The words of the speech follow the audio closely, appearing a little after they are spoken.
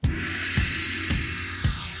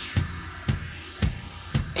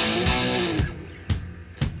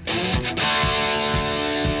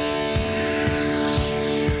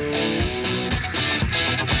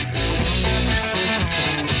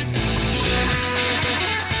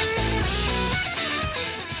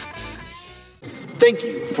Thank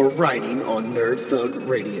you for riding on Nerd Thug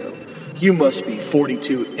Radio. You must be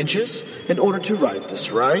 42 inches in order to ride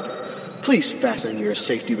this ride. Please fasten your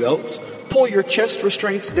safety belts. Pull your chest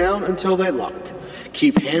restraints down until they lock.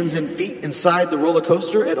 Keep hands and feet inside the roller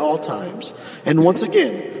coaster at all times. And once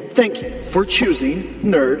again, thank you for choosing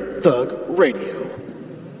Nerd Thug Radio.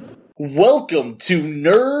 Welcome to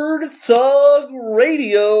Nerd Thug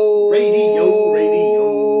Radio.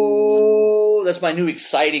 Radio. That's my new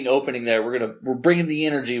exciting opening there. We're bringing the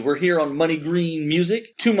energy. We're here on Money Green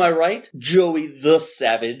Music. To my right, Joey the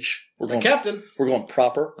Savage. The captain. We're going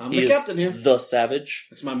proper. I'm the captain here. The Savage.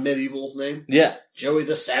 That's my medieval name. Yeah. Joey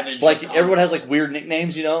the Savage. Like, everyone has, like, weird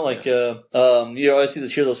nicknames, you know? Like, you always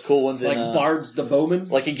hear those cool ones like in... Bards the Bowman?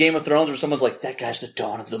 Like in Game of Thrones where someone's like, that guy's the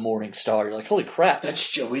dawn of the morning star. You're like, holy crap. That's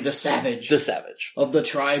Joey the Savage. The Savage. Of the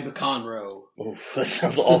tribe Conroe. Oof, that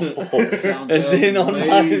sounds awful. Sounds and then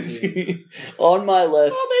amazing. on my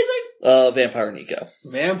left... Amazing. Vampire Nico.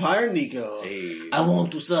 Vampire Nico. Hey. I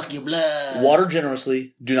want to suck your blood. Water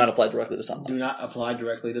generously. Do not apply directly to sunlight. Do not apply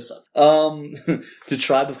directly to sun. The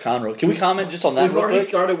tribe of Conroe. Can we comment just on that? We've real already quick?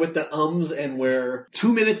 started with the ums, and we're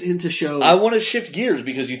 2 minutes into show. I want to shift gears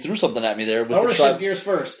because you threw something at me there. With I want the to tribe. shift gears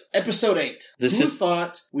first. Episode 8. Who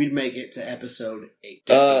thought we'd make it to episode 8?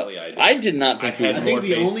 Definitely I did. I did not think we would. I think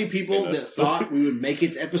the faith only people in that us. thought we would make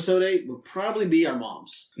it to episode 8 would probably be our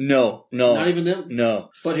moms. No. Not even them? No.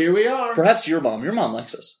 But here we are. Perhaps your mom. Your mom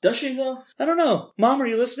likes us. Does she, though? I don't know. Mom, are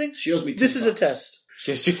you listening? She owes me $10. This is a test.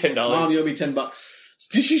 She has you $10. Mom, you owe me $10.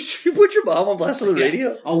 Did you put your mom on blast on the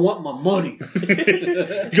radio? I want my money.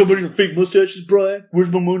 You got money for fake mustaches, Brian? Where's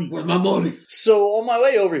my money? Where's my money? So on my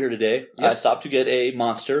way over here today, I Yes. stopped to get a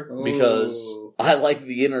Monster because Oh. I like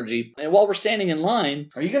the energy. And while we're standing in line,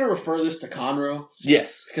 Are you going to refer this to Conroe?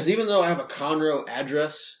 yes, Because even though I have a Conroe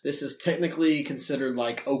address, this is technically considered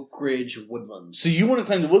like Oak Ridge Woodlands. so you want to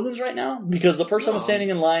claim the Woodlands right now? Because the person No. was standing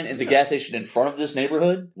in line at the gas station in front of this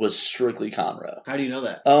neighborhood was strictly Conroe. How do you know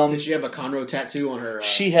that? Um, Did she have a Conroe tattoo on her?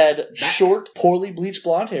 She had back? short, poorly bleached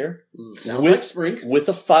blonde hair Sounds with- like spring. with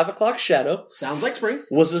a 5 o'clock shadow. Sounds like spring.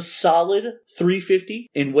 Was a solid 350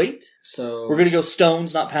 in weight. So We're going to go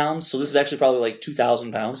stones, not pounds. So this is actually probably like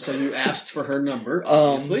 2,000 pounds. So you asked for her number,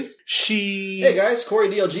 obviously. She Hey guys, Corey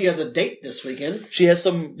DLG has a date this weekend. she has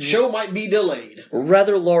some Show might be delayed.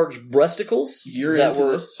 rather large breasticles You're that into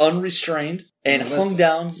were this. unrestrained and Now hung listen.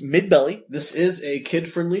 down mid-belly, This is a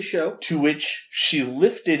kid-friendly show. to which she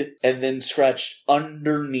lifted and then scratched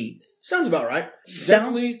underneath. Sounds about right.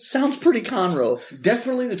 Definitely, Sounds pretty Conroe.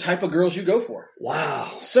 definitely the type of girls you go for.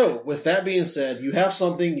 Wow. So, with that being said, you have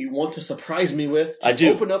something you want to surprise me with to I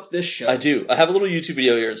do. open up this show. I do. I have a little YouTube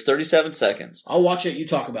video here. It's 37 seconds. I'll watch it, you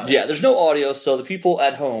talk about it. Yeah, there's no audio, so the people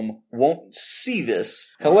at home won't see this.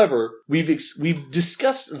 However, we've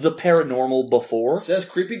discussed the paranormal before. It says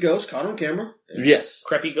creepy ghost caught on camera. Yes.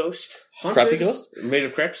 Crappy ghost? Haunted. Crappy ghost? Made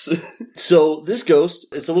of crepes? So this ghost,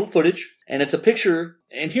 it's a little footage, and it's a picture,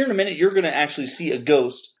 and here in a minute you're going to actually see a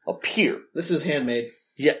ghost appear. This is handmade.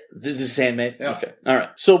 Yeah, this is handmade? Yeah. Okay.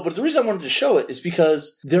 Alright. So, but the reason I wanted to show it is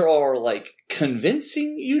because there are, like,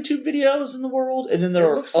 convincing YouTube videos in the world, and then there It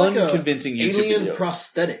are looks like a unconvincing YouTube Alien videos.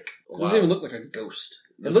 prosthetic. It Wow. doesn't even look like a ghost.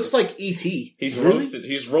 It looks like E.T. He's Really? roasted.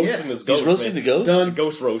 He's roasting Yeah. this ghost. He's roasting man. the ghost? Done.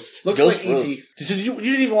 Ghost roast. Looks Ghost like E.T. roast. So you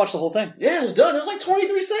didn't even watch the whole thing? Yeah, it was done. It was like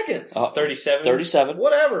 23 seconds. 37. 37.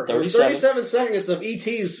 Whatever. It was 37. 37 seconds of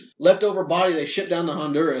E.T.'s leftover body they shipped down to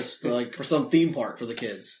Honduras to, like, for some theme park for the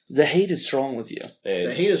kids. The hate is strong with you. The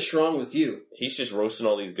And hate is strong with you. he's just roasting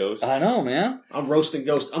all these ghosts. I know, man. I'm roasting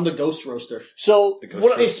ghosts. I'm the ghost roaster. So, The ghost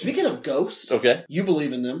what, Hey, speaking of ghosts, okay. you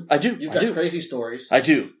believe in them. I do. You've I got do. crazy stories. I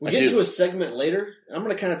do. We I get do. into a segment later. I'm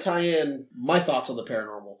going to kind of tie in my thoughts on the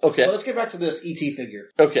paranormal. Okay. But let's get back to this E.T. figure.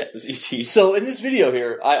 Okay. This E.T. So in this video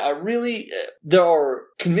here, I really there are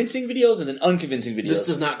convincing videos and then unconvincing videos. This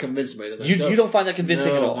does not convince me. That you don't find that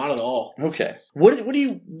convincing no, at all. not at all. Okay. What do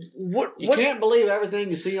you what You what can't believe everything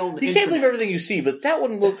you see on the you internet. can't believe everything you see, but that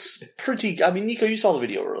one looks pretty. I mean, Nico, you saw the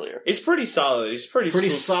video earlier. It's pretty solid. It's pretty Pretty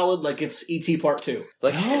smooth. solid, like it's E.T. Part 2.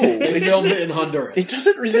 Like, No. They filmed it in Honduras. It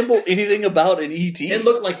doesn't resemble anything about an ET. It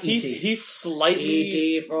looked like E.T. he's slightly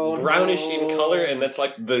E.T. from brownish in home. color, and that's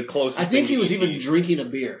like the closest I think thing he was to even E.T. drinking a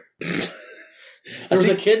beer. There was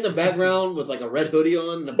a kid in the background with like a red hoodie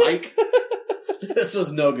on and a bike. This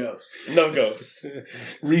was no ghost. No ghost.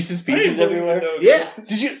 Reese's Pieces I didn't everywhere. know Yeah.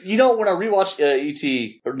 Did you know when I rewatch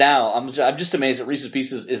ET or now, I'm just amazed that Reese's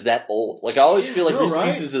Pieces is that old. Like I always Yeah, feel like no, Reese's right?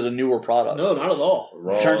 Pieces is a newer product. No, not at all.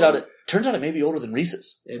 Wrong. Turns out Turns out it may be older than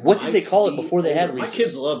Reese's. It What did might they call it be before they had older. Reese's? My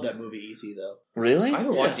kids love that movie E.T. though. Really? I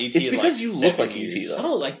haven't watched Yeah. E.T. It's in because like you look 7 like E.T. years. though. I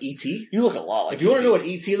don't like E.T. You look a lot like If you want to E.T. know what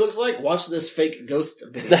E.T. looks like, watch this fake ghost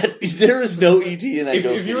video. That there is no ET in that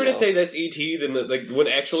ghost If you were video. to say that's E.T., then like when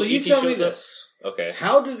actual So you E.T. tell me shows up, this. okay.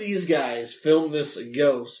 How do these guys film this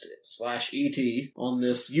ghost / E.T. on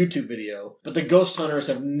this YouTube video, but the ghost hunters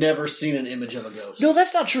have never seen an image of a ghost? No,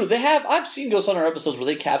 that's not true. They have. I've seen Ghost Hunter episodes where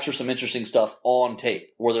they capture some interesting stuff on tape,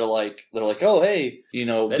 where they're like, oh, hey, you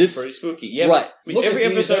know, That's this. pretty spooky. Yeah, Right. but Look every at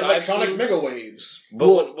these episode I've electronic seen, mega waves. but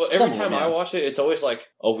Well, every some of time them, I yeah. watch it, it's always like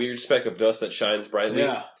a weird speck of dust that shines brightly.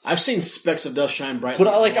 Yeah, I've seen specks of dust shine brightly.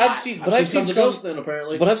 But a I've lot. seen tons of some- ghosts. Then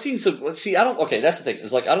apparently, But I've seen some. Let's see. I don't. Okay, that's the thing.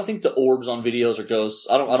 Is like I don't think the orbs on videos are ghosts.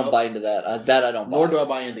 I don't No. buy into that. I don't buy. nor do I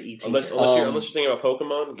buy into E.T. Unless Um, you're thinking about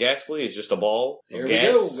Pokemon, Ghastly is just a ball of Here we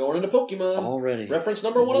gas. go, going into Pokemon. Already. Reference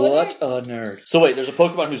number one of the What day. a nerd. So wait, there's a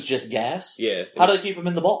Pokemon who's just gas? Yeah. How do they keep him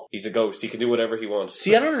in the ball? He's a ghost. He can do whatever he wants.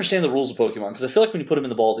 See, I don't understand the rules of Pokemon because I feel like when you put them in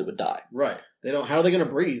the ball, they would die. Right. They don't. How are they going to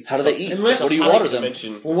breathe? How do they eat? Unless What do you I water can them?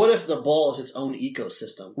 Dimension. Well, what if the ball is its own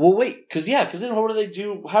ecosystem? Well, wait, because then what do they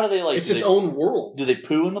do? How do they like? It's do its they- own world. Do they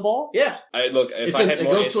poo in the ball? Yeah, Look, if I had it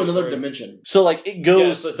more goes to answers another for it- dimension. So like it Yeah,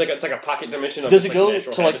 goes. so it's like a pocket dimension of Does just, it go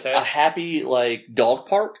natural to like habitat. a happy like dog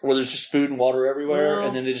park where there's just food and water everywhere, No.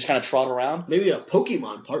 and then they just kind of trot around? Maybe a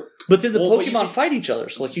Pokemon park. But then the Well, but you Pokemon can- fight each other,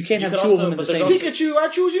 so like you can't You have could two of also- them in the but there's same. also- Pikachu, I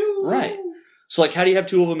choose you. Right. So like, how do you have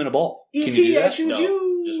two of them in a ball? Can you do E.T., I that? choose No,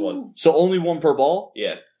 you. just one. So only one per ball.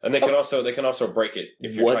 Yeah, and they can also break it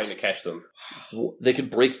if you're What? trying to catch them. They could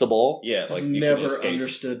break the ball. Yeah, I've like you never can escape.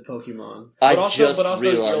 understood Pokemon. I But also- just but also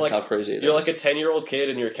you're realized like- how crazy it is. You're like a 10-year-old kid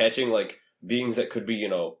and you're catching like beings that could be,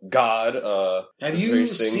 God. Have these you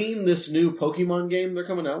various things. seen this new Pokemon game they're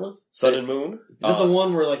coming out with? Sun and Moon? Is it the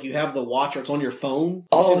one where like you have the watch or it's on your phone?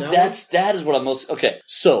 Have you Oh, seen that that is what I'm most okay.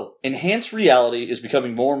 So enhanced reality is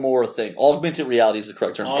becoming more and more a thing. Augmented reality is the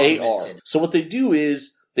correct term. AR. Augmented. So what they do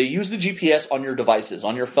is they use the GPS on your devices,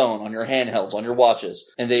 on your phone, on your handhelds, on your watches,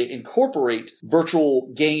 and they incorporate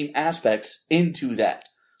virtual game aspects into that.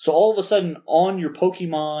 So all of a sudden, on your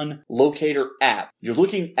Pokemon Locator app, you're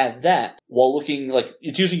looking at that while looking like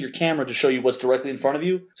it's using your camera to show you what's directly in front of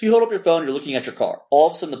you. So you hold up your phone, you're looking at your car. All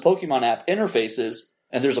of a sudden, the Pokemon app interfaces,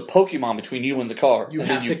 and there's a Pokemon between you and the car. You and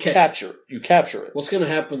have then to catch capture. You capture it. What's going to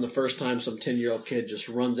happen the first time some 10-year-old kid just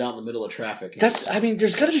runs out in the middle of traffic? and That's. gets I mean,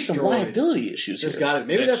 there's got to be some destroyed? liability issues There's here. got to.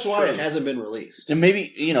 Maybe That's that's why true. it hasn't been released. And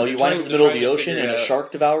maybe you know you They're wind up in the trying- middle of they're the trying to ocean figure and a out-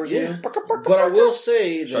 shark devours Yeah. you. But I will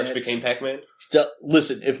say that Sharks became Pac-Man?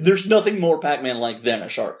 Listen, if there's nothing more Pac-Man like than a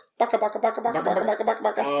shark. Baka, baka, baka, baka, baka, baka, baka,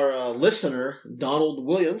 baka. our listener, Donald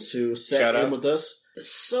Williams, who sat Shout in out. with us, is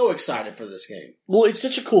so excited for this game. Well, it's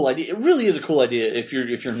such a cool idea. It really is a cool idea if you're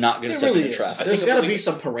not going to It step really into is. traffic. There's I got to believe be it-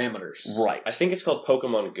 some parameters. Right. I think it's called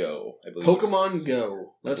Pokemon Go, I believe. Pokemon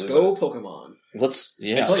Go. Let's go, Pokemon. Let's.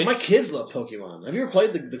 Yeah. It's like my It's- kids love Pokemon. Have you ever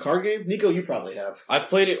played the card game? Nico, you probably have. I've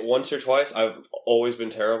played it once or twice. I've always been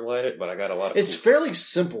terrible at it, but I got a lot of It's fairly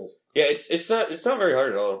simple. Yeah, it's not very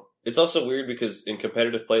hard at all. It's also weird because in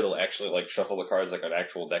competitive play they'll actually like shuffle the cards like an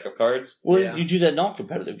actual deck of cards. Well, Yeah. you do that in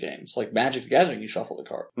non-competitive games like Magic the Gathering. You shuffle the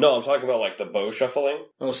card. No, I'm talking about like the bow shuffling.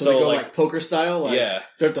 Oh, so So, they go like- like poker style? Like, Yeah.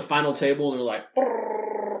 They're at the final table and they're like,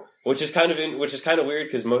 Which is kind of weird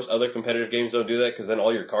because most other competitive games don't do that because then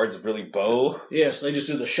all your cards really bow. yeah, so they just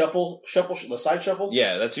do the shuffle, the side shuffle.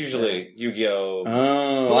 Yeah, that's usually Yu-Gi-Oh.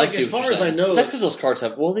 Oh, But, I like, see as what far you're as I saying. know- that's because those cards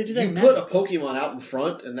have. Well, they do that. You in put Magic. a Pokemon out in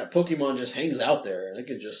front, and that Pokemon just hangs out there, and it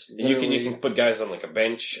can just And you literally- can put guys on like a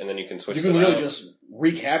bench and then you can switch you can them literally out. just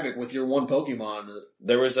wreak havoc with your one Pokemon. And if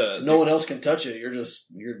There was a no one else can touch it,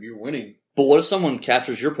 you're winning. But what if someone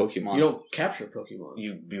captures your Pokemon? You don't capture Pokemon.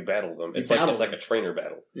 you battle them. It's You like battle it's like them. a trainer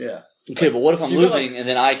battle. Yeah, Okay, but what if I'm So you gotta, losing and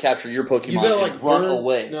then I capture your Pokemon you gotta and like run burn-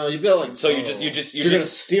 away? No, you've got like So you're gonna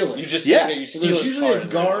steal it. You just Yeah. sit there, you So steal there's his usually card a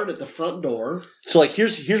and guard at the front door. So like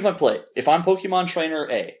here's my play. If I'm Pokemon Trainer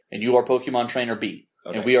A and you are Pokemon Trainer B,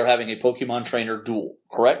 Okay. and we are having a Pokemon Trainer duel,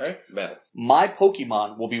 correct? Okay. Battle. My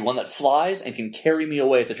Pokemon will be one that flies and can carry me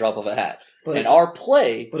away at the drop of a hat. But And it's, our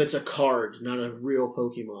play, but it's a card, not a real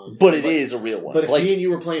Pokemon. but it is a real one. But if like, me and you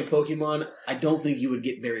were playing Pokemon, I don't think you would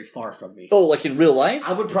get very far from me. oh, like in real life?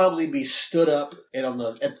 I would probably be stood up and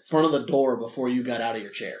at front of the door before you got out of your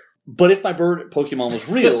chair. But if my bird Pokemon was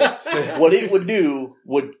real, what it would do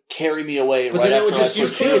would carry me away But right then it after would just I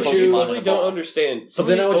use put your Pikachu. Pokemon I in really a don't ball. understand. So Some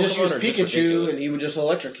then of I would these just use Pokemon are Pikachu, ridiculous. and he would just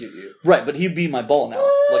electrocute you. Right, but he'd be my ball now.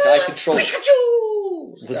 Like I control.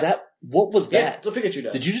 Pikachu! Was that? What was Yeah, that? that's what Pikachu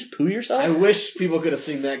does. Did you just poo yourself? I wish people could have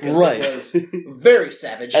seen that because Right. it was very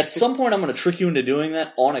savage. At some point, I'm going to trick you into doing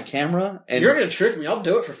that on a camera, and You're going to trick me. I'll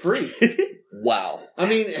do it for free. Wow. I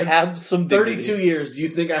mean, Have some dignity. 32 years. Do you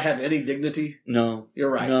think I have any dignity? No. You're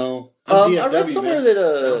right. No. I'm I read DFW, somewhere man.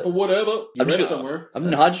 that But whatever. You I'm read just- somewhere. I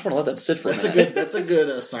just want to let that sit for That's a a minute. good. That's a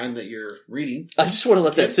good sign that you're reading. I just want to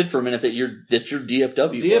let that Good. sit for a minute that you're DFW.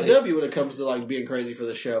 buddy. DFW when it comes to like being crazy for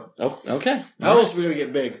the show. Oh, okay. How else are we gonna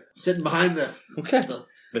get big? Sitting behind the Okay.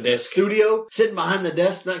 The desk. studio, sitting behind the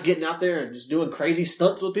desk, not getting out there and just doing crazy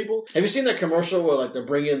stunts with people. Have you seen that commercial where like they're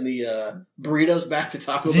bringing the burritos back to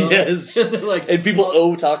Taco Bell? Yes. They're like, And people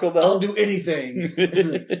owe Taco I'll Bell. do anything.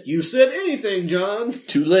 You said anything, John.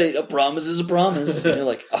 Too late. A promise is a promise. And you're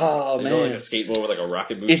like, oh There's only man. like a skateboard with like a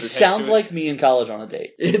rocket booster. It attached sounds to it. like me in college on a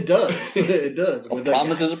date. It does. It does. A With that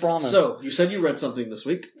promise guy. is a promise. So you said you read something this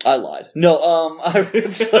week. I lied. No, I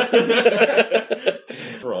read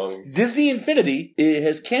wrong. Disney Infinity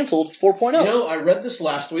has canceled 4.0. You know, I read this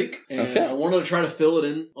last week, and Okay. I wanted to try to fill it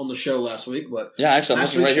in on the show last week, but Yeah, actually, I'm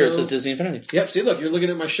Last looking right week's here. It show- says Disney Infinity. yep. See, look, you're looking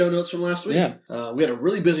at my show notes from last week. Yeah. We had a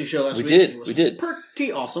really busy show last We week. did, It was we did.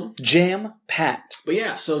 pretty awesome. Jam packed. But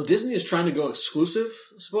yeah, so Disney is trying to go exclusive,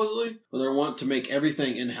 supposedly, where they want to make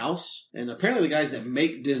everything in house. And apparently, the guys that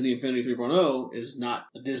make Disney Infinity 3.0 is not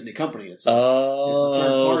a Disney company. It's a third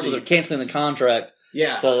Oh, party. so they're canceling the contract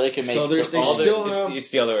yeah. so they can make. So there's- they All the- still it's, have-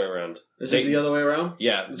 it's the other way around. Is it the other way around?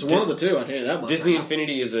 Yeah, It's one of the two. I tell you that much. Disney right now.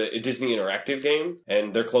 Infinity is a Disney Interactive game,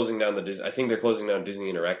 and they're closing down I think they're closing down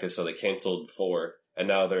Disney Interactive, so they canceled 4, and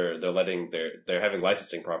now they're having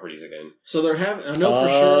licensing properties again. So they're having. I know for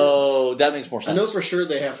sure. Oh, that makes more I sense. know for sure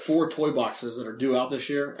they have 4 toy boxes that are due out this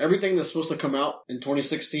year. Everything that's supposed to come out in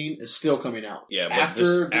 2016 is still coming out. Yeah, but after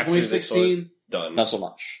this- the after they 2016, Done. Not so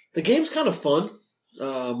much. the game's kind of fun.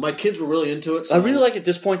 My kids were really into it. So I really like at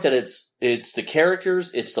this point that it's the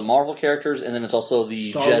characters, it's the Marvel characters, and then it's also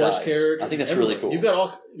the Star Jedi. Wars characters. I think that's everywhere. really cool. You got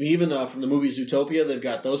all even from the movie Zootopia. They've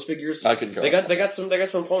got those figures. I couldn't go. They got some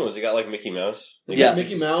fun ones. They got like Mickey Mouse. They Yeah. got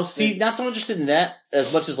Mickey Mouse. See, not so interested in that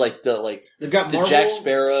as much as like they've got the Marvel, Jack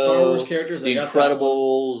Sparrow, Star Wars characters. the They got that one.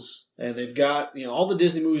 Incredibles, And they've got all the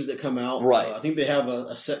Disney movies that come out. Right. I think they have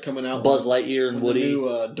a set coming out. Buzz with- Lightyear and with the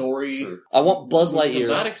Woody. new Dory. True. I want Buzz I'm I'm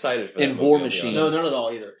not Lightyear excited for that in movie, War I'll be Machine. No, honest. not at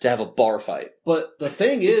all either. to have a bar fight, But the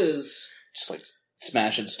thing is, just like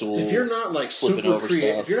smashing stools. if you're not like flipping super over creative,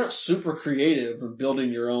 stuff. if you're not super creative and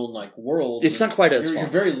building your own like world, It's not quite as you're fun.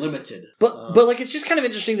 very limited. But like it's just kind of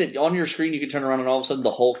interesting that on your screen you can turn around and all of a sudden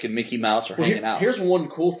the Hulk and Mickey Mouse are Well, hanging out. Here's one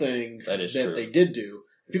cool thing That is true. they did do.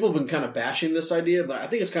 People have been kind of bashing this idea, but I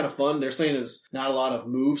think it's kind of fun. They're saying it's not a lot of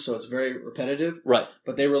moves, so it's very repetitive. Right.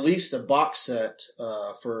 But they released a box set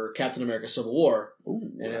for Captain America: Civil War,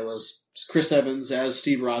 and it was Chris Evans as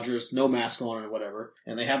Steve Rogers, no mask on or whatever.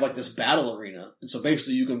 And they have like this battle arena, and so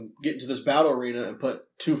basically you can get into this battle arena and put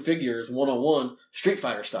 2 figures 1-on-1 Street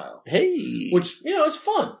Fighter style, Hey. which it's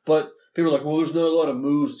fun, but. People are like, well, there's not a lot of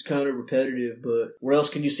moves. It's kind of repetitive, but where else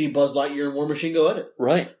can you see Buzz Lightyear and War Machine go at it?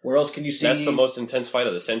 Right. Where else can you see? That's the most intense fight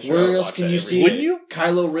of the century. Where I would else watch can that you every see? day. Wouldn't you?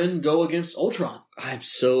 Kylo Ren go against Ultron. I'm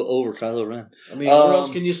so over Kylo Ren. I mean, where else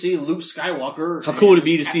Um, can you see Luke Skywalker? How cool would it and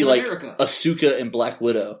be to see Captain like America? Asuka and Black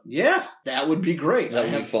Widow? Yeah, that would be great. That I would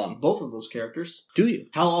be have fun. Both of those characters. Do you?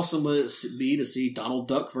 How awesome would it be to see Donald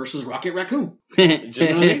Duck versus Rocket Raccoon?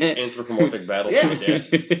 Just an anthropomorphic battle Yeah. to the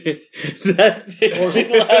death. That makes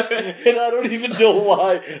me laugh, and I don't even know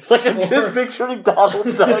why. Like I'm just picturing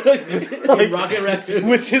Donald Duck like, Rocket Raccoon.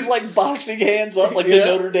 with his like boxing hands up, like the Yeah.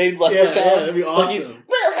 Notre Dame Yeah, leprechaun. that'd be Like, he- awesome.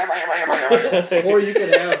 Or you could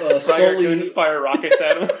have Rocket Sully. Raccoon just fire rockets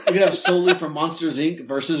at him. You could have Sully from Monsters Inc.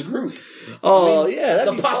 versus Groot. oh I mean, yeah, that'd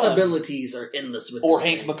the be fun. possibilities are endless with Or this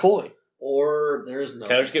Hank thing. McCoy. Or there's no.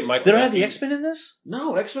 Can I just get Michael? They don't have the Fassbender? X-Men in this?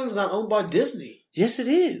 No, X-Men's not owned by Disney. Yes, it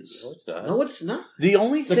is. No, it's not. No, it's not. The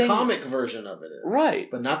only The thing, comic version of it is. right?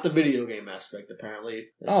 But not the video game aspect, apparently.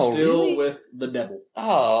 It's Oh, still really? with the devil.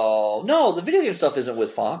 Oh no, the video game stuff isn't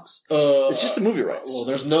with Fox. It's just the movie rights. Well,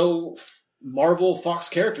 there's no Marvel Fox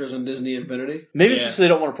characters in Disney Infinity. Maybe it's Yeah. just they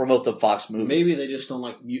don't want to promote the Fox movies. Maybe they just don't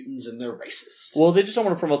like mutants and they're racist. Well, they just don't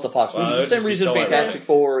want to promote the Fox Well, movies. that'd The same just be reason so Fantastic ironic.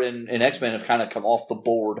 Four and X-Men have kind of come off the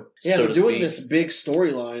board. yeah, so they're to doing speak. this big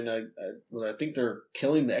storyline. I think they're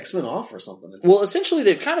killing the X-Men off or something. It's- Well, essentially,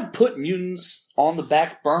 they've kind of put mutants on the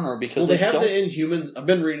back burner because they have don't. the Inhumans. I've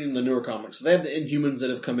been reading the newer comics. They have the Inhumans that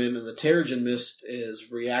have come in, and the Terrigen Mist is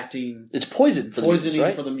reacting, It's poison for the mutants, poisoning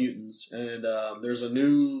right? for the mutants. And there's a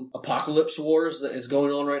new Apocalypse Wars that is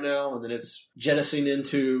going on right now, and then it's jettisoning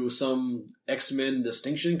into some X-Men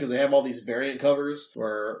distinction because they have all these variant covers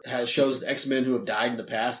where it shows X-Men who have died in the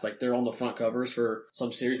past, like they're on the front covers for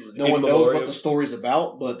some series. No one knows what the story's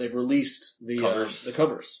about, but they've released the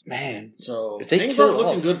covers. Man, so if they things aren't killed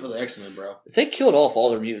looking off- good for the X-Men, bro. If they killed off all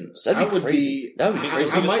their mutants, that'd I be would crazy. That would be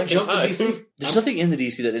crazy. I might second jump to time. DC. There's nothing in the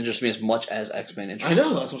DC that interests me as much as X-Men I interests me.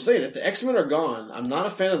 know, that's what I'm saying. If the X-Men are gone, I'm not a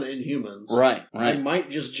fan of the Inhumans. Right, I right.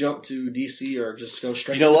 might just jump to DC or just go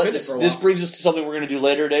straight You know to what? independent for a This while. brings us to something we're going to do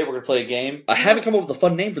later today. We're going to play a game. I haven't come up with a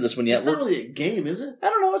fun name for this one yet. It's not really a game, is it? I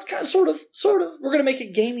don't know. It's kind of, sort of. We're going to make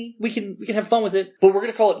it gamey. We can have fun with it, but we're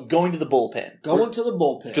going to call it going to the bullpen. Going to the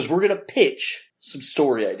bullpen. Because we're going to pitch some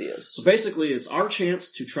story ideas. So basically, it's our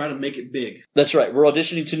chance to try to make it big. That's right. We're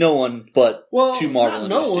auditioning to no one but to Marvel not and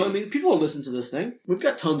no DC. one. I mean, people will listen to this thing. We've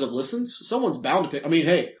got tons of listens. Someone's bound to pick. I mean,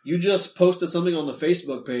 hey, you just posted something on the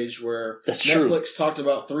Facebook page where That's true. Netflix talked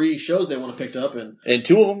about 3 shows they want to pick up, and And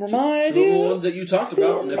 2 of them were my 2 of the idea. ones that you talked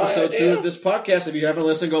about in episode 2 of this podcast. If you haven't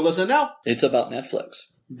listened, go listen now. It's about Netflix.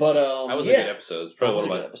 But That was a yeah. good episode. That was Probably a one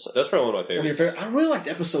good of my episode. That's probably one of my One of your favorites. favorite- I really liked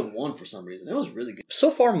episode 1 for some reason. It was really good. So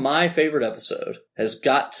far, my favorite episode has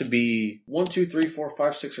got to be. 1, 2, 3, 4,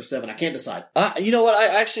 5, 6, or 7. I can't decide. You know what?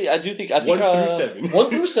 I do think 1 through 7. 1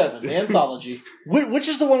 through 7, anthology. Which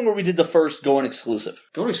is the one where we did the first Going exclusive?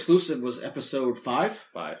 Going exclusive was episode 5,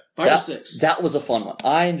 5. 5 or That- 6. That was a fun one.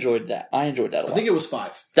 I enjoyed that. A I lot. think it was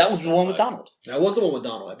 5. That was the one with fine. Donald. That was the one with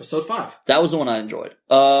Donald. Episode 5. That was the one I enjoyed.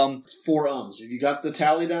 It's 4 ums. Have you got the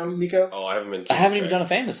tally down, Nico? Oh, I haven't been. I haven't even done a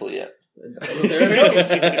famously yet. There it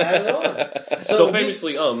goes. Add it on. So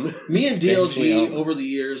famously, Me and Famously, DLG, over the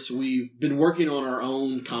years, we've been working on our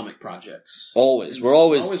own comic projects. Always. We're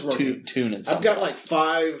always, working. tuning I've something. got like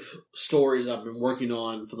 5 stories I've been working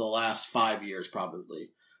on for the last 5 years, probably.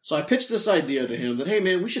 So I pitched this idea to him that, hey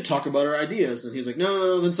man, we should talk about our ideas. And he's like,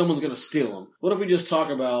 no, then someone's going to steal them. What if we just talk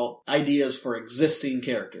about ideas for existing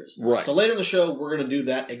characters? Right. So later in the show, we're going to do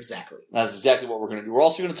that exactly. That's exactly what we're going to do. We're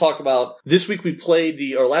also going to talk about last week we played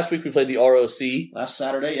the ROC Last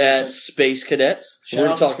Saturday, at Space Cadets. shout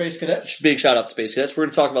out to Space Cadets. Big shout out to Space Cadets. We're going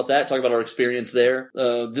to talk about that, talk about our experience there.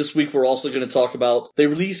 This week we're also going to talk about, they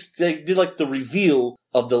did like the reveal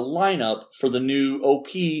of the lineup for the new OP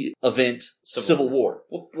event, Civil War.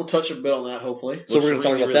 We'll touch a bit on that, hopefully. So we're going to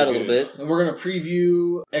talk about that a little really bit. And we're going to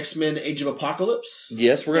preview X-Men Age of Apocalypse.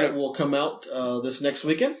 Yes, we're That going to will come out this next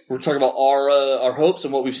weekend. we're talking about our hopes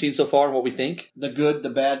and what we've seen so far and what we think. The good, the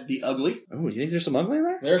bad, the ugly. Oh, you think there's some ugly in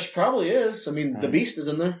there? There's probably is. I mean, the Beast is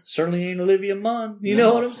in there. Certainly ain't Olivia Munn. You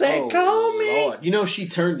know what I'm saying? Oh, Call me. Lord. You know, she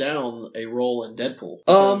turned down a role in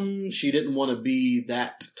Deadpool. She didn't want to be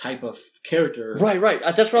that type of character. Right.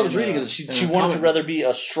 That's what I was In, reading. Is that in she a wanted to comic rather be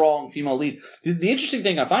a strong female lead. The interesting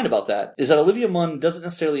thing I find about that is that Olivia Munn doesn't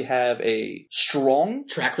necessarily have a strong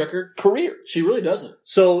Track record. career. She really doesn't.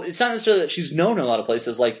 So it's not necessarily that she's known in a lot of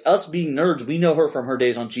places. Like us being nerds, we know her from her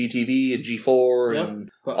days on GTV and G4 Yep. and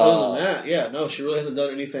But other than that, yeah, no, she really hasn't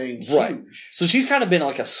done anything Right. huge. so she's kind of been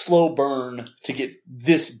like a slow burn to get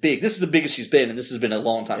this big. This is the biggest she's been, and this has been a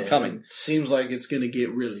long time Yeah, coming. it seems like it's going to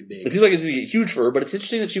get really big. It seems like it's going to get huge for her, but it's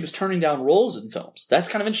interesting that she was turning down roles in films. That's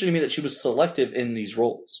kind of interesting to me that she was selective in these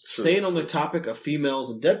roles. Staying on the topic of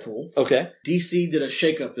females in Deadpool, Okay. DC did a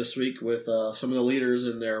shakeup this week with some of the leaders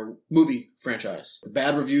in their movie franchise. The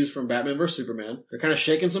bad reviews from Batman vs. Superman. They're kind of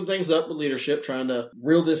shaking some things up with leadership, trying to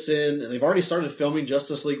reel this in, and they've already started filming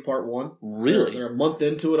Justice League Part 1. Really? They're a month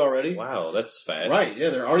into it already. Wow, that's fast. Right, yeah,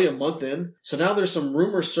 they're already a month in. So now there's some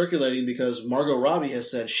rumors circulating because Margot Robbie has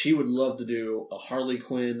said she would love to do a Harley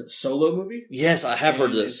Quinn solo movie. Yes, I have heard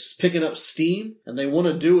And this. It's picking up steam, and they want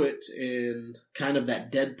to do it in kind of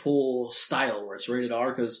that Deadpool style where it's rated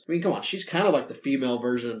R. Because I mean, come on, she's kind of like the female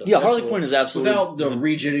version of Yeah, Deadpool, Harley Quinn is absolutely without the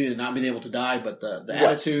regenerating and not being able to die, but the Right.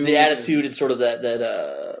 attitude, the attitude, and sort of that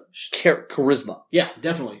charisma. Yeah,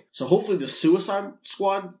 definitely. So hopefully the Suicide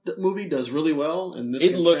Squad movie does really well, and this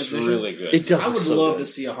It can looks transition. really good. It does. I would look so love good.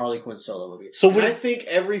 to see a Harley Quinn solo movie. So And when- I think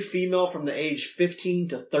every female from the age 15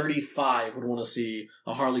 to 35 would want to see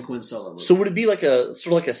a Harley Quinn solo movie. So would it be like a sort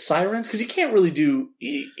of like a Sirens? Because you can't really do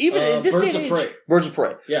even in this Birds day and of age- Prey. Birds of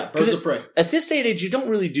Prey. Yeah, 'Cause Birds of Prey. At this day and age, you don't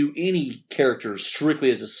really do any characters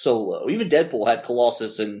strictly as a solo. Even Deadpool had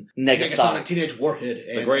Colossus and Negasonic Negasonic. Teenage Warhead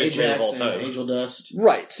and greatest man of Ajax all time. and Angel Dust.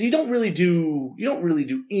 Right. So you don't really do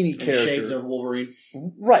any And character. Shades of Wolverine.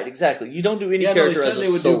 Right. Exactly. You don't do any Yeah, no, they character said as a they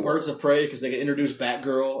would solo. do Birds of Prey because they could introduce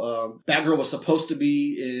Batgirl. Batgirl was supposed to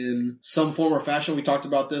be in some form or fashion. We talked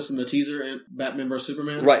about this in the teaser in Batman vs.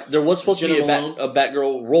 Superman. Right. There was supposed to be Jenna a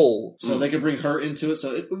Batgirl role. So they could bring her into it.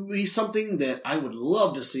 So it would be something that I would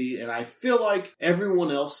love to see, and I feel like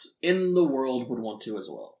everyone else in the world would want to as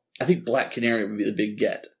well. I think Black Canary would be the big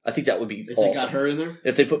get. I think that would be If awesome. they got her in there?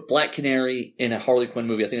 If they put Black Canary in a Harley Quinn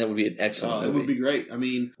movie, I think that would be an excellent It movie. would be great. I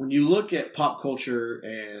mean, when you look at pop culture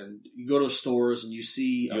and you go to stores and you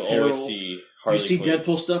see You apparel, always see Harley you see Quinn.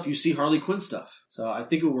 Deadpool stuff, you see Harley Quinn stuff. So I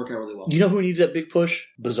think it would work out really well. You know who needs that big push?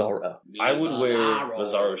 Bizarro. I would wear Bizarro.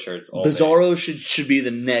 Bizarro shirts all day. Bizarro should be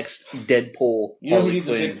the next Deadpool. You know who Harley needs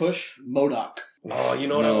Quinn. a big push? MODOK. Oh, you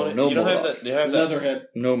know what No, I want? no you don't have MODOK. that. They have that. Leatherhead.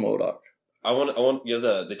 No MODOK. I want you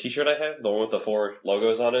know the T-shirt I have, the one with the 4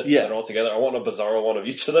 logos on it. Yeah. They're all together. I want a Bizarro one of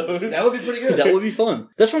each of those. That would be pretty good. That would be fun.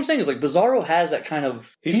 That's what I'm saying. Is like Bizarro has that kind of.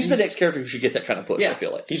 He's the He's- next character who should get that kind of push. Yeah. I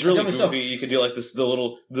feel like. He's really goofy. Definitely so. You could do like this,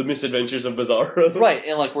 the misadventures of Bizarro. Right,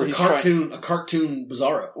 and like where he's a cartoon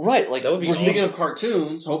Bizarro. Right, like That would be Well, awesome. speaking of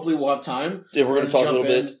cartoons, hopefully we'll have time. Yeah, we're going to talk a jump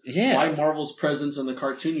little in. bit. Yeah, Why Marvel's presence in the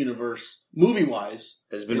cartoon universe, movie-wise,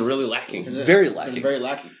 Has been Is- really lacking. is very it's been lacking. very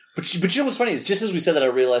lacking. But you know what's funny? It's just as we said that I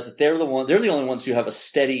realized that they're the only ones who have a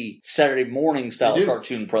steady Saturday morning style They do.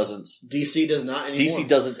 cartoon presence. DC does not anymore. DC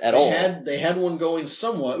doesn't at all. They had one going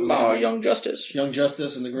somewhat. with Young Justice, Young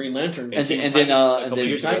Justice and the Green Lantern. and Teen then Titans, a and couple then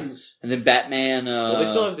years ago. Titans. and then Batman. Well,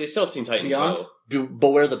 they still have Teen Titans. Beyond? though.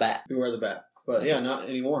 Beware the Bat. Beware the Bat. But yeah, not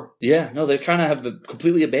anymore. Yeah, no, they kind of have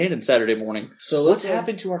completely abandoned Saturday morning. So What's let's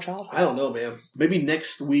happened to our childhood? I don't know, man. Maybe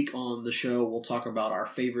next week on the show we'll talk about our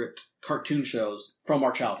favorite cartoon shows from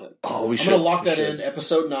our childhood. Oh, we I'm should going to lock we that should. in,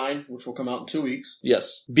 episode 9, which will come out in 2 weeks.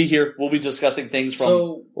 Yes, be here. We'll be discussing things from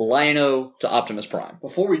So Lion-O to Optimus Prime.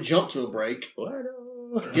 before we jump to a break, What?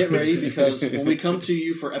 get ready because when we come to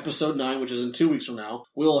you for episode 9, which is in 2 weeks from now,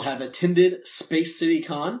 we'll have attended Space City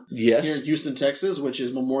Con Yes, here in Houston, Texas, which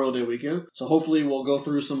is Memorial Day weekend. So hopefully we'll go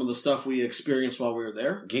through some of the stuff we experienced while we were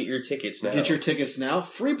there. Get your tickets now. Get your tickets now.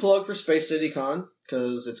 Free plug for Space City Con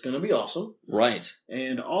because it's going to be awesome. right.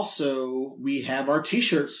 And also, we have our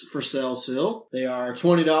t-shirts for sale still. They are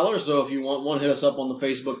 $20, so if you want one, hit us up on the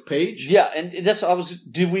Facebook page. Yeah, and that's were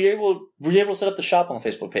you able to set up the shop on the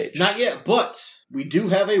Facebook page? Not yet, but we do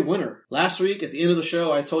have a winner. Last week, at the end of the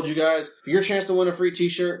show, I told you guys, for your chance to win a free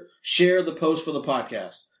t-shirt, share the post for the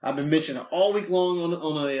podcast. I've been mentioning it all week long on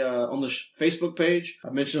the Facebook page.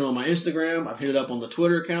 I've mentioned it on my Instagram. I've hit it up on the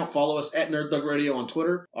Twitter account. Follow us at Nerd Thug Radio on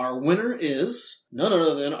Twitter. Our winner is none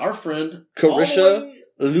other than our friend Carisha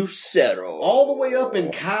Lucero. all the way up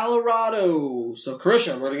in Colorado. So,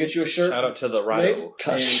 Carisha, we're going to get you a shirt. Shout out to the Rado.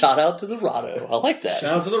 And Shout out to the Rado. I like that.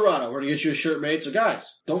 shout out to the Rado. We're going to get you a shirt made. So,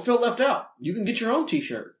 guys, don't feel left out. You can get your own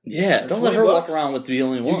t-shirt. Yeah, For don't let her $20. walk around with the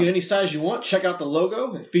only You one. can get any size you want. Check out the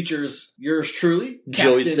logo. It features yours truly,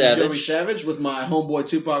 Joey Captain Savage. Joey Savage, with my homeboy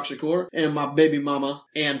Tupac Shakur and my baby mama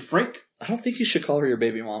Anne Frank. I don't think you should call her your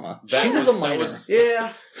baby mama. That She was was- a that minor. was-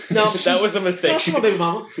 Yeah, no, but That was a no, mistake. she's my baby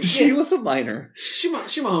mama. She Yeah, was a minor. she my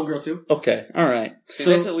homegirl too. Okay, all right. See, So,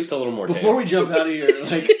 that's at least a little more. Before tame. we jump out of here,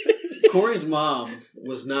 like Corey's mom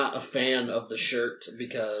was not a fan of the shirt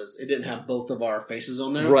because it didn't have both of our faces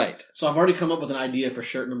on there. Right. So I've already come up with an idea for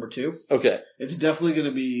shirt number 2. Okay. It's definitely going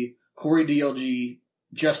to be Corey DLG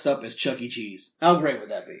dressed up as Chuck E. Cheese. How great would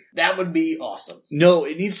that be? That would be awesome. No,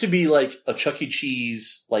 it needs to be like a Chuck E.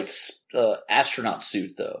 Cheese astronaut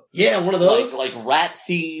suit though. Yeah, one of those. Like rat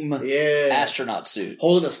theme Yeah. astronaut suit.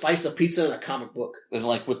 Holding a slice of pizza and a comic book. And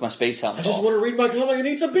like with my space helmet. I just off. want to read my comic and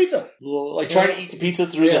eat some pizza. Like trying to eat the pizza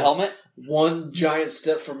through Yeah. the helmet. One giant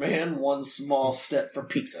step for man, one small step for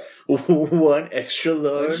pizza. One extra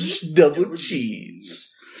large double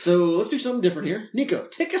cheese. So let's do something different here. Nico,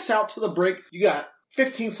 take us out to the break. You got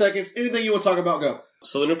 15 seconds. Anything you want to talk about, go.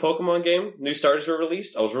 So the new Pokemon game, new starters were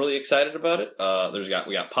released. I was really excited about it. We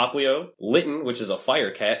got Poplio, Litten, which is a fire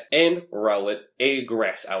cat, and Rowlet, a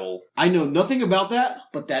grass owl. I know nothing about that,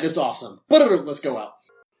 but that is awesome. Let's go out.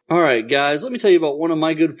 All right, guys, let me tell you about one of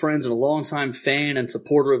my good friends and a longtime fan and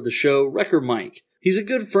supporter of the show, Wrecker Mike. He's a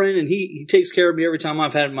good friend, and he takes care of me every time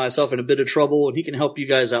I've had myself in a bit of trouble, and he can help you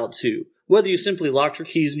guys out too. Whether you simply locked your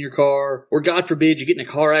keys in your car, or God forbid you get in a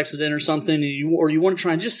car accident or something, and you want to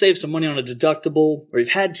try and just save some money on a deductible, or you've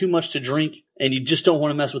had too much to drink, and you just don't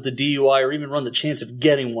want to mess with the DUI or even run the chance of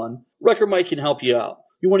getting one, Wrecker Mike can help you out.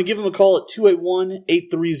 You want to give him a call at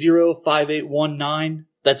 281-830-5819.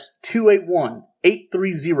 That's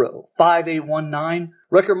 281-830-5819.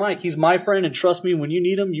 Wrecker Mike, he's my friend, and trust me, when you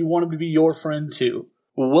need him, you want him to be your friend too.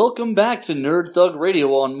 Welcome back to Nerd Thug Radio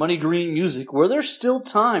on Money Green Music, where there's still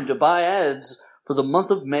time to buy ads for the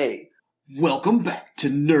month of May. Welcome back to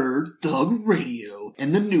Nerd Thug Radio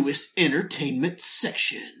and the newest entertainment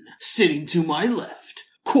section. Sitting to my left,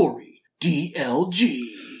 Corey DLG.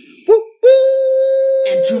 Woo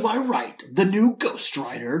woo! And to my right, the new Ghost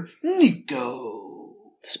Rider, Nico.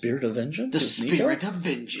 The Spirit of Vengeance? The Spirit of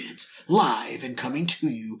Vengeance, live and coming to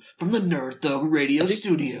you from the Nerd Thug Radio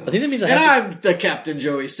studio. I think that means I'm the Captain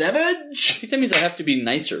Joey Savage. I think that means I have to be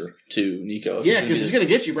nicer to Nico. Yeah, because he's going to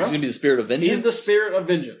get you, bro. He's going to be the Spirit of Vengeance. He's the Spirit of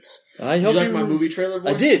Vengeance. I Did hope you like my movie trailer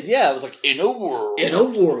voice? I did, yeah. I was like, in a world. In a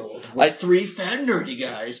world where three fat nerdy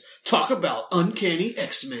guys talk about Uncanny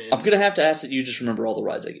X-Men. I'm going to have to ask that you just remember all the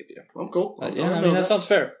rides I give you. I'm cool. Yeah, I mean, that sounds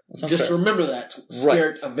fair. Just remember that.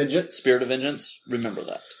 Spirit of Vengeance. Spirit of Vengeance. Remember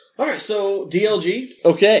that. Alright, so DLG.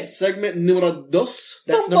 Okay. Segment numero dos.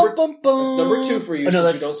 That's number 2 for you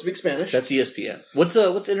since you don't speak Spanish. That's ESPN. What's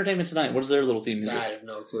Entertainment Tonight? What is their little theme music? I have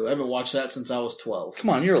no clue. I haven't watched that since I was 12. Come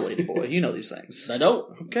on, you're a lady boy. You know these things. I don't.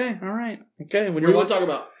 Okay, alright. Okay. What do you want to talk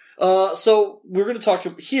about? So we're going to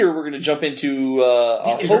talk here. We're going to jump into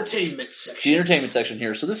our entertainment section. The entertainment section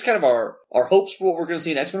here. So this is kind of our hopes for what we're going to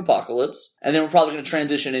see in X-Men Apocalypse, and then we're probably going to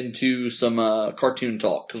transition into some cartoon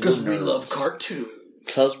talk because we love cartoons.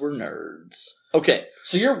 Because we're nerds. Okay.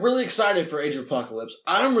 So you're really excited for Age of Apocalypse.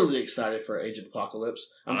 I'm really excited for Age of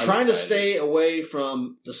Apocalypse. I'm trying to stay away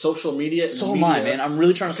from the social media. So am I, man. I'm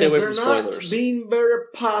really trying to stay away from spoilers. They're not being very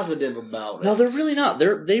positive about it. No, they're really not.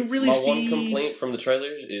 They really My see... one complaint from the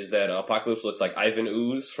trailers is that Apocalypse looks like Ivan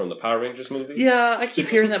Ooze from the Power Rangers movie. Yeah, I keep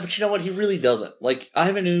hearing that, but you know what? He really doesn't. Like,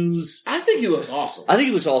 Ivan Ooze... I think he looks awesome. I think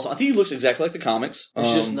he looks awesome. I think he looks exactly like the comics.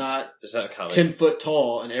 It's just not 10 foot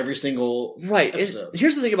tall in every single episode.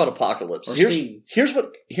 Here's the thing about Apocalypse. Here's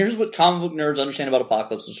what comic book nerds understand about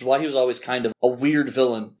Apocalypse, which is why he was always kind of a weird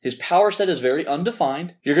villain. His power set is very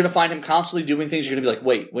undefined. You're going to find him constantly doing things. You're going to be like,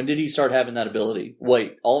 wait, when did he start having that ability?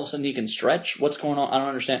 Wait, all of a sudden he can stretch? What's going on? I don't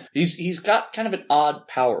understand. He's got kind of an odd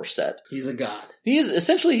power set. He's a god. He's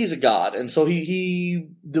a god, and so he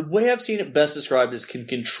the way I've seen it best described is can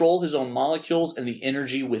control his own molecules and the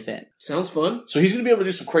energy within. Sounds fun. So he's going to be able to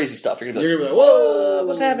do some crazy stuff. You're going to be like, whoa,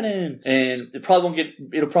 what's happening? And it'll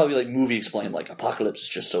probably be like movie explained, like Apocalypse is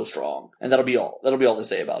just so strong. And that'll be all they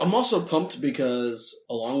say about it. I'm also pumped because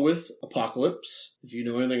along with Apocalypse, if you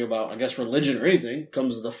know anything about, I guess, religion or anything,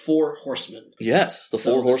 comes the 4 horsemen. Yes, the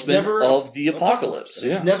 4 horsemen of the Apocalypse.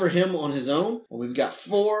 It's never him on his own. And we've got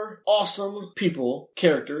 4 awesome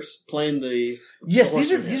characters playing the... Yes, these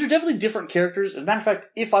are definitely different characters. As a matter of fact,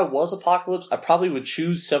 if I was Apocalypse, I probably would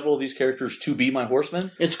choose several of these characters to be my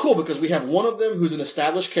horsemen. It's cool because we have one of them who's an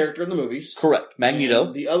established character in the movies. Correct. Magneto.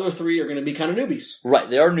 And the other 3 are going to be kind of newbies. Right,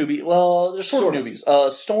 they are newbies. Well, they're sort of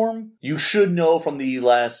newbies. Storm, you should know from the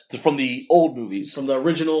old movies. From the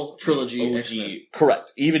original trilogy. X-Men.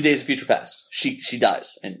 Correct. Even Days of Future Past. She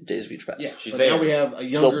dies in Days of Future Past. Yeah, she's there. Now we have a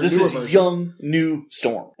younger, so this is version. Young, new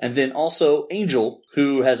Storm. And then also Angel,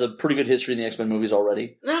 who has a pretty good history in the X-Men movies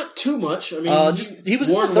already. Not too much. I mean, he was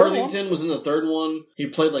Warren in the third Worthington was in the third one. He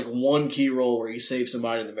played like one key role where he saved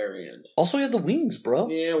somebody in the very end. Also, he had the wings, bro.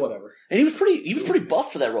 Yeah, whatever. And he was pretty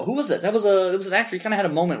buff for that role. Who was that? It was an actor. He kind of had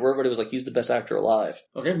a moment where everybody was like, he's the best actor alive.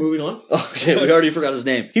 Okay, moving on. Okay, we already forgot his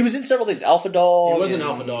name. He was in several things. Alpha Dog. He was in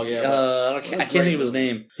Alpha Dog, yeah. I can't think of his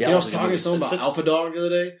name. Yeah, I was talking to someone about Alpha Dog the other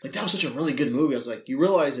day. Like, that was such a really good movie. I was like, you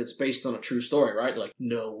realize it's based on a true story, right? They're like,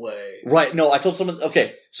 no way. Right, no, I told someone,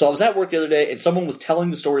 okay, so I was at work the other day, and someone was telling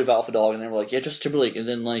the story of Alpha Dog, and they were like, yeah, Justin Timberlake, and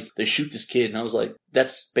then, like, they shoot this kid, and I was like,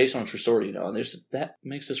 that's based on a true story, you know, and they said, that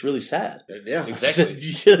makes us really sad. Yeah, exactly.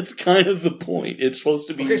 Yeah, that's kind of the point. It's supposed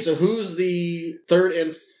to be... Okay, so who's the third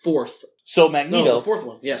and fourth? So Magneto... No, the fourth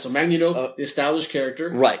one. Yeah, so Magneto, the established character.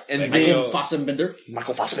 Right, and Michael Fassbender.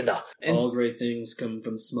 Michael Fassbender. All great things come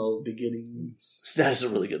from small beginnings. That is a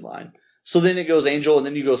really good line. So then it goes Angel, and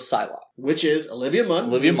then you go Psylocke. Which is Olivia Munn.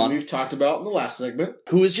 Who we've talked about in the last segment.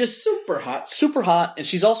 Who is just super hot. Super hot, and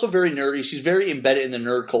she's also very nerdy. She's very embedded in the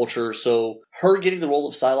nerd culture, so her getting the role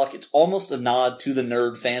of Psylocke, it's almost a nod to the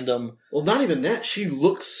nerd fandom. Well, not even that. She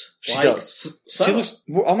looks She does. She looks,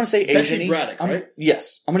 I'm going to say Asian-y. Betsy Braddock, right?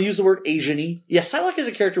 Yes. I'm going to use the word Asian-y. Yes, Psylocke is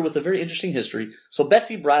a character with a very interesting history. So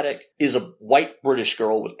Betsy Braddock is a white British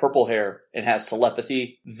girl with purple hair and has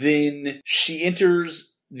telepathy. Then she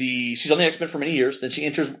enters... She's on the X-Men for many years. Then she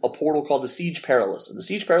enters a portal called the Siege Perilous. And the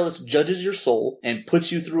Siege Perilous judges your soul and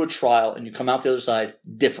puts you through a trial, and you come out the other side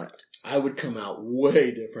different. I would come out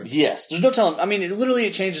way different. Yes. There's no telling. I mean,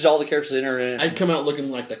 it changes all the characters that enter in it. I'd come out looking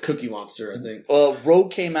like the Cookie Monster, I think.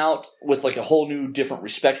 Rogue came out with like a whole new different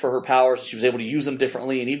respect for her powers. She was able to use them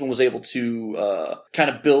differently and even was able to kind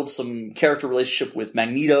of build some character relationship with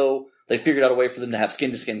Magneto They figured out a way for them to have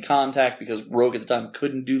skin-to-skin contact because Rogue at the time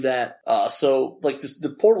couldn't do that. So, like,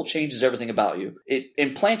 the portal changes everything about you. It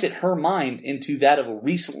implanted her mind into that of a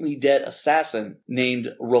recently dead assassin named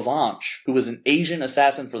Revanche, who was an Asian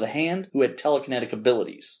assassin for the Hand who had telekinetic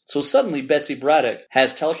abilities. So suddenly, Betsy Braddock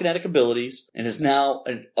has telekinetic abilities and is now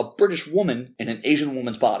a British woman in an Asian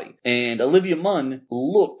woman's body. And Olivia Munn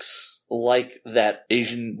looks like that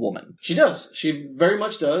Asian woman. She does. She very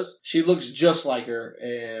much does. She looks just like her,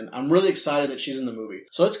 and I'm really excited that she's in the movie.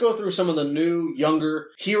 So let's go through some of the new, younger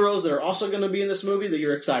heroes that are also going to be in this movie that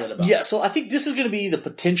you're excited about. Yeah, so I think this is going to be the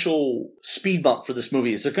potential speed bump for this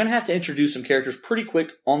movie. Is they're going to have to introduce some characters pretty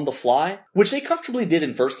quick on the fly, which they comfortably did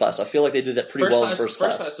in First Class. I feel like they did that pretty well in First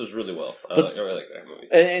Class. First Class was really well. I really like that movie.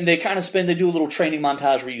 And they kind of they do a little training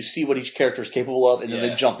montage where you see what each character is capable of, and then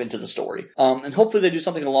they jump into the story. And hopefully they do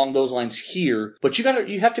something along those lines here. But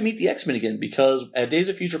you have to meet the X-Men again, because at Days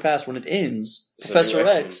of Future Past, when it ends, Professor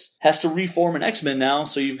X has to reform an X-Men now.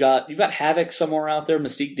 So you've got Havoc somewhere out there.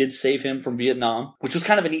 Mystique did save him from Vietnam, which was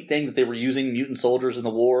kind of a neat thing that they were using mutant soldiers in the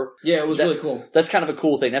war. Yeah, it was really cool. That's kind of a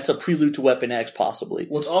cool thing. That's a prelude to Weapon X, possibly.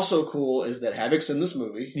 What's also cool is that Havoc's in this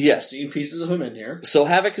movie. Yes. I've seen pieces of him in here. So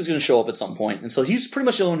Havoc is going to show up at some point, and so he's pretty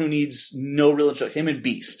much the only one who needs no real introduction. Him and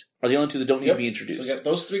Beast are the only two that don't need to be introduced. So we got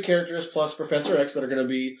those three characters plus Professor X that are going to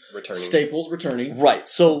be staples returning. Right.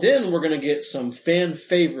 So then we're going to get some fan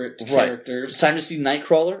favorite characters. It's time to see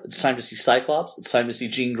Nightcrawler. It's time to see Cyclops. It's time to see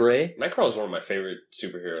Jean Grey. Nightcrawler is one of my favorite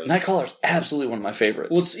superheroes. Nightcrawler is absolutely one of my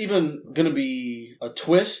favorites. What's even going to be a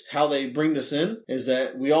twist, how they bring this in, is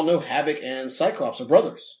that we all know Havoc and Cyclops are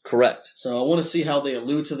brothers. Correct. So I want to see how they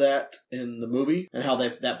allude to that in the movie and how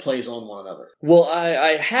that plays on one another. Well,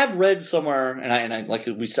 I have read somewhere, and I like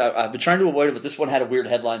we saw. I've been trying to avoid it, but this one had a weird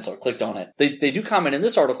headline, so I clicked on it. They do comment in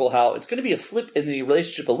this article how it's going to be a flip in the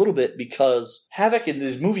relationship a little bit because Havoc in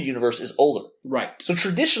this movie universe is older. Right. So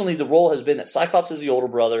traditionally, the role has been that Cyclops is the older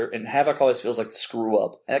brother, and Havoc always feels like the screw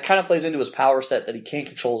up. And it kind of plays into his power set that he can't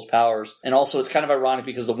control his powers. And also, it's kind of ironic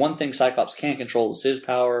because the one thing Cyclops can't control is his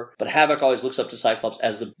power, but Havoc always looks up to Cyclops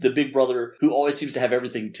as the big brother who always seems to have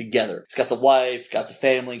everything together. He's got the wife, got the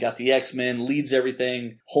family, got the X-Men, leads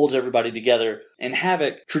everything, holds everybody together. And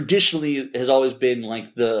Havoc traditionally has always been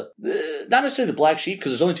like the not necessarily the black sheep,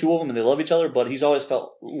 because there's only two of them and they love each other, but he's always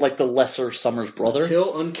felt like the lesser Summers brother.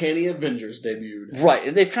 Until Uncanny Avengers debuted. Right,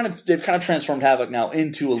 and they've kind of transformed Havoc now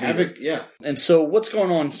into a leader. Havoc, yeah. And so what's going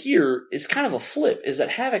on here is kind of a flip, is that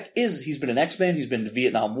he's been an X-Men, he's been in the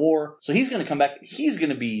Vietnam War, so he's going to come back, he's going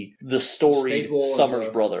to be the storied Summers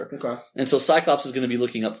brother. Okay. And so Cyclops is going to be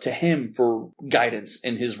looking up to him for guidance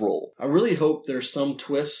in his role. I really hope there's some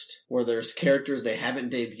twist where there's characters they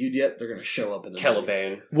haven't debuted yet, they're going to show up in the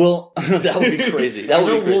Caliban. movie. Well, that would be crazy. That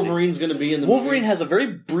would be crazy. Wolverine's going to be in the Wolverine movie. has a very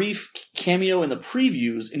brief cameo in the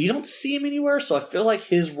previews, and you don't see him anywhere, so I feel like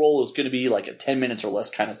his role is going to be like a 10 minutes or less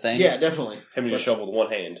kind of thing. Yeah, definitely. Him just show up with one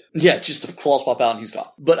hand. Yeah, just the claws pop out and he's gone.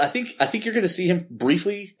 But I think you're going to see him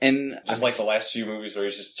briefly, and just like the last few movies where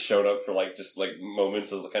he's just showed up for like just like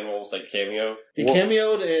moments as kind of almost like cameo. He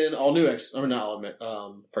cameoed in All New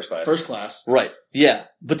First Class. Right. Yeah,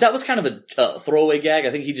 but that was kind of a throwaway gag.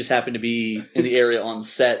 I think he just happened to be in the area on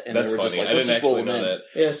set, and that's they were funny. just like, I let's didn't just roll actually him know in. that.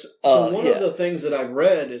 Yes. So one of the things that I've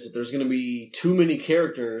read is that there's going to be too many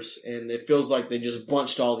characters, and it feels like they just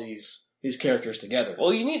bunched all these characters together.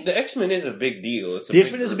 Well, the X-Men is a big deal. The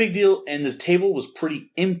X-Men is a big deal, and the table was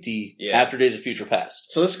pretty empty after Days of Future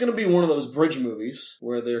Past. So this is going to be one of those bridge movies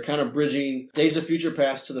where they're kind of bridging Days of Future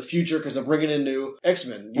Past to the future because they're bringing in new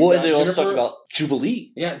X-Men. Well, and they also talked about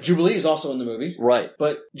Jubilee. Yeah, Jubilee is also in the movie. Right.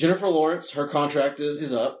 But Jennifer Lawrence, her contract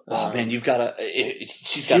is up. Oh, man, she's got to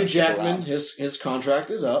Hugh Jackman, his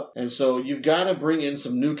contract is up. And so you've got to bring in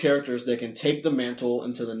some new characters that can take the mantle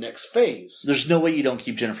into the next phase. There's no way you don't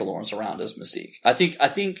keep Jennifer Lawrence around as Mystique. I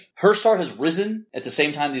think her star has risen at the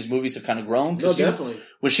same time these movies have kind of grown. No, definitely.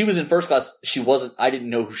 When she was in First Class, I didn't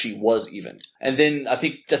know who she was even. And then I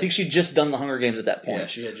think she'd just done the Hunger Games at that point. Yeah,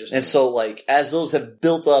 she had just. And so like, as those have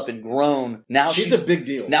built up and grown, now she's a big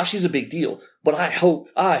deal. Now she's a big deal. But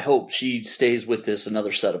I hope she stays with this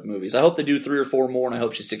another set of movies. I hope they do 3 or 4 more, and I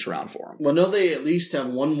hope she sticks around for them. Well, no, they at least have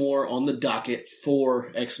one more on the docket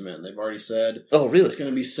for X-Men. They've already said. Oh, really? It's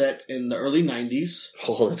going to be set in the early 90s.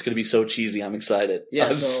 Oh, that's going to be so cheesy. I'm excited. Yeah,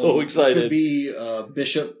 I'm so excited. It could be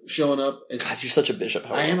Bishop showing up. God, you're such a Bishop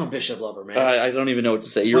hound. I am a Bishop lover, man. I don't even know what to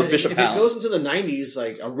say. You're a Bishop hound. If it goes into the 90s,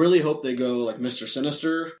 like, I really hope they go like Mr.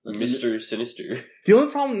 Sinister. Mr. Sinister. The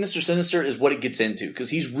only problem with Mr. Sinister is what it gets into,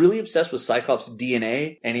 because he's really obsessed with Cyclops Cyclops'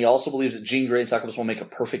 DNA, and he also believes that Jean Grey and Cyclops will make a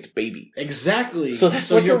perfect baby. Exactly. So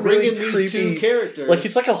that's like you're a really bringing these creepy two characters. Like,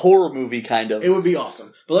 it's like a horror movie, kind of. It would be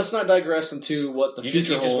awesome. But let's not digress into what the You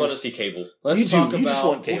future just want to holds. see Cable. Let's You do. talk You just about.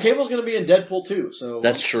 want Cable. Well, Cable's going to be in Deadpool too. So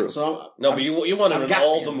That's true. So No, but you want him I've in got-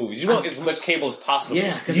 all the movies. You want as much Cable as possible.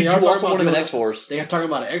 yeah, because You they are also talking want about him in doing X-Force. They are talking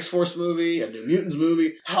about an X-Force movie, a New Mutants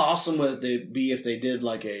movie. How awesome would it be if they did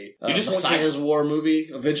like a You just want Messiah's War movie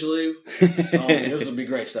eventually? Man, this would be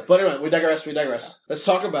great stuff. But anyway, we digress. Let's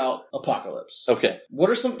talk about Apocalypse. Okay. What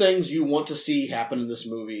are some things you want to see happen in this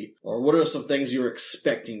movie, or what are some things you're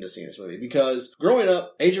expecting to see in this movie? Because growing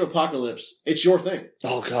up, Age of Apocalypse, it's your thing.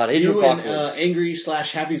 Oh, God. Age of You and Apocalypse.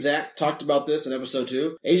 Angry/Happy Zach talked about this in episode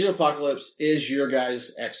 2. Age of Apocalypse is your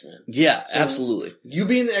guys' X-Men. Yeah, So- absolutely. You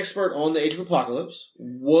being the expert on the Age of Apocalypse,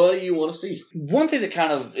 what do you want to see? One thing that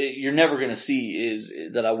kind of you're never going to see is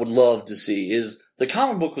that I would love to see is the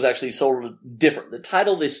comic book was actually sort of different. The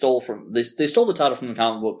title they stole from they stole the title from the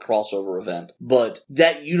comic book crossover event, but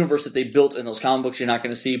that universe that they built in those comic books you're not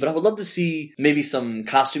going to see. But I would love to see maybe some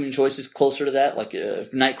costuming choices closer to that. Like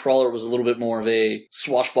if Nightcrawler was a little bit more of a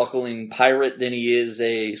swashbuckling pirate than he is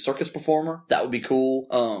a circus performer, that would be cool.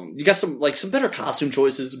 You got some better costume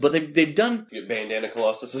choices, but they've done Bandana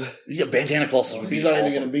Colossus. Bandana Colossus would be He's not even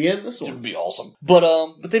awesome. going to be in this It one. would be awesome.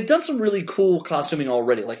 But they've done some really cool costuming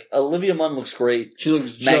already. Like Olivia Munn looks great. She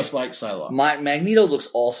looks just like Psylocke. Magneto looks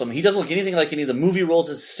awesome. He doesn't look anything like any of the movie roles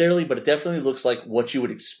necessarily, but it definitely looks like what you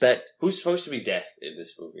would expect. Who's supposed to be Death in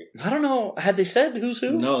this movie? I don't know. Had they said who's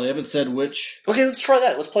who? No, they haven't said which. Okay, let's try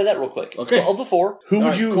that. Let's play that real quick. Okay. So of the four, who All would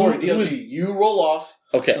right, you? Corey, who is- DLG, you roll off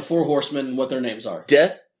okay. the 4 horsemen and what their names are.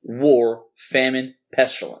 Death, war, famine,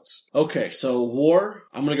 pestilence. Okay, so War,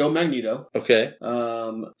 I'm going to go Magneto. Okay.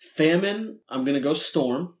 Famine, I'm going to go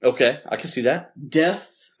Storm. Okay. I can see that. Death,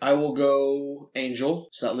 I will go Angel.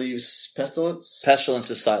 So that leaves Pestilence. Pestilence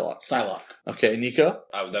is Psylocke. Psylocke. Okay, Nico.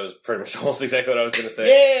 That was pretty much almost exactly what I was going to say.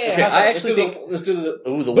 Yeah! Okay, high five. I actually let's do the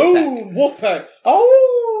Ooh, the Wolfpack. boom! Wolfpack!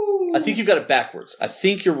 Oh! I think you've got it backwards. I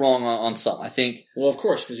think you're wrong on some. I think Well, of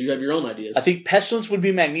course, because you have your own ideas. Pestilence would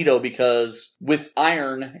be Magneto because with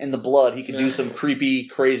iron in the blood, he can do Yeah. some creepy,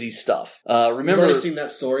 crazy stuff. We've Remember, already seen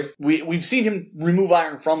that story. we've seen him remove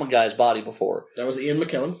iron from a guy's body before. That was Ian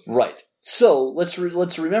McKellen. Right. So let's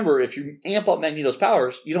remember, if you amp up Magneto's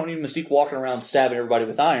powers, you don't need Mystique walking around stabbing everybody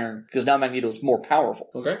with iron because now Magneto's more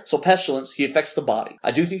powerful. Okay. So Pestilence, he affects the body.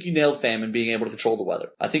 I do think you nailed Famine, being able to control the weather.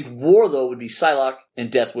 I think War, though, would be Psylocke,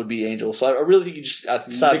 and Death would be Angel. So I really think you just Psylocke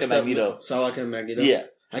Mix and that Magneto. with Psylocke and Magneto. Yeah.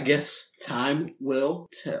 I guess time will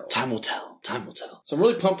tell. Time will tell. Time will tell. So I'm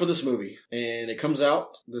really pumped for this movie. And it comes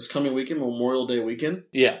out this coming weekend, Memorial Day weekend.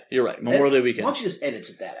 Yeah, you're right. Memorial Day Why weekend. don't you just edit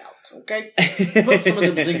that out, okay? Put some of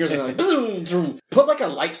them zingers in like, boom, boom. Put like a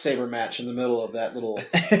lightsaber match in the middle of that little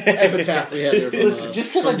epitaph we had there. From, Listen,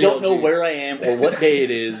 just because from I don't know DLG. where I am or what day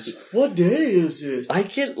it is, What day is it? I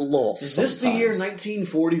get lost. Is this the year sometimes.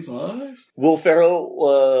 1945? Will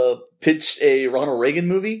Ferrell pitched a Ronald Reagan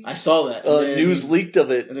movie? I saw that. And then News he, leaked of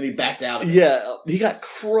it. And then he backed out of it. Yeah, he got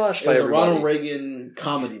crushed It by was a everybody. Ronald Reagan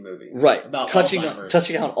comedy movie. Right, About touching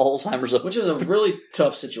Alzheimer's. on Alzheimer's. Which is a really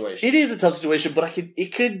tough situation. It is a tough situation, but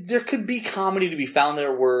there could be comedy to be found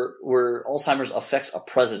there where Alzheimer's affects a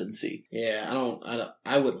presidency. Yeah,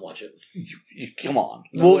 I wouldn't watch it. Come on,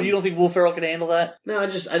 No, you don't think Will Ferrell can handle that? No,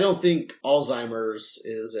 I don't think Alzheimer's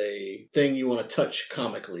is a thing you want to touch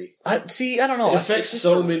comically. I don't know. It affects It's just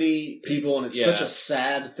so a- many people, and it's yeah. such a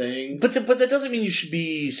sad thing. But that doesn't mean you should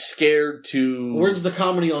be scared to. Where's the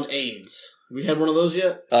comedy on AIDS? Have we had one of those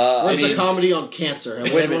yet? I Where's mean, the comedy on cancer? Have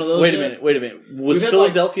we Wait had a one of minute. those Wait a yet? minute. Wait a minute. Was We've had,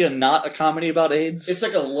 Philadelphia not a comedy about AIDS? It's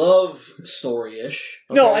like a love story-ish.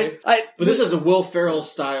 No, okay? But But this is a Will Ferrell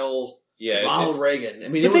style Yeah, Ronald it's, Reagan. I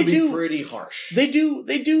mean, But it would they be do- pretty harsh. They do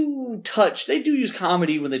use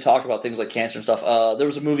comedy when they talk about things like cancer and stuff. There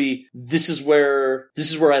was a movie, This is where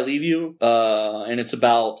I leave you, and it's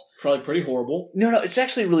about, Probably pretty horrible. no, it's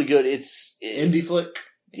actually really good. Indie flick.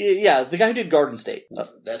 Yeah, the guy who did Garden State.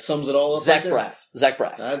 That sums it all up. Zach right there. Braff.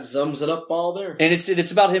 That That sums it up all there. And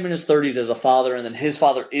it's about him in his 30s as a father, and then his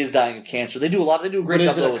father is dying of cancer. They do a But great is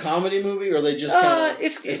job it a with comedy movie, or are they just kind of?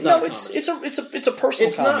 it's not no, a it's comedy. it's a personal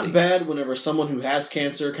It's comedy. not bad whenever someone who has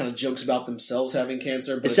cancer kind of jokes about themselves having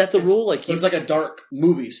cancer. But Is that the it's- rule? Like but it's like a dark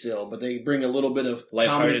movie still, but they bring a little bit of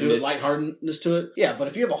comedy to it, Lightheartedness. lightheartedness to it. Yeah, but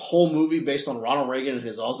if you have a whole movie based on Ronald Reagan and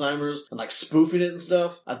his Alzheimer's and like spoofing it and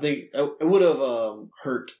stuff, I think it would have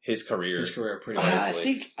hurt hurt his career. Pretty I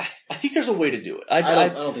nicely. think there's a way to do it. I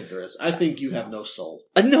don't think there is. I think you have no soul.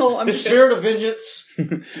 No, I'm The just spirit of vengeance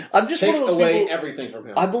I'm just one takes of those away people. everything from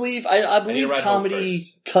him. I believe need to ride home comedy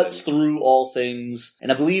first. cuts through all things,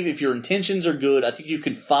 and I believe if your intentions are good, I think you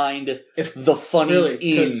can find the funny Really,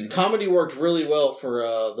 because in. comedy worked really well for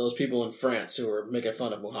those people in France who were making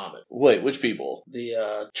fun of Muhammad. Wait, which people?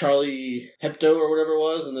 The Charlie Hebdo or whatever it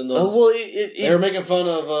was, and then those It they were making fun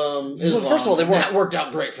of Islam. first of all, they and weren't- that worked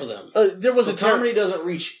out great for them. there was So a term. comedy doesn't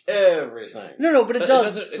reach everything. No, but it It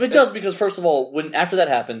does. doesn't- It does because first of all, when after that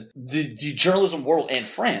happened, the journalism world and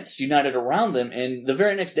France united around them, and the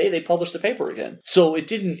very next day they published the paper again. So it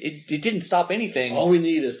didn't stop anything. All we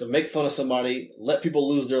need is to make fun of somebody, let people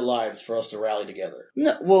lose their lives for us to rally together.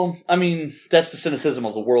 No, well, I mean, that's the cynicism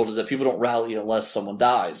of the world, is that people don't rally unless someone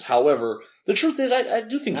dies. However, the truth is, I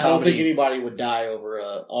do think I don't comedy... think anybody would die over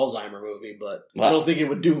a Alzheimer movie, but Wow. I don't think it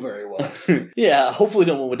would do very well. Yeah, hopefully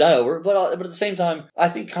no one would die over it, but at the same time, I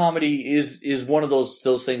think comedy is one of those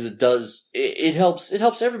things that does... It helps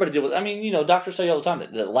everybody deal with... I mean, doctors tell you all the time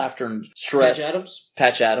that laughter and stress...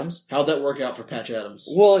 Patch Adams. How'd that work out for Patch Adams?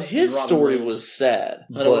 Well, his Robin story Williams. was sad.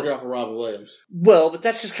 How'd it work out for Robin Williams? Well, but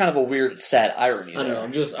that's just kind of a weird, sad irony. I there. know.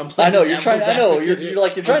 I'm I playing know you're trying. devil's I know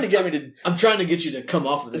advocate. you're trying to get me to. I'm trying to get you to come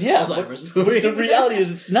off of this Yeah, Alzheimer's but movie. the reality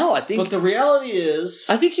is, it's no. I think. But the reality is,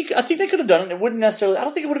 I think they could have done it. It wouldn't necessarily. I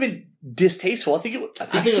don't think it would have been distasteful. I think it would. I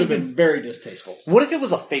think it would have been very distasteful. What if it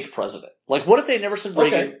was a fake president? Like, what if they never said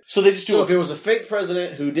Reagan? Okay. So they just do So it. if it was a fake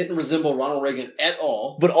president who didn't resemble Ronald Reagan at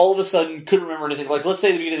all, But all of a sudden couldn't remember anything. Like, let's say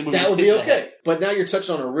at the beginning of the movie, that would it's be hit in the head. okay. But now you're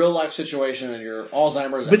touching on a real life situation and your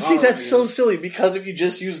Alzheimer's. But see, and that's so Ronald silly because if you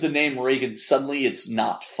just use the name Reagan, suddenly it's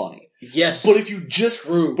not funny. Reagan. Yes. But if you just,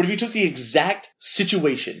 True. but if you took the exact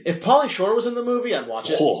situation. If Pauly Shore was in the movie, I'd watch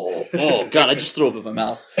it. Oh God! I just threw up in my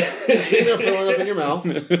mouth. Speaking of throwing up in your mouth,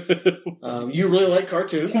 you really like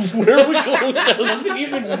cartoons. Where are we going? That doesn't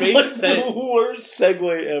even make What's sense. the worst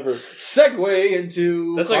segue ever? Segue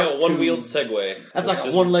into That's like a cartoons. one-wheeled Segway. That's like It's a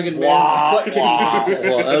just- one-legged man. Wow, with butt kicking wow. contest.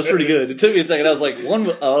 Well, that was pretty good. It took me a second. I was like,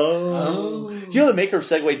 Oh. oh. You know the maker of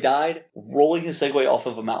Segway died rolling his Segway off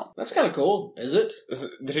of a mountain. That's kind of cool. Is it?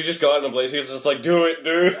 Did he just go out in a blaze? He was just like, do it,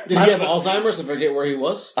 dude. Did he have Alzheimer's and forget where he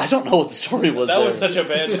was? I don't know what the story was. That there. was such a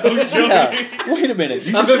bad joke, Joey. Yeah. Wait a minute.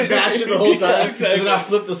 You I've just been bashing the whole time, and then I exactly.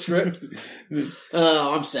 flipped the script.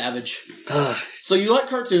 I'm savage. So you like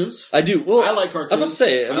cartoons? I do. Well, I like cartoons. I'm about to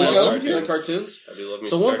say. I mean, Nico, love do you like cartoons. cartoons? I do love me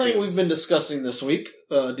So some one thing cartoons. we've been discussing this week,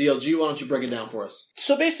 DLG, why don't you break it down for us?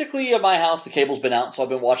 so basically, at my house, the cable's been out, so I've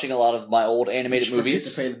been watching a lot of my old animated Did you forget movies.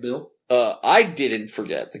 to pay the bill. I didn't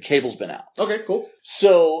forget. The cable's been out. Okay, cool.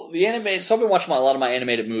 So I've been watching a lot of my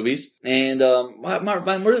animated movies, and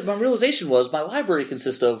my realization was my library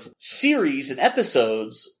consists of series and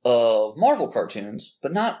episodes of Marvel cartoons,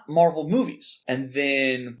 but not Marvel movies. And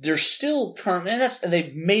then there's still current, and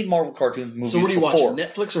they've made Marvel cartoon movies. So what are you before. watching,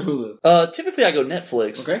 Netflix or Hulu? Typically I go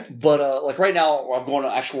Netflix. Okay. But like right now I'm going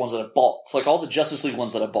to actual ones that I bought. It's like all the Justice League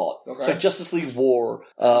ones that I bought. Okay. It's like Justice League War,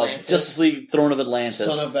 Atlantis. Justice League Throne of Atlantis,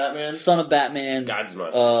 Son of Batman. God's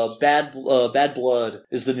Monsters. Bad Blood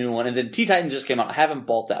is the new one, and then Teen Titans just came out. I haven't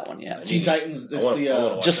bought that one yet. Teen Titans. It's I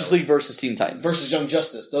wanna watch Justice that League versus Teen Titans. versus Young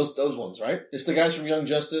Justice. Those ones, right? It's the guys from Young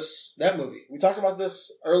Justice. That movie. We talked about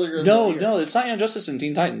this earlier. In the year. No, it's not Young Justice and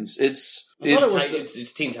Teen Titans. I thought it was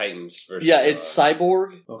It's Teen Titans. Versus, It's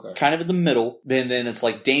Cyborg, Okay. kind of in the middle. Then it's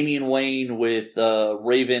like Damian Wayne with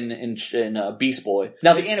Raven and Beast Boy.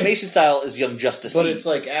 Now the animation style is Young Justice, But it's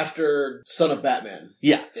like after Son of Batman.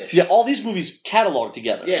 yeah. Ish. Yeah, all these movies catalog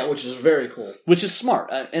together. Yeah, which is very cool. Which is smart.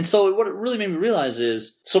 And so what it really made me realize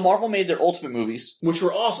is, so Marvel made their Ultimate movies. Which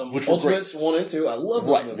were awesome. Which were Ultimates 1 and 2. I love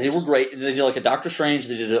those Right. movies. They were great. And they did like a Doctor Strange,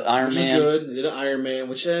 they did an Iron Which Man. is good. They did an Iron Man,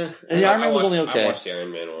 which And the Iron Man was only okay. I watched the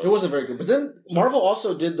Iron Man one. it wasn't very good. But then Marvel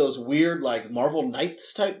also did those weird, like, Marvel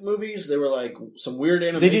Knights type movies. They were like some weird They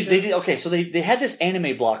animation. did, okay, so they had this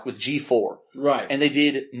anime block with G4. Right. And they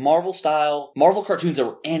did Marvel cartoons that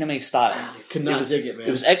were anime style. I could not dig it, man.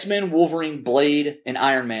 It was X-Men, Wolverine, Blade, and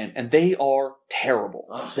Iron Man. And they are terrible.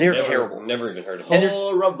 Ugh, They're Never- terrible. Never even heard of And it. there's-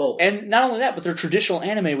 horrible. And not only that, but they're traditional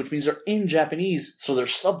anime, which means they're in Japanese, so they're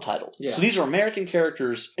subtitled. Yeah. So these are American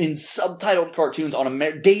characters in subtitled cartoons on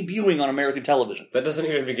debuting on American television. That doesn't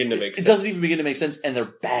even begin to make It sense. doesn't even begin to make sense, and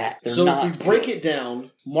they're bad. They're So not if we break good. it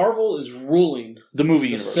down, Marvel is ruling The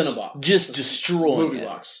movie the universe. Cinebox. Just destroying movie it.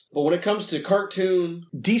 box. But when it comes to cartoon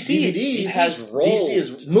DC DVDs, has DC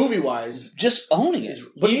is movie-wise. just owning it.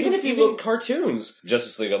 But even if you look cartoons,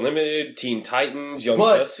 Justice League Unlimited, Teen Titans, Young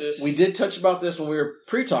But Justice. we did touch about this when we were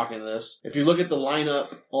pre-talking this. If you look at the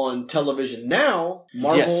lineup on television now,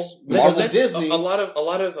 Marvel, Yes. Marvel, That's Disney. a lot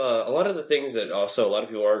of the things that also a lot of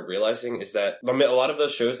people aren't realizing is that a lot of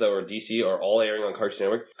those shows that were DC are all airing on Cartoon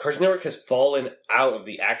Network. Cartoon Network has fallen out of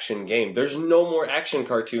the action game. There's no more action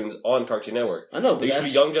cartoons on Cartoon Network. I know, but There used to be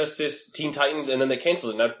that's, Young Justice, Teen Titans, and then they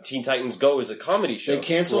canceled it. Now Teen Titans Go is a comedy show. they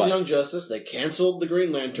canceled Right. Young Justice. They canceled the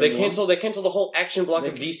Green Lantern. They one. canceled the whole action block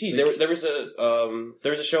of DC. There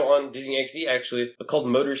was a show on Disney XD actually called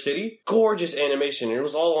Motor City. Gorgeous animation. And it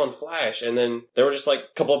was all on Flash, and then they were just like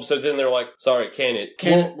a couple episodes in. They were like, "Sorry, can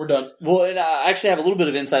it?" We're done. Well, and I actually have a little bit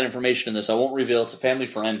of inside information in this. I won't reveal. It's a family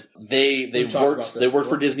friend. They We've talked about worked this they worked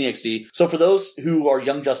before. for Disney XD. So for those who are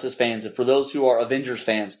Young Justice fans and for those who are Avengers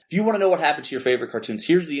fans, if you want to know what happened to your favorite cartoons,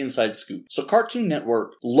 here's the inside scoop. So Cartoon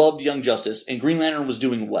Network loved Young Justice and Green Lantern was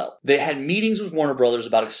doing well. They had meetings with Warner Brothers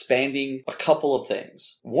about expanding a couple of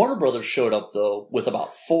things. Warner Brothers showed up though with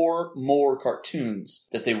about 4 more cartoons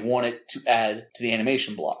that they wanted to add to the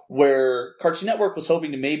animation block. Where Cartoon Network was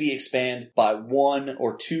hoping to maybe expand by 1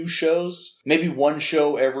 or 2 shows, maybe 1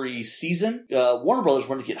 show every season. Warner Brothers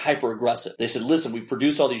wanted to get hyper aggressive. They said, listen, we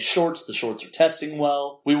produced all these shorts. The shorts are testing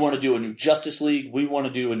well. We want to do a new Justice League. We want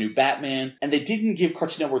to do a new Batman. And they didn't give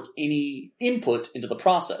Cartoon Network any input into the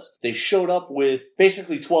process. They showed up with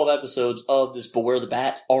basically 12 episodes of this Beware the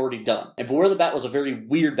Bat already done. And Beware the Bat was a very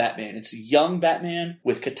weird Batman. It's a young Batman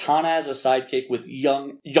with Katana as a sidekick, with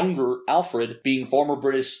younger Alfred being former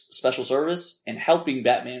British Special Service and helping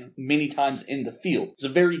Batman many times in the field. It's a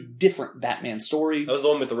very different Batman story. That was the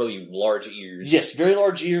one with the really large ears. Yes, very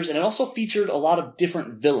large ears, and it also featured a lot of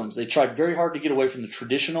different villains. They tried very hard to get away from the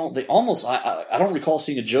traditional. They almost, I don't recall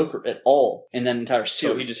seeing a Joker at all in that entire So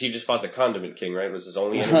series. he just fought the Condiment King, right? Was his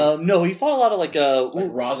only enemy? No, he fought a lot of like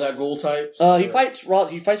Ra's al Ghul types. he fights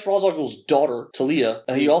Ra's al Ghul's daughter, Talia.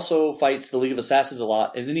 He also fights the League of Assassins a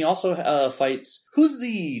lot, and then he also fights who's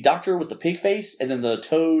the doctor with the pig face, and then the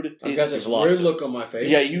toad. I've got this lost weird it. look on my face.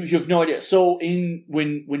 Yeah, you have no idea. So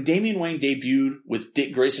when Damian Wayne debuted with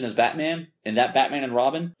Dick Grayson as Batman, and that Batman and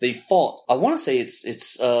Robin, they fought. I want to say it's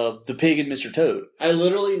the pig and Mr. Toad. I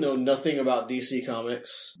literally know nothing about DC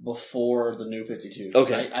Comics before the New 52.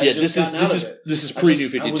 Okay, I yeah, just gotten out of it. this is pre New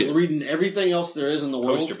I was 52. reading everything else there is in the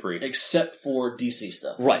world Poster pre. except for DC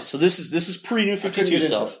stuff. Right, so this is pre New couldn't 52 get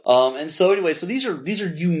into stuff. And so anyway, so these are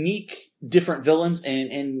unique, different villains,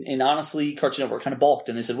 and honestly, Cartoon Network kind of balked,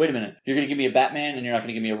 and they said, wait a minute, you're going to give me a Batman, and you're not going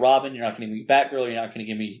to give me a Robin, you're not going to give me Batgirl, you're not going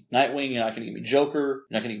to give me Nightwing, you're not going to give me Joker,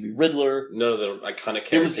 you're not going to give me Riddler. None of the iconic It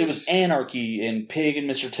characters. was Anarchy and Pig and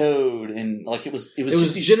Mr. Toad, and like it was It was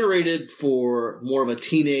just generated for more of a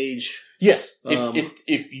teenage. yes. um,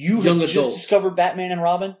 If you young had just adult. discovered Batman and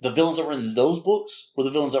Robin, the villains that were in those books were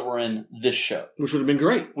the villains that were in this show. Which would have been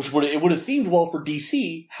great. Which would have themed well for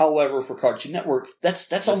DC. However, for Cartoon Network,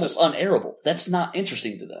 that's almost unairable. That's not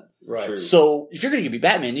interesting to them. Right. True. So if you're going to give me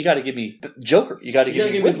Batman, you got to give me Joker. You got to You give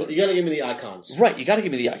gotta me give Riddler. me, you gotta give me the icons. Right, you got to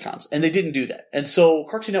give me the icons, and they didn't do that. And so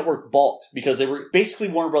Cartoon Network balked because they were basically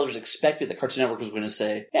Warner Brothers expected that Cartoon Network was going to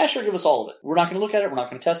say, "Yeah, sure, give us all of it. We're not going to look at it. We're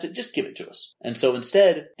not going to test it. Just give it to us." And so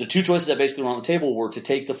instead, the 2 choices that basically were on the table were to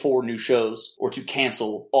take the 4 new shows or to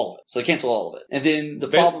cancel all of it. So they canceled all of it, and then the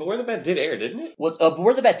problem. Beware the Bat did air, didn't it?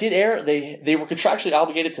 Beware the Bat did air. They were contractually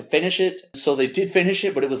obligated to finish it, so they did finish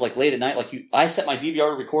it. But it was like late at night. I set my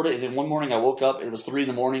DVR to record it, and then one morning I woke up. It was 3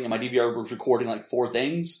 a.m, and my DVR was recording like 4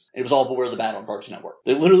 things. It was all Beware the Bat on Cartoon Network.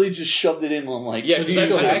 They literally just shoved it in on like. Yeah, So do because you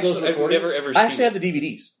still have those I've recordings? never ever I seen actually have the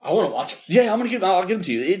DVDs. I want to watch them. Yeah, I'll give them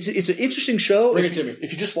to you. It's an interesting show. Bring if, it to me.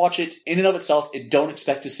 If you just watch it in and of itself, don't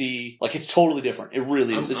expect to see like it's totally different. It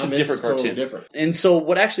really is. It's a different cartoon. Totally different. And so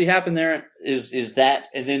what actually happened there is that,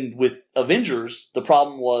 and then with Avengers, the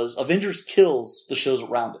problem was Avengers kills the shows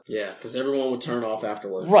around it. Yeah, because everyone would turn off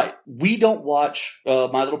afterwards. Right. We don't watch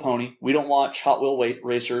My Little Pony. We don't watch Hot Wheel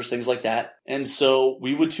Racers, things like that. And so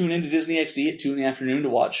we would tune into Disney XD at 2 p.m. to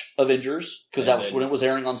watch Avengers, because that was when it was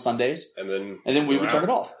airing on Sundays. And then We would turn it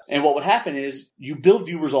off. And what would happen is you build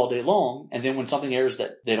viewers all day long, and then when something airs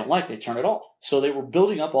that they don't like, they turn it off. So they were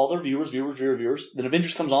building up all their viewers. Then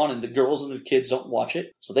Avengers comes on, and the girls and the kids don't watch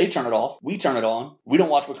it. So they turn it off. We turn it on. We don't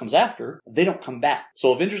watch what comes after. They don't come back.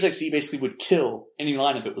 So Avengers XD basically would kill any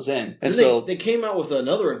lineup it was in. And so they came out with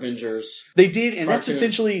another Avengers, they did, and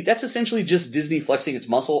cartoon. that's essentially just Disney flexing its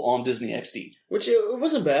muscle on Disney XD. which it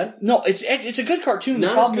wasn't bad. No, it's a good cartoon.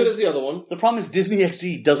 Not as good as the other one. The problem is Disney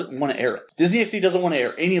XD doesn't want to air it. Disney XD doesn't want to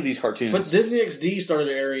air any of these cartoons. But Disney XD started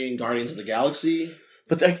airing Guardians of the Galaxy,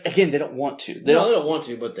 But again, they don't want to. They don't want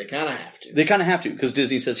to, but they kind of have to. They kind of have to because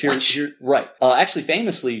Disney says here, right. Actually,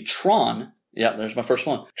 famously, Tron. Yeah, there's my first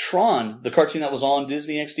one. Tron, the cartoon that was on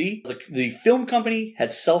Disney XD, the film company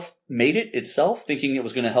had self-made it itself, thinking it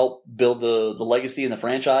was going to help build the legacy and the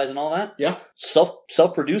franchise and all that. Yeah.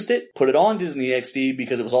 Self-produced it, put it on Disney XD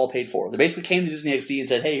because it was all paid for. They basically came to Disney XD and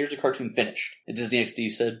said, hey, here's a cartoon finished. And Disney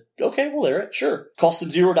XD said, okay, we'll air it, sure. Cost them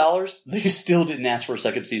 $0. They still didn't ask for a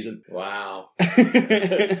second season. Wow.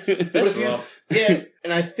 That's rough. Yeah,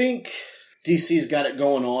 and I think DC's got it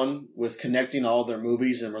going on with connecting all their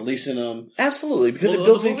movies and releasing them. Absolutely, because it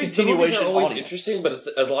builds in The continuation movies are always audience. interesting, but it's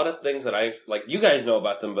a lot of things that I, like, you guys know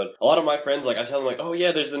about them, but a lot of my friends, like, I tell them, like, oh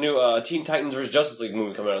yeah, there's the new Teen Titans vs. Justice League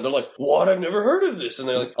movie coming out, and they're like, what? I've never heard of this. And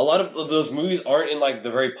they're like, a lot of those movies aren't in, like, the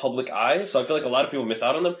very public eye, so I feel like a lot of people miss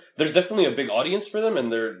out on them. There's definitely a big audience for them,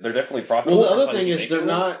 and they're definitely profitable. Well, the other thing is they're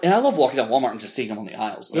not... And I love walking down Walmart and just seeing them on the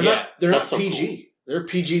aisles. They're not so PG. cool. They're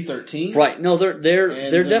PG-13. Right. No, they're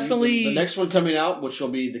definitely... The next one coming out, which will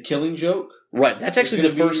be The Killing Joke. Right. That's actually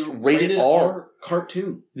the first rated R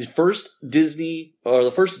cartoon. The first Disney, or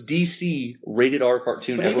the first DC rated R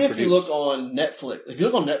cartoon but ever even if produced. you look on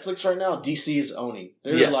Netflix, right now, DC is owning.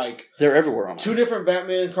 They're everywhere on 2 different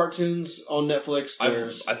Batman cartoons on Netflix.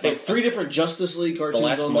 There's I think 3 different Justice League cartoons. The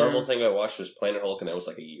last on Marvel there. thing I watched was Planet Hulk, and that was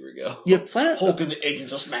like a year ago. Yeah, Planet Hulk and the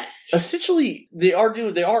Agents of Smash. Essentially, they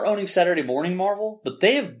are owning Saturday morning Marvel, but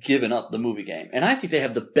they have given up the movie game, and I think they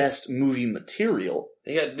have the best movie material.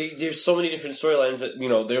 There's so many different storylines that,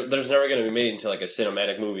 there's never going to be made into like a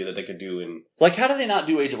cinematic movie that they could do in... Like, how do they not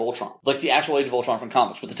do Age of Ultron? Like the actual Age of Ultron from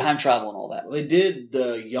comics, with the time travel and all that. Well, they did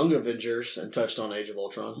the Young Avengers and touched on Age of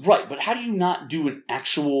Ultron. Right, but how do you not do an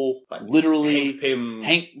actual, literally... Hank Pym.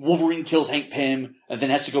 Wolverine kills Hank Pym, and then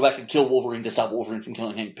has to go back and kill Wolverine to stop Wolverine from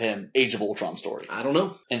killing Hank Pym. Age of Ultron story. I don't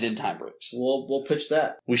know. And then time breaks. We'll pitch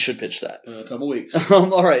that. We should pitch that. In a couple weeks.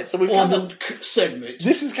 Alright, so we've on got the segment.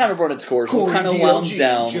 This is kind of run its course. Corey We'll kind of DLG wound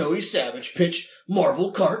down. Joey Savage pitch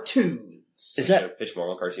Marvel cartoons. Is that pitch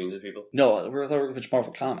Marvel cartoons to people? No, we thought we were going to pitch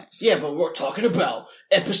Marvel Comics. Yeah, but we're talking about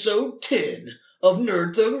episode 10 of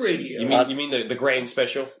Nerd Thug Radio. You mean the grand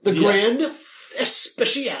special? The Grand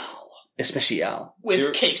Especial. Especial.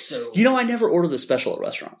 With queso. You know, I never order the special at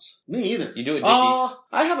restaurants. Me either. You do it Dickies?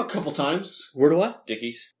 I have a couple times. Where do I?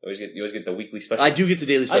 Dickies. You always get the weekly special. I do get the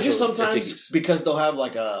daily special. I do sometimes at Dickies. because they'll have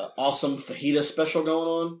like a awesome fajita special going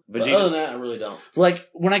on. But Vegeta's. other than that, I really don't. Like,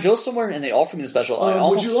 when I go somewhere and they offer me the special, I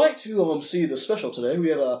almost... Would you like to see the special today? We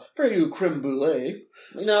have a very good creme brulee.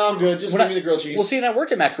 No, I'm good. Just give me the grilled cheese. Well, see, and I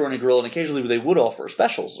worked at Macaroni Grill, and occasionally they would offer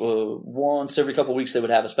specials. Once every couple of weeks they would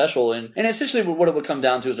have a special, and essentially what it would come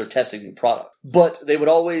down to is they're testing new product. But they would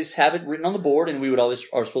always have it written on the board, and we would always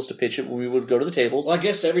are supposed to pitch it when we would go to the tables. Well, I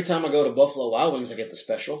guess every time I go to Buffalo Wild Wings, I get the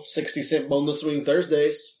special. 60-cent boneless wing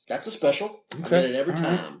Thursdays. That's a special. Okay. I get it every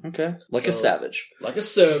time. Okay. Like a savage. Like a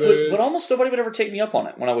savage. But almost nobody would ever take me up on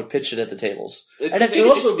it when I would pitch it at the tables. It's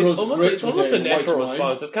almost a natural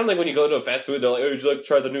response. It's kind of like when you go to a fast food, they're like, "Oh, would you like to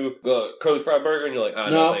try the new curly fried burger?" And you're like,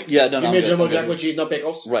 "No, thanks." Yeah, no, give me a jumbo jack with cheese, no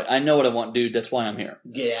pickles. Right, I know what I want, dude. That's why I'm here.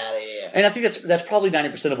 Get out of here. And I think that's probably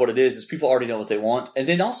 90% of what it is people already know what they want. And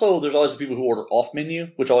then also, there's always the people who order off menu,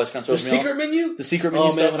 which always kind of throws me off. The secret menu? The secret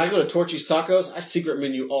menu stuff? stuff. Man, when I go to Torchy's Tacos, I secret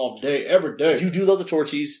menu all day, every day. You do love the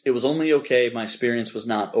Torchies. It was only okay. My experience was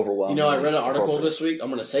not overwhelming. You know, I read an article this week. I'm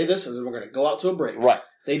going to say this, and then we're going to go out to a break. Right.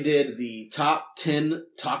 They did the top 10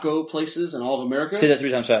 taco places in all of America. Say that 3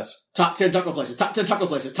 times fast. Top 10 taco places. Top 10 taco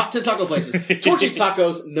places. Top 10 taco places. Torchy's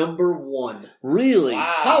Tacos, number 1. Really?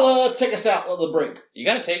 Wow. Holla, take us out on the break. You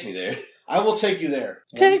got to take me there. I will take you there.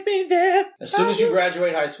 Take me there. As soon as you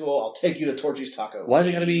graduate high school, I'll take you to Torchy's Tacos. Why is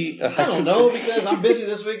it got to be a high I school? don't know, because I'm busy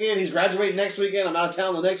this weekend. He's graduating next weekend. I'm out of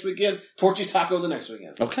town the next weekend. Torchy's Taco the next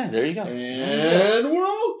weekend. Okay, there you go. And we're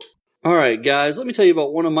out. All right, guys, let me tell you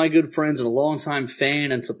about one of my good friends and a longtime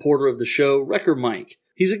fan and supporter of the show, Wrecker Mike.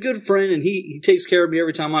 He's a good friend, and he takes care of me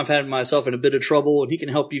every time I've had myself in a bit of trouble, and he can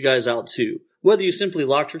help you guys out too. Whether you simply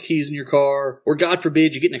locked your keys in your car, or God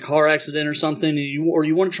forbid you get in a car accident or something, and you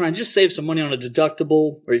want to try and just save some money on a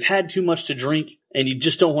deductible, or you've had too much to drink, and you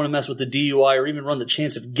just don't want to mess with the DUI or even run the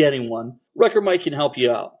chance of getting one, Wrecker Mike can help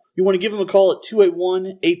you out. You want to give him a call at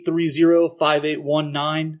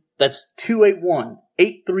 281-830-5819. That's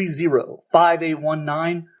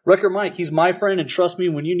 281-830-5819. Wrecker Mike, he's my friend, and trust me,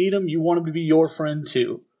 when you need him, you want him to be your friend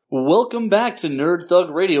too. Welcome back to Nerd Thug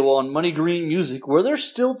Radio on Money Green Music, where there's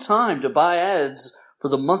still time to buy ads for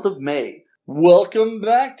the month of May. Welcome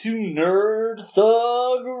back to Nerd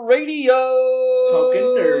Thug Radio! Talking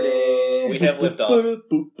nerdy. We have liftoff.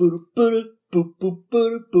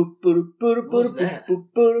 What's that?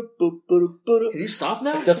 Can you stop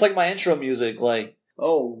now? That's like my intro music, like...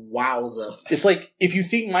 Oh, wowza. It's like, if you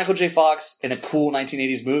think Michael J. Fox in a cool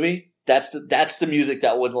 1980s movie, that's the music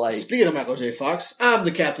that would like... Speaking of Michael J. Fox, I'm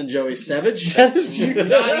the Captain Joey Savage. That is Not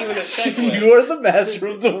even a segue. You are the master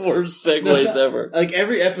of the worst segues ever. Like,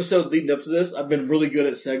 every episode leading up to this, I've been really good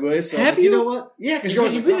at segues. So Have like, you? know what? Yeah, because you're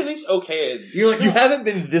always You've like, been at least okay. you're like, You oh, haven't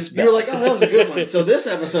been this bad. you're like, oh, that was a good one. So this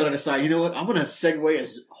episode, I decided, you know what? I'm going to segue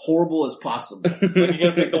as horrible as possible. Like, you're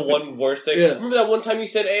gonna pick the one worst thing. Yeah. Remember that one time you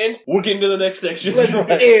said "and"? We're getting to the next section. Let's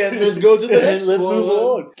go to the And next let's one. move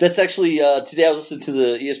on. That's actually, today I was listening to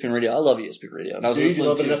the ESPN radio. I love ESPN radio. And I was Do you listening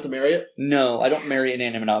love it to... enough to marry it? No, I don't marry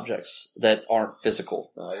inanimate objects that aren't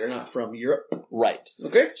physical. You're not from Europe. Right.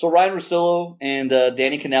 Okay. So Ryan Russillo and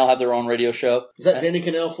Danny Cannell have their own radio show. Is that Danny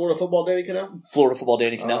Cannell, Florida football Danny Cannell? Florida football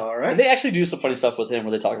Danny Cannell. All right. And they actually do some funny stuff with him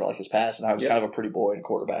where they talk about like his past and how he was Yep. kind of a pretty boy and a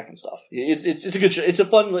quarterback and stuff. It's a good show. It's a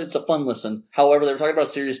fun listen. However, they were talking about a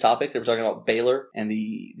serious topic. They were talking about Baylor and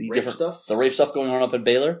the Rape different stuff? the rape stuff going on up in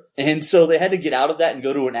Baylor. And so they had to get out of that and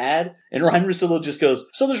go to an ad. And Ryan Russillo just goes,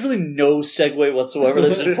 so there's really no segue whatsoever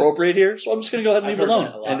that's appropriate here. So I'm just going to go ahead and I've leave it heard alone.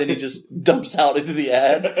 that a lot. And then he just dumps out into the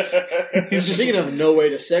ad. He's just Speaking of no way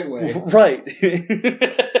to segue, right.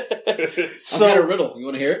 I've So got a riddle. You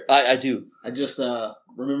want to hear it? I do. I just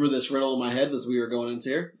remember this riddle in my head as we were going into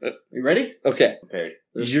here. You ready? Okay. Prepared.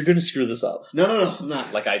 You're going to screw this up. No, I'm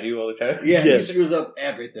not. Like I do all the time. Yeah, Yes. he screws up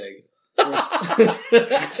everything.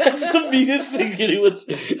 That's the meanest thing anyone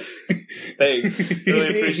said. Thanks.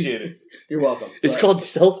 Really appreciate it. You're welcome. It's But called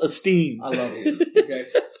self-esteem. I love you. Okay.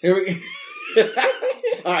 Here we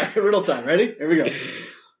All right, riddle time. Ready? Here we go.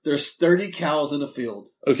 There's 30 cows in the field,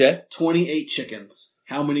 Okay. 28 chickens.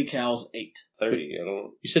 How many cows ate? 30. I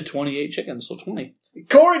don't. You said 28 chickens, so 20.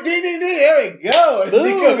 Corey, ding, ding, ding. There we go. And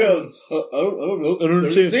Nico Ooh. goes, oh. I don't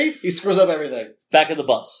understand. See? He screws up everything. Back of the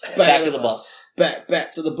bus. Back of the bus.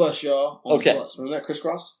 Back to the bus, y'all. On Okay. The bus. Remember that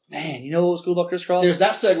crisscross? Man, you know what was cool about crisscross? There's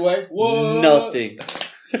that segue. What? Nothing.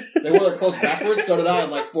 They wore their clothes backwards. So did I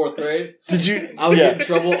in like 4th grade. Did you? I would Yeah. get in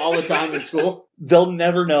trouble all the time in school. They'll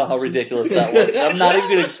never know how ridiculous that was. I'm not even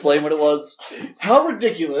going to explain what it was. How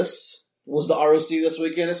ridiculous was the ROC this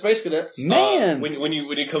weekend at Space Cadets? Man. When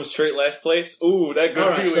you come straight last place, ooh, that good All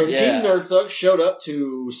right, so feeling. Yeah. Team Nerd Thug showed up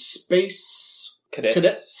to Space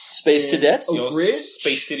Cadets. Space in Cadets. Oak Ridge,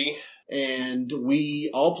 Space City. and we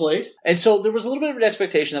all played. And so there was a little bit of an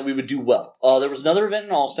expectation that we would do well. There was another event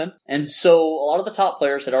in Austin, and so a lot of the top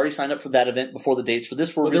players had already signed up for that event before the dates for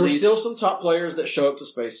this were But there were released. still some top players that showed up to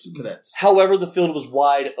Space Cadets. However, the field was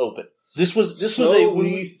wide open. This was So a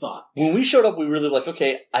we thought. when we showed up, we were really like,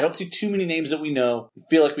 okay, I don't see too many names that we know. We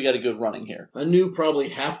feel like we got a good running here. I knew probably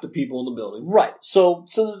half the people in the building. Right. So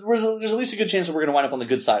there's at least a good chance that we're going to wind up on the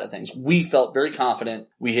good side of things. We felt very confident.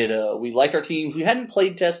 We liked our teams. We hadn't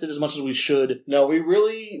played tested as much as we should, No,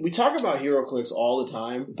 we talk about HeroClix all the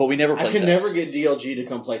time. but we never I played can test. never get DLG to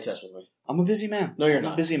come play test with me. I'm a busy man. No, you're I'm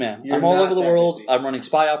not. a busy man. You're I'm all not over the that world. busy. I'm running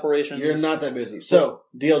spy operations. You're not that busy. So,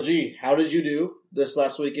 DLG, how did you do this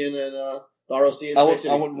last weekend in the ROC in I Space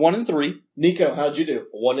City? went 1-3. Nico, how'd you do?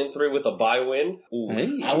 1-3 with a bye win. Ooh. Hey.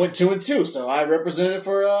 I went 2-2, so I represented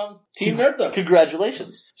for Team Nerd Thug.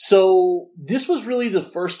 Congratulations. So this was really the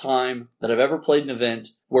first time that I've ever played an event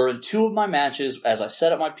where in 2 of my matches, as I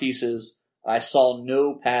set up my pieces, I saw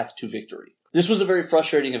no path to victory. This was a very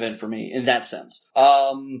frustrating event for me in that sense. A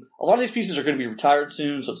lot of these pieces are going to be retired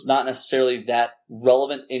soon, so it's not necessarily that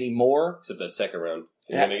relevant anymore. Except that second round.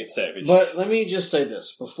 You're Yeah. going to get savaged. But let me just say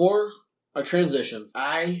this. Before I transition,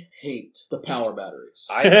 I hate the power batteries.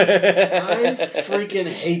 I freaking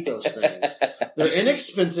hate those things. They're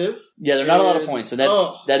inexpensive. Yeah, they're not a lot of and- points, and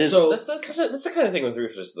that is so That's the kind of thing with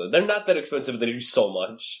resources, though. They're not that expensive. They do so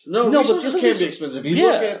much. no, No, but resources just can like be this- expensive. If you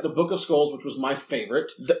yeah. look at the Book of Skulls, which was my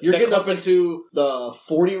favorite, you're that getting up costs like- into the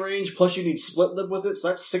 40 range, plus you need split lip with it, so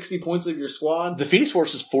that's 60 points of your squad. the Phoenix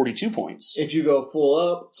Force is 42 points, If you go full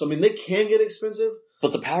up. So, I mean, they can get expensive.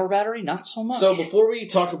 but the power battery, not so much. So before we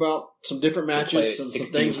talk about some different play matches, at some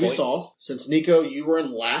 16 things we points. saw, since Nico, you were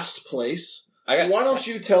in last place, I got why don't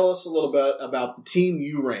you tell us a little bit about the team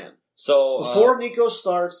you ran? So Before Nico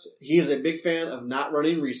starts, he is a big fan of not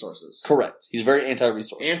running resources. correct. He's very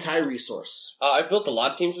anti-resource. Anti-resource. I've built a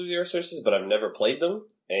lot of teams with resources, but I've never played them.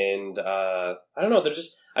 And I don't know. They're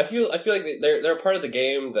just. I feel like they're a part of the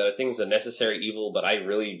game that I think is a necessary evil, but I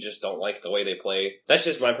really just don't like the way they play. That's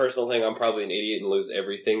just my personal thing. I'm probably an idiot and lose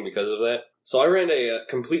everything because of that. So I ran a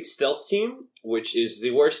complete stealth team, which is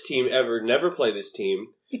the worst team ever. Never play this team.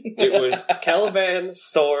 It was Caliban,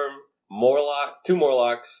 Storm, Morlock, 2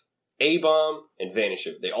 Morlocks, A-Bomb, and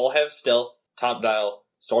Vanisher. They all have stealth, top dial.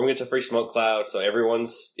 Storm gets a free smoke cloud, so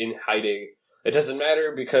everyone's in hiding. It doesn't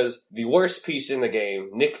matter because the worst piece in the game,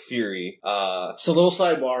 Nick Fury, So, little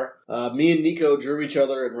sidebar. Me and Nico drew each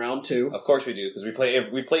other in round 2. of course we do, because we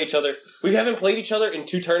play each other. We haven't played each other in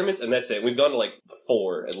 2 tournaments, and that's it. We've gone to like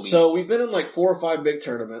 4 at least. So, we've been in like 4 or 5 big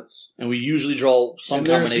tournaments. And we usually draw some And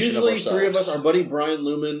there's combination of usually ourselves. 3 of us. Our buddy Brian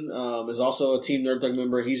Lumen is also a Team Nerd Thug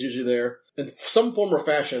member. He's usually there. In some form or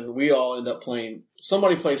fashion, we all end up playing.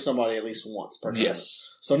 Somebody plays somebody at least once per tournament. Yes.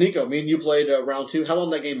 So, Nico, me and you played round 2. How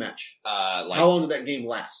long did that game match? like How long did that game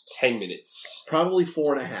last? 10 minutes. Probably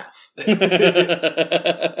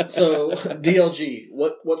 4.5. So, DLG,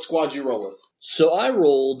 what squad you roll with? So I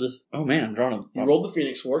rolled... Oh man, I'm drawing You rolled the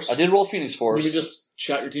Phoenix Force. I did roll Phoenix Force. You can just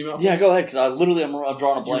shout your team out? Yeah, go ahead, because I'm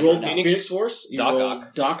drawing a blank You rolled right now. the Phoenix Force. You Doc rolled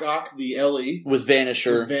Ock. Doc Ock, the LE. With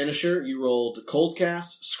Vanisher. With Vanisher. You rolled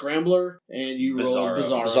Coldcast, Scrambler, and you rolled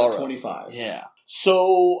Bizarro. 25. Yeah.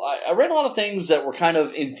 So I read a lot of things that were kind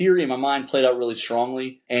of, in theory, in my mind, played out really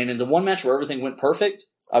strongly. And in the one match where everything went perfect,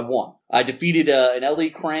 I won. I defeated an LE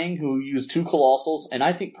Krang who used 2 Colossals, and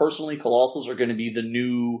I think personally Colossals are going to be the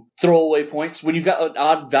new throwaway points. When you've got an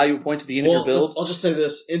odd value of points at the end of your build. I'll just say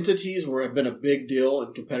this. Entities have been a big deal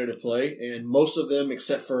in competitive play, and most of them,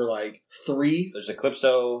 except for like 3. There's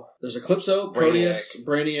Eclipso. There's Eclipso, Proteus,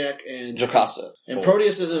 Brainiac, and Jocasta. And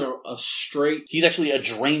Proteus isn't a straight... He's actually a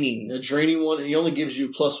draining one, and he only gives you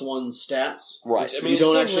 +1 stats. Right. I mean, You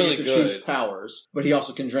don't it's actually really get to good. choose powers, but he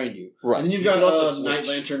also can drain you. Right. And then you've You got can also Night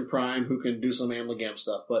switch. Lantern Prime, who can do some Amligam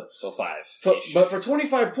stuff. But So 5. but for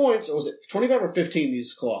 25 points, or was it 25 or 15,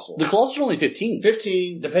 these Colossals? The Colossals are only 15.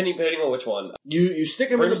 15. Depending on which one. You stick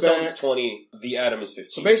them in the Brimstone's back. 20, the Atom is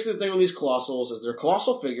 15. So basically the thing with these Colossals is they're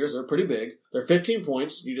colossal figures. They're pretty big. They're 15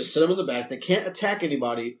 points. You just sit them in the back. They can't attack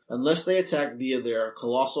anybody unless they attack via their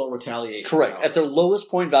Colossal Retaliation. Correct. power. At their lowest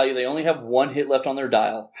point value, they only have 1 hit left on their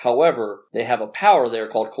dial. However, they have a power there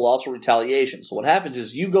called Colossal Retaliation. So what happens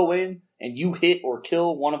is you go in and you hit or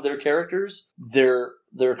kill one of their characters, their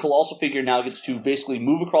colossal figure now gets to basically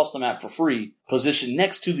move across the map for free, position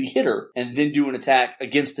next to the hitter, and then do an attack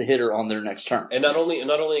against the hitter on their next turn. And not only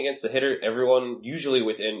against the hitter, everyone usually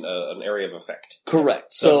within an area of effect.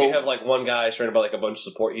 Correct. So if you have like one guy surrounded by like a bunch of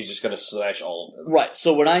support, he's just going to smash all of them. Right.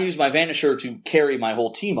 So when I use my Vanisher to carry my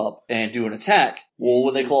whole team up and do an attack, well,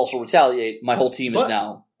 when they colossal retaliate, my whole team is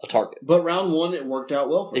now a target. But round 1, it worked out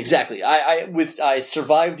well for me. Exactly. I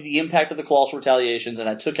survived the impact of the colossal retaliations, and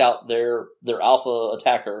I took out their alpha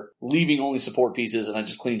attacker, leaving only support pieces, and I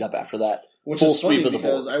just cleaned up after that. Which Full is funny sweep of the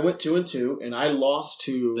because board. I went 2-2, and I lost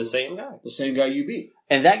to The same guy. the same guy you beat.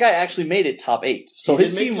 And that guy actually made it top 8. So He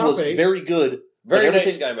his did make team top was 8. very good. Very Like nice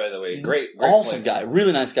everything- guy, by the way. Great Awesome player. guy.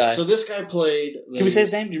 Really nice guy. So this guy played... Can we say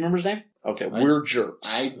his name? Do you remember his name? Okay, we're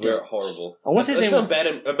jerks. We're horrible. I want to say his I'm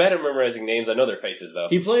name. bad at memorizing names. I know their faces, though.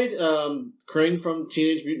 He played Krang from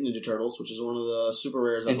Teenage Mutant Ninja Turtles, which is one of the super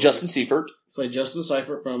rares. And Justin Seifert. Played Justin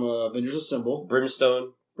Seifert from Avengers Assemble.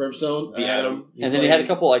 Brimstone. Brimstone, The Atom. And then he had a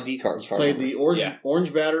couple ID cards for Played the Orange Yeah.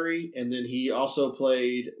 Orange Battery, and then he also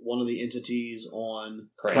played one of the entities on...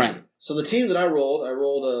 Krang. So the team that I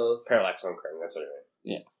rolled Parallax on Krang. That's what I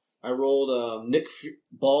mean.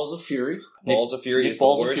 Balls of Fury. Balls of Fury Nick is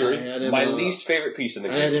Balls the of worst. Fury. I had him, My least favorite piece in the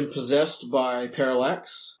I had game. him possessed by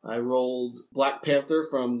Parallax. I rolled Black Panther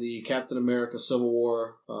from the Captain America Civil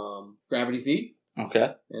War Gravity Feed.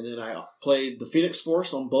 Okay. And then I played the Phoenix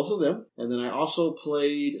Force on both of them. And then I also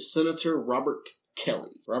played Senator Robert Kelly.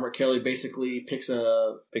 Robert Kelly basically picks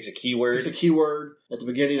a keyword. at the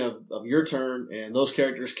beginning of your turn, and those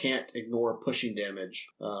characters can't ignore pushing damage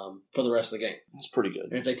for the rest of the game. That's pretty good.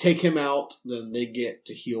 And if they take him out, then they get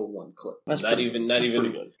to heal 1 click. That's Not pretty even. pretty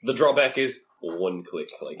good. The drawback is 1 click.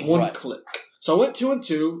 Like One Right. click. So I went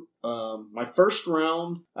 2-2. My first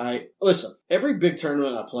round, every big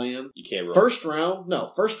tournament I play in, you can't roll. first round,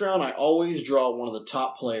 I always draw one of the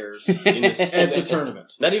top players In this- at the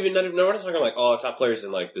tournament. Not even. No, we're not talking like top players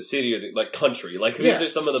in like the city or the like country. Like these are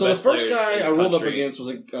some of the so best the first players. guy in I the rolled up country. against was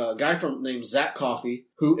a guy named Zach Coffey,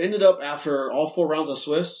 who ended up after all 4 rounds of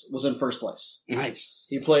Swiss was in first place. Nice.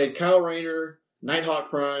 He played Kyle Rayner, Nighthawk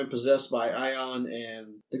Prime, possessed by Ion,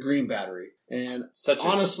 and the Green Battery. And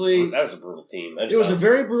honestly, that was a brutal team. it was a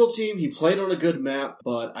very brutal team. He played on a good map,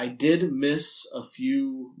 but I did miss a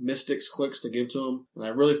few Mystics clicks to give to him. And I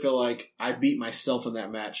really feel like I beat myself in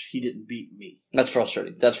that match. He didn't beat me. That's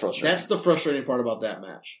frustrating. That's the frustrating part about that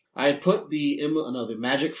match. I had put the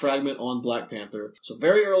magic fragment on Black Panther. So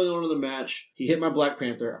very early on in the match, he hit my Black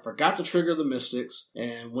Panther. I forgot to trigger the Mystics,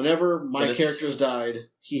 and whenever my characters died,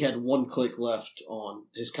 he had 1 click left on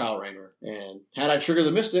his Kyle Rayner. And had I triggered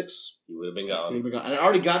the Mystics, he would have been gone. And I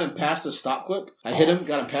already got him past the stop click. I hit him,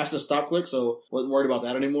 got him past the stop click, so wasn't worried about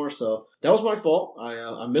that anymore. So that was my fault.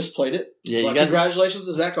 I misplayed it. Yeah, but congratulations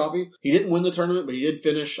to Zach Coffey. He didn't win the tournament, but he did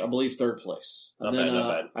finish, I believe, 3rd place. And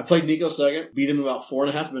not bad. I played Nico second, beat him in about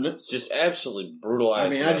 4.5 minutes. Just absolutely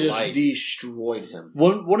brutalized. I just destroyed him.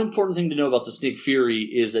 One important thing to know about this Nick Fury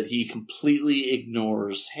is that he completely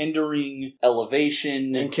ignores hindering,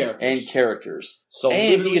 elevation, and characters. So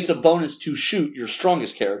and he gets a bonus to shoot your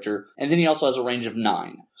strongest character, and then he also has a range of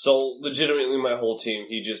 9. So legitimately, my whole team,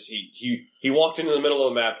 he walked into the middle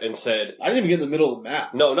of the map and said, "I didn't even get in the middle of the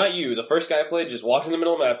map." No, not you. The first guy I played just walked in the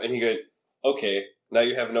middle of the map, and he go, "Okay, now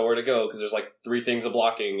you have nowhere to go because there's like 3 things of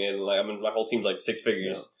blocking, and like my whole team's like 6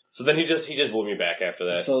 figures." Yeah. So then he just blew me back after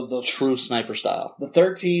that. So the true sniper style. The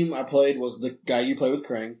 3rd team I played was the guy you play with,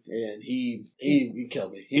 Krang, and he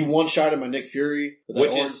killed me. He one-shotted my Nick Fury,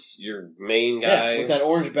 which is your main guy. Yeah, with that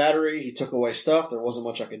orange battery, he took away stuff. There wasn't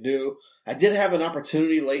much I could do. I did have an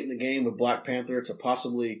opportunity late in the game with Black Panther to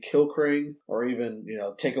possibly kill Krang or even,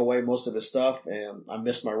 take away most of his stuff, and I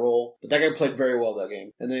missed my role. But that guy played very well that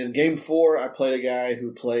game. And then game 4, I played a guy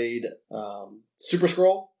who played Super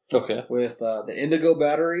Skrull. Okay. With the Indigo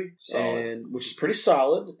battery, which is pretty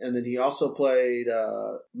solid. And then he also played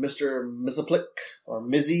Mr. Mizaplik, or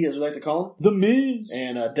Mizzy as we like to call him. The Miz.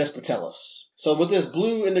 And Despotellus. So with this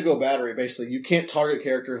blue Indigo battery, basically, you can't target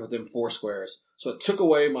characters within 4 squares. So it took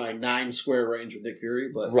away my 9 square range with Nick Fury,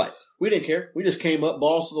 but we didn't care. We just came up,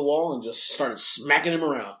 balls to the wall, and just started smacking him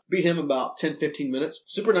around. Beat him about 10-15 minutes.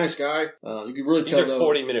 Super nice guy. You can really tell. These are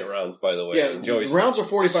 40-minute rounds, by the way. Yeah, the rounds are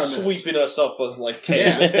 45 minutes. Sweeping us up with like 10.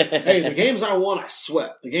 Yeah. Hey, the games I won, I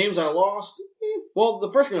swept. The games I lost, well,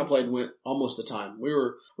 the first game I played went almost the time. We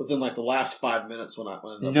were within like the last 5 minutes when I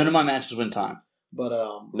went. None of my matches went time. But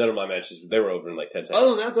none of my matches, they were over in like 10 seconds.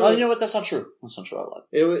 Other than that, though, you know what? That's not true. That's not true. I lied.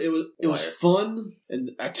 It was fun,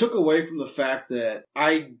 and I took away from the fact that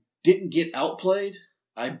I didn't get outplayed.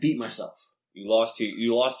 I beat myself. You lost to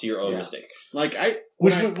your own mistake. Like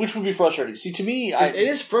which would be frustrating. See, to me, it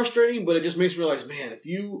is frustrating, but it just makes me realize, man, if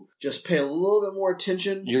you just pay a little bit more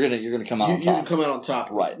attention, you're gonna come out on top. You can come out on top,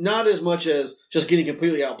 right? Not as much as just getting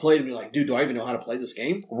completely outplayed and be like, dude, do I even know how to play this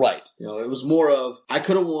game? Right. It was more of I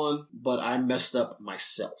could have won, but I messed up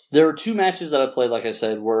myself. There were 2 matches that I played, like I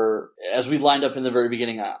said, where as we lined up in the very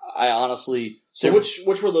beginning, I honestly. So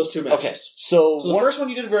which were those 2 matches? Okay, so the first one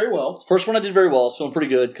you did very well. The first one I did very well, so I'm pretty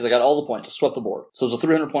good because I got all the points. I swept the board. So it was a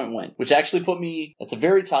 300-point win, which actually put me at the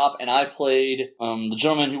very top, and I played the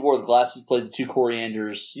gentleman who wore the glasses played the 2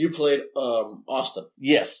 Corianders. You played Austin.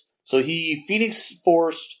 Yes. So he Phoenix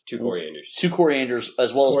forced 2 Corianders. 2 Corianders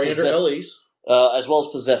as well as possessed LEs. As well as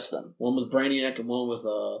possess them. One with Brainiac and one with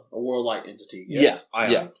a Warlight entity. Yes?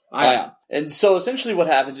 Yeah. Ion. And so essentially what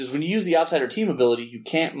happens is when you use the Outsider team ability, you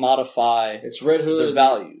can't modify Red Hood, their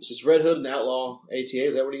values. It's Red Hood and Outlaw ATA.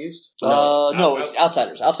 Is that what he used? No, it's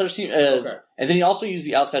Outsiders. Outsiders team. Okay. And then he also used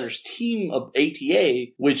the Outsiders team of ATA,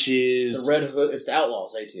 which is the Red Hood. It's the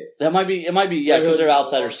Outlaws ATA. It might be, yeah, because they're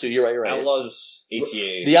Outsiders too. You're right. Outlaws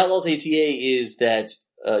ATA. The Outlaws ATA is that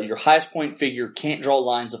your highest point figure can't draw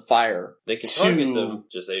lines of fire. They can target them,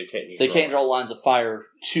 just they can't. They can't draw lines of fire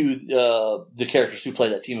to the characters who play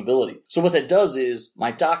that team ability. So what that does is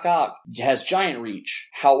my Doc Ock has Giant Reach.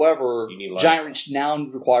 However, Giant Reach now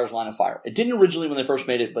requires line of fire. It didn't originally when they first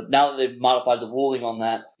made it, but now that they've modified the ruling on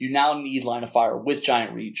that, you now need line of fire with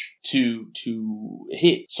Giant Reach to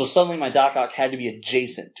hit. So suddenly my Doc Ock had to be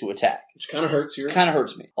adjacent to attack. Which kind of hurts you. Kind of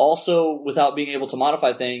hurts me. Also, without being able to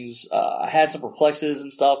modify things, I had some perplexes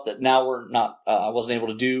and stuff that now were not, I wasn't able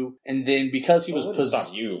to do. And then because he was it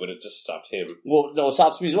stopped you, but it just stopped him. Well, no, it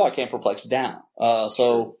stops me as well. I can't perplex down.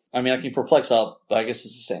 So, I mean, I can perplex up, but I guess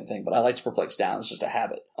it's the same thing. But I like to perplex down. It's just a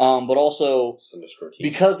habit. But also,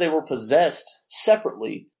 because they were possessed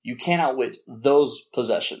separately, you can't outwit those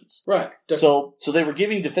possessions. Right. So they were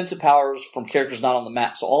giving defensive powers from characters not on the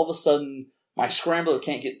map. So all of a sudden, my Scrambler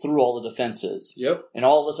can't get through all the defenses. Yep. And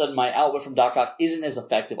all of a sudden, my outwit from Doc Ock isn't as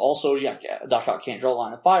effective. Also, Doc Ock can't draw a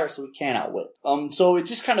line of fire, so he can't outwit. So it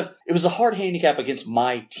just it was a hard handicap against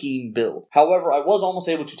my team build. However, I was almost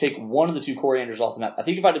able to take one of the 2 Corianders off the map. I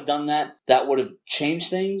think if I'd have done that, that would have changed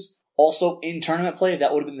things. Also, in tournament play,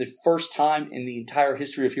 that would have been the first time in the entire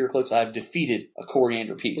history of HeroClix I've defeated a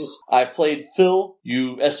Coriander piece. Ooh. I've played Phil,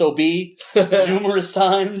 you SOB, numerous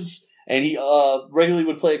times. And he regularly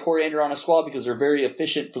would play a Coriander on a squad because they're very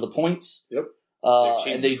efficient for the points. Yep.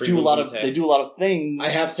 And they do a lot of things. I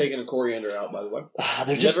have taken a coriander out, by the way.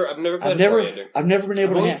 They're just. I've never played coriander. I've never been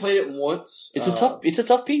able I've to. only played it once. It's a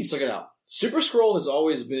tough piece. Check it out. Super Scroll has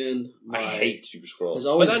always been I hate Super Scroll. Has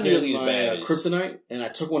always but not been nearly as my bad. kryptonite, and I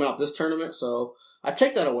took one out this tournament, so I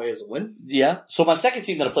take that away as a win. Yeah. So my second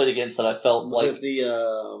team that I played against that I felt Was like it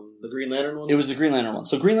the Green Lantern one? it was the Green Lantern one.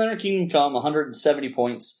 So Green Lantern Kingdom Come, 170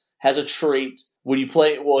 points, has a trait. When you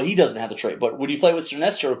play, well, he doesn't have the trait, but when you play with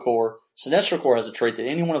Sinestro Corps has a trait that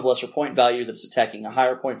anyone of lesser point value that's attacking a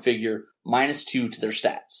higher point figure -2 to their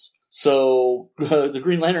stats. So the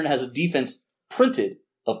Green Lantern has a defense printed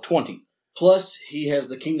of 20. Plus, he has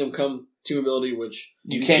the Kingdom Come team ability, which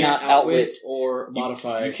You cannot outwit or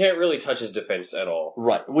modify. You can't really touch his defense at all.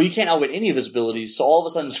 Right. Well, you can't outwit any of his abilities, so all of a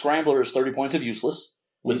sudden Scrambler is 30 points of useless,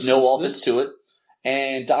 with no offense to it,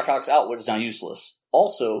 and Doc Ock's outwit is now useless.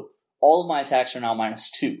 Also, all of my attacks are now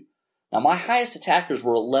 -2. Now, my highest attackers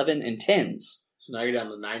were 11 and 10s. So now you're down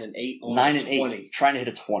to 9 and 8 on 9 and 20. 8, trying to hit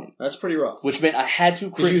a 20. That's pretty rough. Which meant I had to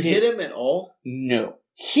crit Did you hit him at all? No.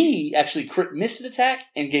 He actually crit missed an attack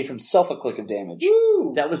and gave himself a click of damage.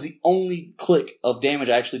 Woo! That was the only click of damage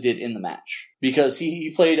I actually did in the match. Because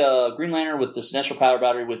he played Green Lantern with the Sinestro Power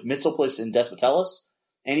Battery with Mitsoplis and Despotellis,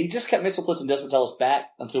 and he just kept Mitsoplis and Despotellis back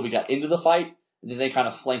until we got into the fight, and then they kind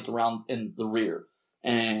of flanked around in the rear.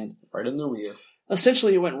 And Right in the rear.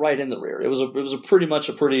 essentially, it went right in the rear. It was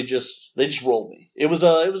they just rolled me. It was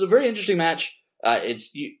a very interesting match.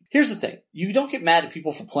 Here's the thing. You don't get mad at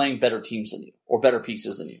people for playing better teams than you or better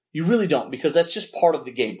pieces than you. You really don't, because that's just part of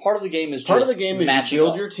the game. Part of the game is you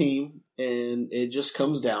build your team, and it just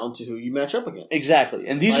comes down to who you match up against. Exactly.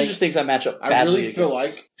 And these are just things I match up badly I really against. feel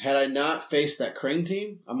like, had I not faced that Crane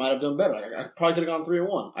team, I might have done better. I probably could have gone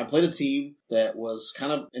 3-1. I played a team that was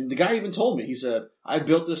kind of, and the guy even told me, he said, I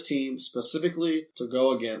built this team specifically to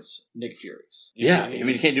go against Nick Fury's. Yeah, I mean,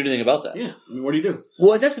 you can't do anything about that. Yeah, I mean, what do you do?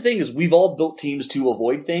 Well, that's the thing, is we've all built teams to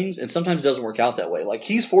avoid things, and sometimes it doesn't work out that way. Like,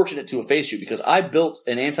 he's fortunate to have faced you, because I built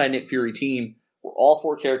an anti-Nick Fury team where all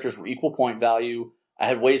 4 characters were equal point value. I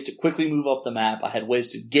had ways to quickly move up the map. I had ways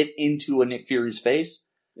to get into a Nick Fury's face.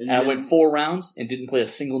 And I went 4 rounds and didn't play a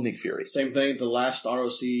single Nick Fury. Same thing, the last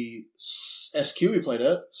ROC SQ we played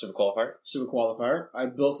at. Super Qualifier. I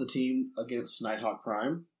built a team against Nighthawk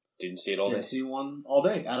Prime. Didn't see it all day. Didn't see one all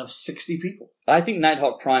day out of 60 people. I think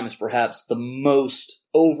Nighthawk Prime is perhaps the most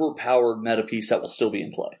overpowered meta piece that will still be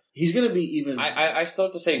in play. He's going to be even... I still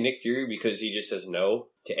have to say Nick Fury because he just says no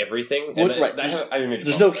to everything. Well, right.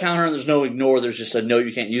 There's no counter and there's no ignore. There's just a no,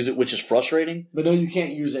 you can't use it, which is frustrating. But no, you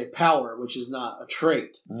can't use a power, which is not a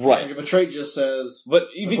trait. Right. Like if a trait just says... But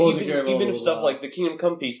even if stuff like the Kingdom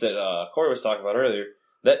Come piece that Corey was talking about earlier,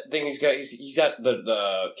 that thing he's got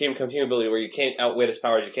the Kingdom Come team ability where you can't outwit his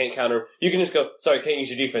powers, you can't counter. You can just go, sorry, can't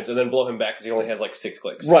use your defense, and then blow him back because he only has like 6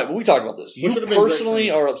 clicks. Right, but we talked about this. Which You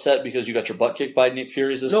personally are upset because you got your butt kicked by Nick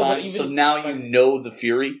Fury's this time, so now you know the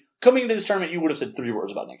Fury. Coming into this tournament, you would have said 3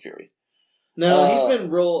 words about Nick Fury. No, he's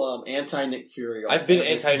been real anti-Nick Fury. I've been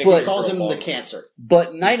anti-Nick Fury. Fury. He calls him the cancer.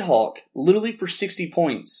 But Nighthawk, literally for 60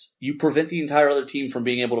 points, you prevent the entire other team from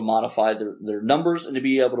being able to modify their numbers and to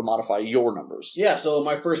be able to modify your numbers. Yeah, so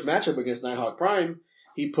my first matchup against Nighthawk Prime,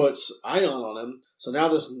 he puts Ion on him. So now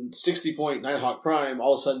this 60-point Nighthawk Prime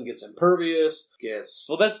all of a sudden gets impervious, gets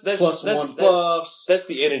that's +1 buffs. That's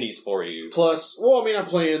the entities for you. Plus, I'm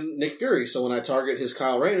playing Nick Fury, so when I target his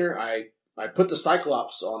Kyle Rayner, I put the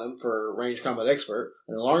Cyclops on him for Range Combat Expert.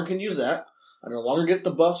 I no longer can use that. I no longer get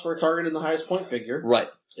the buffs for targeting the highest point figure. Right.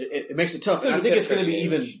 It makes it tough. And I think it's going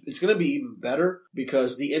to be even better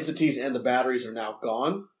because the entities and the batteries are now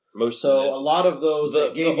gone. A lot of those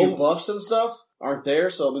that gave you buffs and stuff aren't there.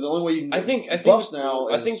 So the only way you can get buffs now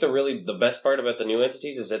is... I think the best part about the new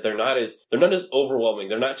entities is that they're not as overwhelming.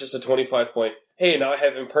 They're not just a 25 point, hey, now I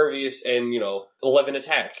have impervious and 11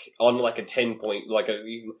 attack on like a 10 point, like a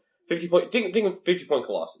 50 point. Think of 50 point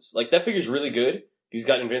Colossus. Like that figure's really good. He's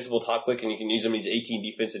got invincible top click and you can use him. He's 18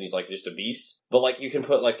 defense and he's like just a beast. But like you can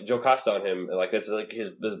put like Jocasta on him. And, like that's like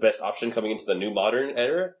his best option coming into the new modern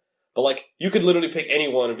era. But like you could literally pick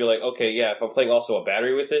anyone and be like, okay, yeah, if I'm playing also a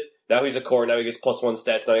battery with it, now he's a core. Now he gets +1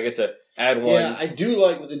 stats. Now I get to add 1. Yeah, I do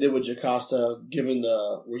like what they did with Jocasta, given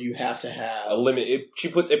where you have to have a limit. It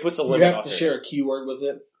puts a limit. You have to share a keyword with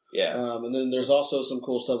it. Yeah, and then there's also some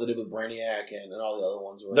cool stuff they did with Brainiac and all the other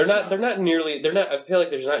ones. They're not nearly. I feel like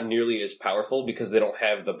they're not nearly as powerful because they don't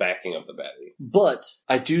have the backing of the battery. But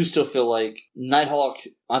I do still feel like Nighthawk.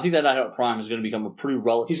 I think that Nighthawk Prime is going to become a pretty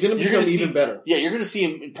relevant. He's going to become even better. Yeah, you're going to see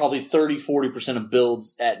him in probably 30-40% of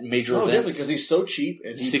builds at major events. Definitely, because he's so cheap.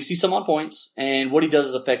 And 60 some odd points, and what he does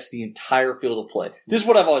is affects the entire field of play. This is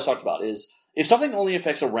what I've always talked about: is if something only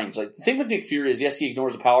affects a range, like the thing with Nick Fury is, yes, he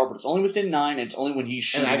ignores the power, but it's only within 9, and it's only when he's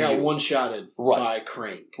shooting. And I got you. one-shotted by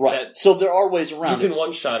Krang. Right. So there are ways around You it. can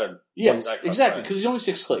one-shot him. Yes, exactly, because he's only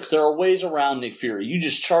 6 clicks. There are ways around Nick Fury. You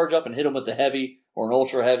just charge up and hit him with a heavy or an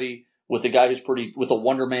ultra heavy. With a guy who's with a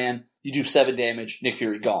Wonder Man, you do 7 damage, Nick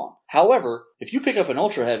Fury gone. However, if you pick up an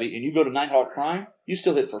ultra heavy and you go to Nighthawk Prime, you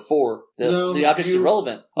still hit for 4. The object's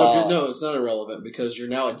irrelevant. No, it's not irrelevant because you're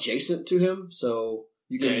now adjacent to him, so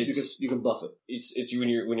you can buff it. It's when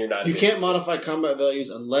you're not. You can't modify combat values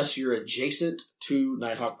unless you're adjacent to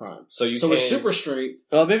Nighthawk Prime. So with super strength.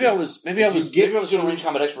 Maybe I was doing range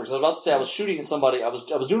combat expert. Because I was about to say I was shooting at somebody. I was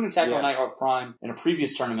doing an attack on Nighthawk Prime in a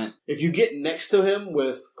previous tournament. If you get next to him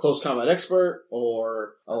with close combat expert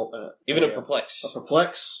or even a perplex,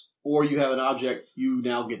 or you have an object, you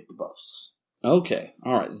now get the buffs. Okay,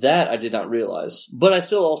 all right. That I did not realize, but I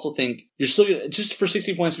still also think you're still gonna, just for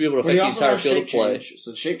 60 points to be able to affect the entire field of play.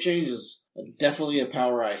 So shape change is definitely a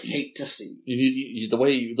power I hate to see. The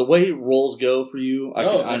way rolls go for you,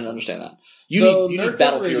 I understand that. You need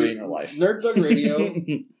Battle Fury in your life. Nerd Thug Radio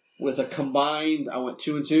with a combined, I went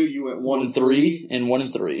 2 and 2. You went 1 and 3, and 1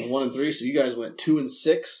 and 3, and 1 and 3. So you guys went 2 and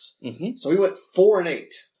 6. Mm-hmm. So we went 4 and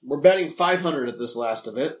 8. We're betting 500 at this last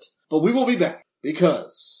event, but we will be back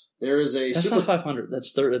because. There is a. That's not 500.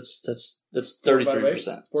 That's 33%. 4 divided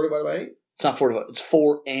by 8. It's not 4 divided. It's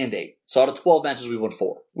 4 and 8. So out of 12 matches, we won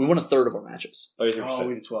 4. We won a third of our matches. 33%. Oh,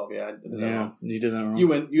 we did 12. Yeah, I did that wrong. You did that wrong. You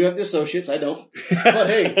win. You have the associates. I don't. But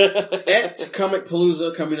hey, at Comic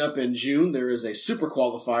Palooza coming up in June, there is a super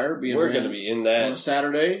qualifier being. We're going to be in that on a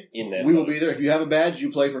Saturday. We will be there. If you have a badge,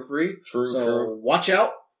 you play for free. True. Watch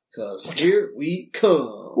out, because here we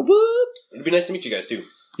come. It'd be nice to meet you guys too.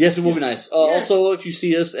 Yes, it will be nice. Also, if you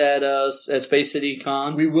see us at Space City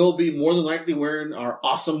Con, we will be more than likely wearing our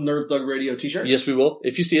awesome Nerd Thug Radio t-shirts. Yes, we will.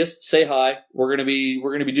 If you see us, say hi. We're gonna be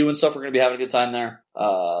doing stuff. We're gonna be having a good time there.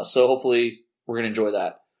 So hopefully we're gonna enjoy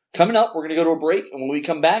that. Coming up, we're gonna go to a break, and when we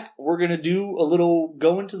come back, we're gonna do a little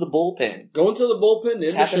go into the bullpen. Go into the bullpen in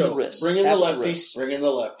the show. The wrist. Bring in the lefty. Bring in the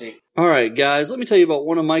lefty. All right, guys. Let me tell you about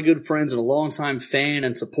one of my good friends and a longtime fan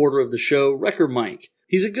and supporter of the show, Wrecker Mike.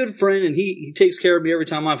 He's a good friend, and he takes care of me every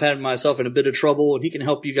time I've had myself in a bit of trouble, and he can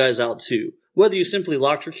help you guys out too. Whether you simply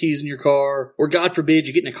locked your keys in your car, or God forbid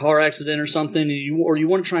you get in a car accident or something, and you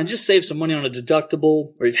want to try and just save some money on a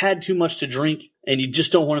deductible, or you've had too much to drink, and you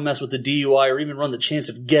just don't want to mess with the DUI or even run the chance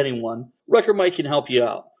of getting one, Wrecker Mike can help you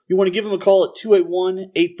out. You want to give him a call at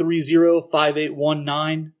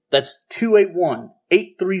 281-830-5819. That's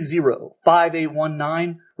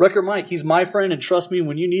 281-830-5819. Wrecker Mike, he's my friend, and trust me,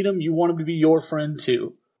 when you need him, you want him to be your friend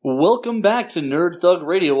too. Welcome back to Nerd Thug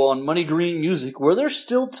Radio on Money Green Music, where there's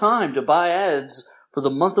still time to buy ads for the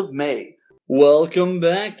month of May. Welcome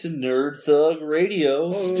back to Nerd Thug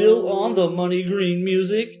Radio, still on the Money Green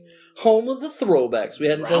Music, home of the throwbacks. We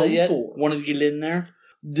hadn't said it yet. Wanted to get in there.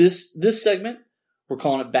 This segment, we're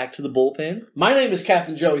calling it Back to the Bullpen. My name is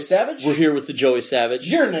Captain Joey Savage. We're here with the Joey Savage.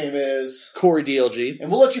 Your name is Corey DLG. And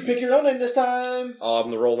we'll let you pick your own name this time. I'm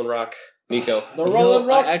the Rolling Rock, Nico. The Rolling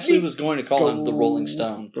Rock. I actually was going to call him the Rolling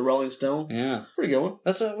Stone. The Rolling Stone? Yeah. Pretty good one.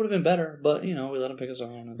 That would have been better, but, we let him pick his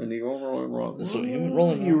own. And you go Rolling Rock. He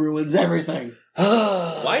ruins everything.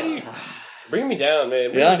 Why do you... Bring me down,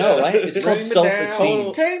 man. I know, right? It's called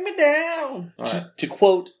self-esteem. Take me down. To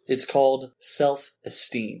quote, it's called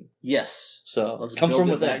self-esteem. Yes. So, comes from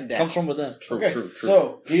within. Comes from within. True.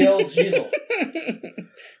 So, DL Jizzle.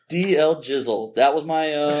 DL Jizzle. That was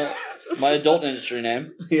my my adult industry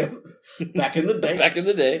name. Yeah. Back in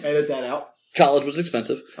the day. Edit that out. College was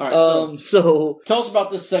expensive. All right, so tell us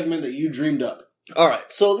about this segment that you dreamed up. All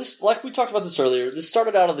right, so this, like we talked about this earlier, this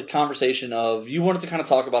started out of the conversation of you wanted to kind of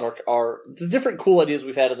talk about the different cool ideas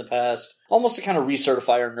we've had in the past, almost to kind of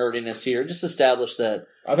recertify our nerdiness here, just establish that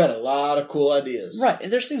I've had a lot of cool ideas. Right,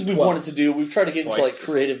 and there's things we've wanted to do. We've tried to get into like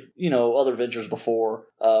creative, other ventures before.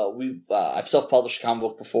 I've self-published a comic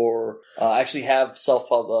book before. I actually have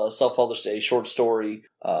self-published a short story,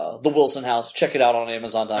 The Wilson House. Check it out on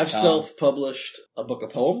Amazon.com. I've self-published a book of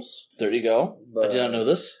poems. There you go. I did not know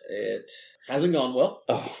this. It hasn't gone well.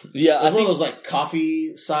 Oh, yeah. It was one of those like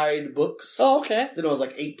coffee side books. Oh, okay. Then I was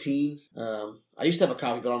like 18. I used to have a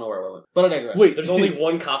copy, but I don't know where it went. But I digress. Wait, there's only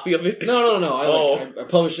one copy of it? No. I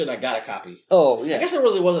published it and I got a copy. Oh, yeah. I guess it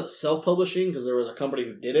really wasn't self-publishing because there was a company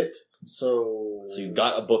who did it. So you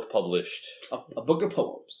got a book published. A book of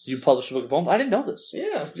poems. You published a book of poems? I didn't know this.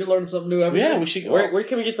 Yeah, you learn something new every day. We should. Where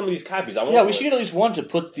can we get some of these copies? We should get at least one to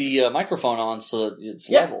put the microphone on so that it's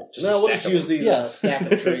level. We'll just use these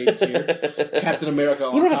stack of trades here. Captain America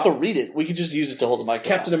on top. We don't have to read it. We could just use it to hold the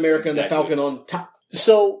microphone. Captain America and the Falcon on top.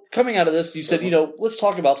 So coming out of this, you said, let's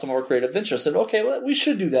talk about some of our creative interests. I said, okay, well, we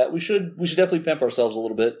should do that. We should definitely pimp ourselves a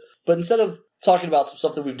little bit. But instead of talking about some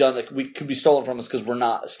stuff that we've done that could be stolen from us because we're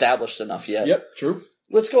not established enough yet. Yep, true.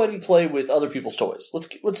 Let's go ahead and play with other people's toys.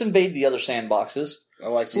 Let's invade the other sandboxes. I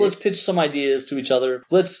like So let's pitch some ideas to each other.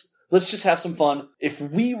 Let's just have some fun. If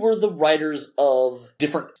we were the writers of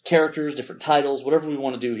different characters, different titles, whatever we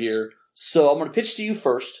want to do here. So I'm going to pitch to you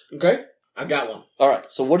first. Okay, I got one. All right.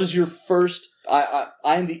 So what is your first? I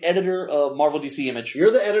am the editor of Marvel DC Image.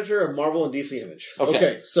 You're the editor of Marvel and DC Image.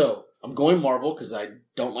 Okay. So I'm going Marvel because I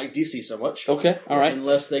don't like DC so much. Okay. All right.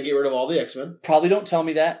 Unless they get rid of all the X-Men. Probably don't tell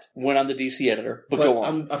me that when I'm the DC editor, but go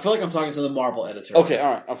on. I feel like I'm talking to the Marvel editor. Okay.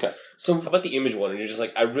 All right. Okay. So How about the Image one? And you're just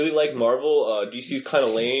like, I really like Marvel. DC's kind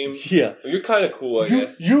of lame. Yeah. You're kind of cool, I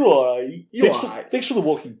guess. You're alright. You Thanks for The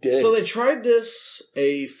Walking Dead. So they tried this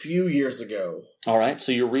a few years ago. All right.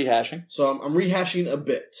 So you're rehashing. So I'm rehashing a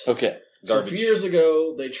bit. Okay. So a Garbage. few years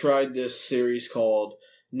ago, they tried this series called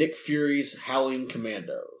Nick Fury's Howling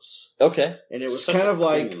Commandos. Okay. And it was Such kind a of cool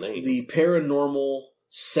like name. the paranormal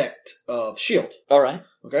sect of S.H.I.E.L.D. All right.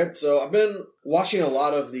 Okay, so I've been watching a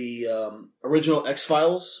lot of the original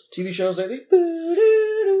X-Files TV shows lately.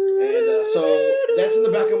 And so that's in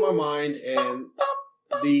the back of my mind, and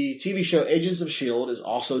the TV show Agents of S.H.I.E.L.D. is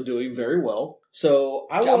also doing very well. So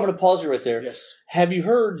I'm going to pause you right there. Yes. Have you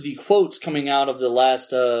heard the quotes coming out of the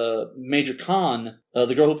last major con?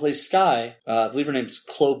 The girl who plays Skye, I believe her name's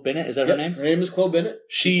Chloe Bennett. Is that her name? Her name is Chloe Bennett.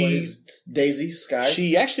 She plays Daisy Skye.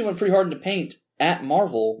 She actually went pretty hard into paint at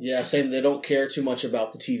Marvel. Yeah, saying they don't care too much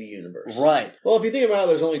about the TV universe. Right. Well, if you think about it,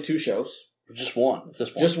 there's only 2 shows. Just one at this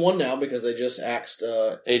point. Just one now because they just axed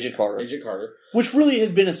Agent Carter. Agent Carter. Which really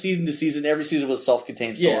has been a season to season. Every season was a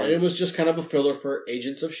self-contained story. Yeah, it was just kind of a filler for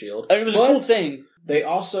Agents of S.H.I.E.L.D. I mean, it was a cool thing. They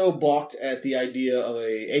also balked at the idea of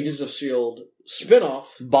a Agents of S.H.I.E.L.D.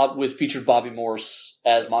 spinoff. Featured Bobby Morse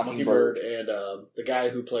as Mockingbird. and the guy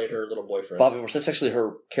who played her little boyfriend. Bobby Morse. That's actually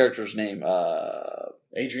her character's name.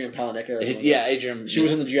 Adrian Palineka. Or something. Yeah, Adrian. She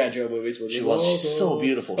was in the G.I. Joe movies. She was. She's so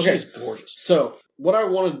beautiful. Okay. She's gorgeous. So, what I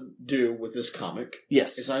want to do with this comic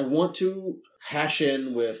Yes. is I want to hash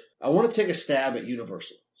in with... I want to take a stab at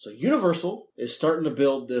Universal. So Universal is starting to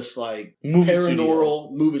build this like Movie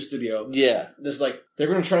paranormal movie studio. Yeah. This like they're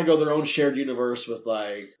going to try to go their own shared universe with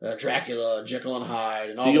like Dracula, Jekyll and Hyde,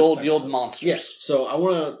 and all The this old type of stuff. monsters. Yes. So I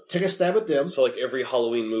want to take a stab at them. So like every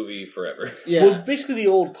Halloween movie forever. Yeah. Well, basically the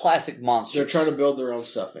old classic monsters. They're trying to build their own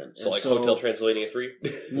stuff in. So And like Hotel Transylvania 3?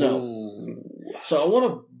 No. Ooh. So I want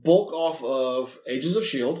to bulk off of Agents of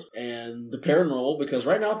S.H.I.E.L.D. and the paranormal because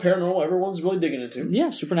right now paranormal everyone's really digging into. Yeah,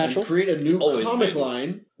 And supernatural. create a new always comic big.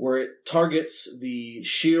 line where it targets the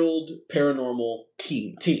S.H.I.E.L.D. paranormal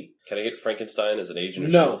Team. team. Can I get Frankenstein as an agent? Or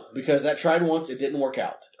No, because that tried once, it didn't work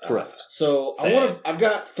out. Correct. So Sad. I've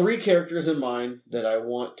got 3 characters in mind that I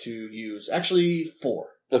want to use. Actually, 4.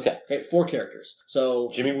 Okay. Okay, 4 characters. So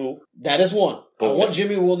Jimmy Woo. that is one. I Okay. want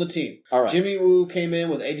Jimmy Woo on the team. All right. Jimmy Woo came in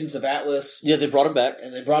with Agents of Atlas. Yeah, they brought him back.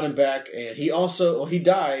 And they brought him back, and he also he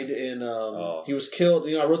died in he was killed.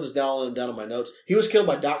 I wrote this down on my notes. He was killed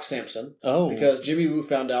by Doc Samson Oh. because Jimmy Woo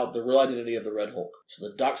found out the real identity of the Red Hulk. So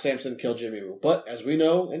the Doc Samson killed Jimmy Woo. But as we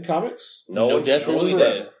know in comics, No one's death is truly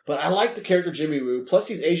forever. dead. but I like the character Jimmy Woo. Plus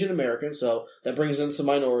he's Asian American, so that brings in some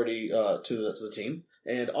minority to the team.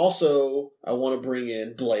 And also, I want to bring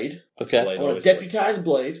in Blade. Okay. Blade. I want always to deputize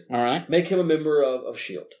Blade, All right. make him a member of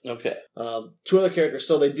S.H.I.E.L.D. Okay. 2 other characters.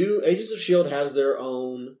 So they do. Agents of S.H.I.E.L.D. has their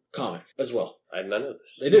own comic as well. I did not know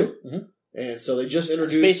this. They do. Mhm. And so they just It's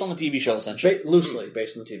introduced based on the TV show, essentially. loosely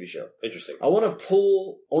based on the TV show. Interesting. I want to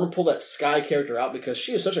pull that Skye character out because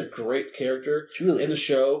she is such a great character She really in the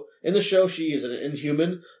show. In the show, she is an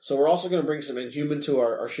Inhuman, so we're also going to bring some Inhuman to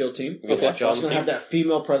our S.H.I.E.L.D. team. We Okay. watch We're on also the going to have team. that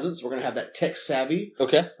female presence. We're going to have that tech savvy,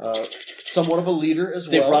 Okay. somewhat of a leader as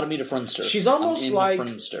They've well. brought me to Friendster. She's almost I'm in like-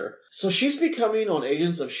 Friendster. So she's becoming on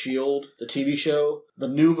Agents of S.H.I.E.L.D., the TV show, the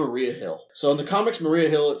new Maria Hill. So in the comics, Maria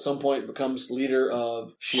Hill at some point becomes leader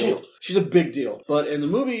of S.H.I.E.L.D. She's a big deal. But in the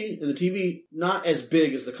movie, in the TV, not as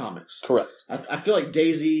big as the comics. Correct. I feel like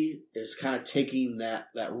Daisy is kind of taking that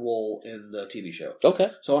role in the TV show. Okay.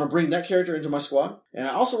 So I want to bring that character into my squad. And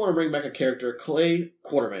I also want to bring back a character, Clay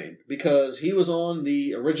Quartermain, because he was on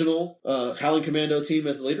the original Howling Commando team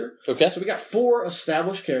as the leader. Okay. So we got 4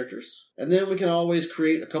 established characters. And then we can always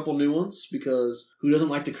create a couple new ones because who doesn't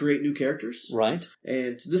like to create new characters? Right.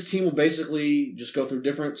 And this team will basically just go through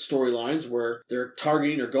different storylines where they're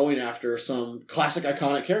targeting or going after some classic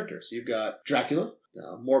iconic characters. You've got Dracula,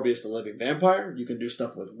 Morbius the Living Vampire. You can do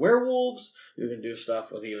stuff with werewolves. You can do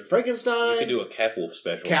stuff with even Frankenstein. You can do a Capwolf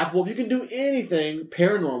special. Capwolf. You can do anything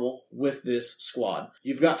paranormal with this squad.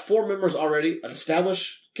 You've got 4 members already. An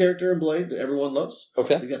established character in Blade that everyone loves.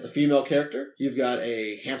 Okay. You've got the female character. You've got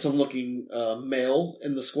a handsome-looking male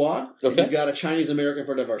in the squad. And Okay. you've got a Chinese-American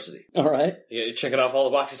for diversity. All right. Yeah, you're checking off all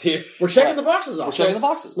the boxes here. We're checking the boxes off. We're checking the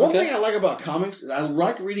boxes. One Okay. thing I like about comics is I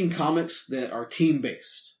like reading comics that are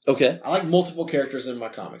team-based. Okay. I like multiple characters in my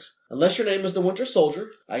comics. Unless your name is the Winter Soldier,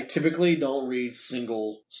 I typically don't read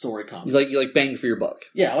single story comics. You like bang for your buck.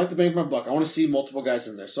 Yeah, I like to bang my buck. I want to see multiple guys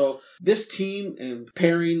in there. So this team and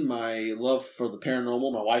pairing my love for the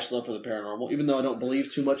paranormal, my wife's love for the paranormal, even though I don't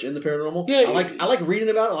believe too much in the paranormal, Yeah, I like reading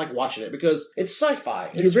about it. I like watching it because it's sci-fi.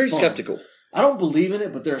 You're It's very fun. skeptical. I don't believe in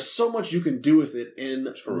it, but there's so much you can do with it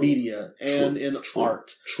in media and in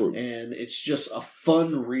art. True. And it's just a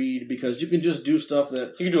fun read because you can just do stuff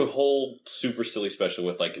that You can do a whole super silly special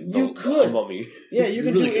with like You could. the Mummy. yeah, you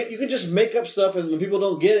can Really do it. You can just make up stuff, and when people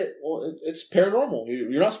don't get it, well, it's paranormal.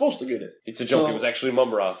 You're not supposed to get it. It's a joke. So- It was actually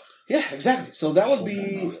Mumra. Yeah, exactly. So that would Oh, be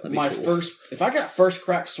that'd be my cool. first. If I got first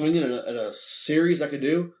crack swinging at a series I could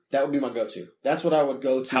do, that would be my go-to. That's what I would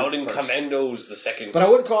go to. Howling first. Commandos, the second. But I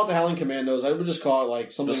wouldn't call it the Howling Commandos. I would just call it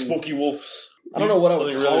like something. the Smoky Wolves. I don't know what I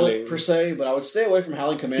would Something call really it lame. per se, but I would stay away from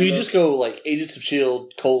Howling Commandos. You just go like Agents of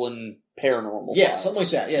S.H.I.E.L.D. : Paranormal Yeah, Files. something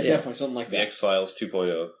like that. Yeah, definitely something like The that. X-Files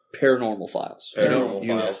 2.0. Paranormal Files. Paranormal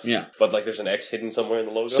You know, Files. Yeah. But like there's an X hidden somewhere in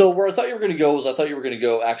the logo. So where I thought you were going to go was I thought you were going to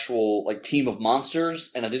go actual like team of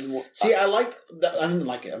monsters, and I didn't. See, I liked that. I didn't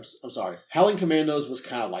like it. I'm sorry. Howling Commandos was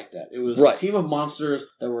kind of like that. It was Right. a team of monsters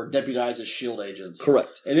that were deputized as S.H.I.E.L.D. agents.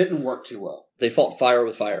 Correct. It didn't work too well. They fought fire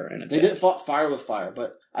with fire, and They did fought fire with fire,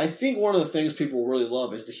 but I think one of the things people really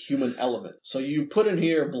love is the human element. So you put in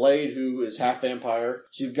here Blade, who is half vampire,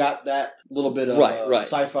 so you've got that little bit of Right.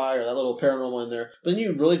 sci-fi or that little paranormal in there. But then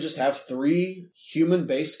you really just have 3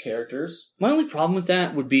 human-based characters. My only problem with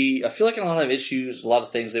that would be I feel like in a lot of issues, a lot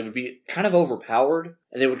of things, they would be kind of overpowered,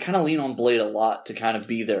 and they would kind of lean on Blade a lot to kind of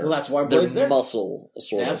be their Well, that's why their Blade's there. muscle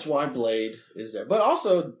sort That's of. why Blade is there. But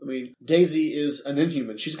also, I mean, Daisy is an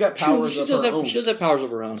Inhuman. She's got True, powers she of does her have own. she does have powers of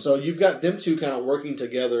her own. So you've got them two kind of working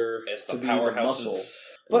together as to the be the muscle. powerhouses.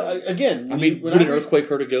 But again, I when mean, you- when would an read- earthquake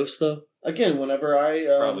hurt a ghost though? Again, whenever I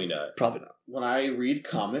Probably not. Probably not. when I read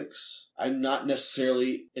comics, I'm not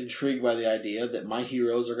necessarily intrigued by the idea that my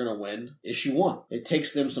heroes are going to win issue 1. It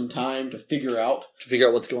takes them some time to figure out To figure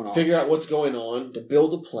out what's going on. what's going on, to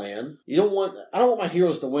build a plan. I don't want my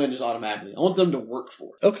heroes to win just automatically. I want them to work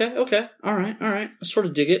for it. Okay. All right. I sort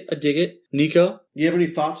of dig it. Nico? Do you have any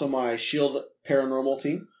thoughts on my S.H.I.E.L.D. paranormal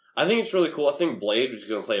team? I think it's really cool. I think Blade is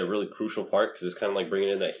going to play a really crucial part because it's kind of like bringing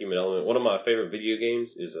in that human element. One of my favorite video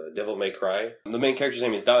games is Devil May Cry. The main character's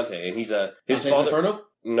name is Dante, and he's his Dante's father. Inferno?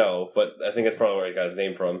 No, but I think that's probably where he got his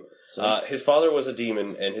name from. So, His father was a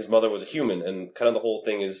demon, and his mother was a human, and kind of the whole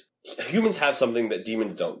thing is humans have something that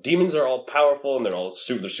demons don't. Demons are all powerful, and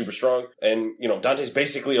they're super strong, and Dante's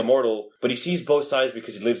basically immortal, but he sees both sides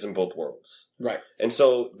because he lives in both worlds. right. And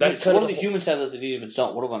so that's So kind what of do the humans have that the demons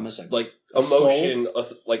don't? What am I missing? like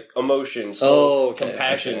emotion, soul, Oh, okay,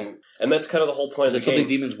 compassion, okay. and that's kind of the whole point Is of that the something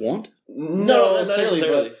game. demons want? No, not necessarily,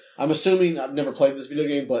 necessarily. but I'm assuming I've never played this video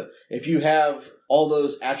game, but if you have all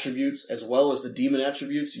those attributes as well as the demon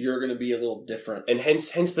attributes, you're going to be a little different. And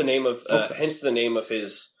hence the name of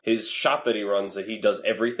Okay. his shop that he runs. That he does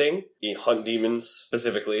everything. He hunt demons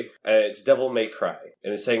specifically. It's Devil May Cry,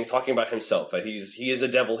 and it's talking about himself. That he is a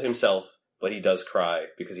devil himself, but he does cry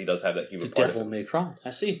because he does have that human The part. devil of him. may cry. I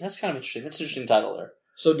see. That's kind of interesting. That's an interesting title there.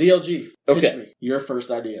 So DLG, pitch Okay. me your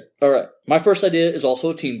first idea. All right. My first idea is also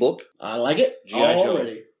a team book. I like it. G.I. Joe.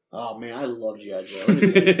 already. Oh man, I love G.I. Joe.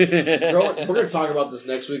 We're going to talk about this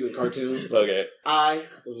next week with cartoons. But Okay. I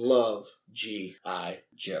love G.I.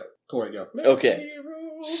 Joe. Corey, go. Okay.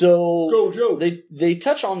 So Go, Joe. they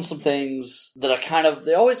touch on some things that are in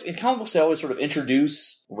comic books they always sort of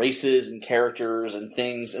introduce races and characters and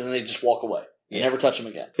things, and then they just walk away. You Yeah. never touch them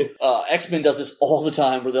again. X-Men does this all the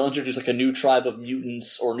time, where they'll introduce like a new tribe of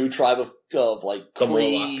mutants or a new tribe of like The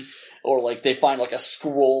Kree, Morlocks. or like they find like a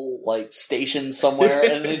scroll like station somewhere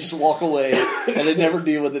and they just walk away and they never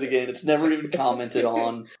deal with it again. It's never even commented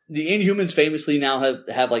on. The Inhumans famously now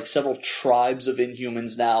have like several tribes of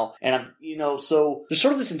Inhumans now, and so there's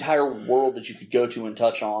sort of this entire world that you could go to and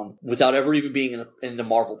touch on without ever even being in the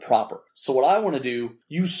Marvel proper. So what I want to do,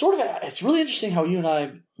 it's really interesting how you and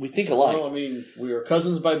I we think alike. Well, I mean, we were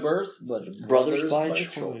cousins by birth, but Brothers by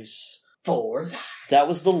choice. For life. That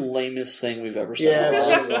was the lamest thing we've ever said. Yeah,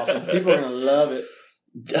 that was awesome. People are going to love it.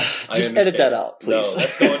 Just edit that out, please. No,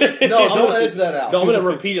 that's going. No, don't edit that out. No, I'm going to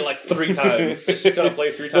repeat it like 3 times. It's just going to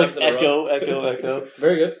play 3 times in a row. Echo.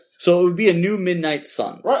 Very good. So it would be a new Midnight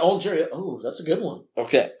Suns. Right, old Jerry. Oh, that's a good one.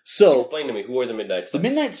 Okay, so Explain to me, who are the Midnight Suns? the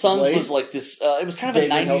Midnight Suns Blade? was like this. It was kind of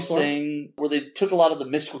Damien a '90s Hellstorm? thing where they took a lot of the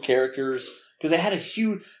mystical characters because they had a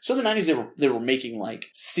huge. So in the '90s they were making like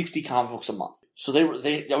 60 comic books a month. So I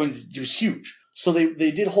mean it was huge. So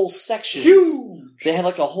they did whole sections. Huge! They had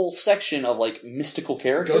like a whole section of like mystical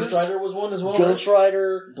characters. Ghost Rider was one as well. Ghost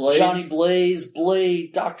Rider, Blade. Johnny Blaze,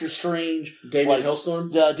 Blade, Doctor Strange, Damien like,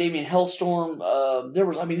 Hellstorm. Damien Hellstorm. There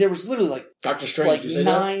was literally like Doctor Strange. like you say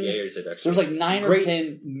 9. Yeah, here's it actually. There was like 9 or Great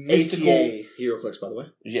 10 mystical. ATA HeroClix, by the way.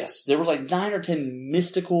 Yes, there was like 9 or 10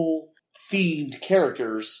 mystical themed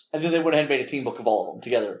characters, and then they went ahead and made a team book of all of them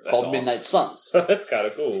together That's called awesome. Midnight Suns. That's kind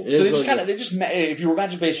of cool. It So is really they just if you were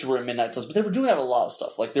Magic based, you were in Midnight Suns, but they were doing that with a lot of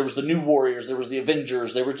stuff. Like there was the New Warriors, there was the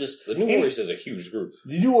Avengers, they were just The New Warriors is a huge group.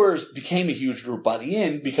 The New Warriors became a huge group by the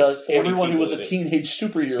end because 40 everyone who was a people in teenage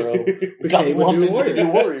superhero Became got a lumped New into the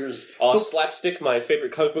New Warriors. Oh, So Slapstick, my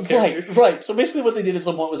favorite comic book character. Right. So basically what they did at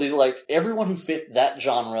some point was they like everyone who fit that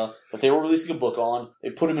genre that they were releasing a book on,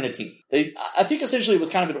 they put them in a team. I think essentially it was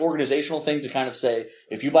kind of an organizational thing to kind of say,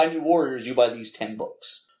 if you buy New Warriors, you buy these 10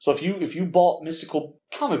 books. So if you bought mystical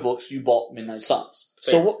comic books, you bought Midnight Suns.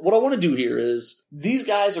 So Fair. what I want to do here is, these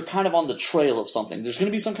guys are kind of on the trail of something. There's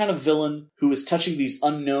going to be some kind of villain who is touching these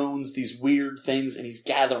unknowns, these weird things, and he's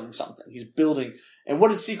gathering something. He's building. And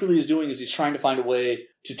what he secretly is doing is he's trying to find a way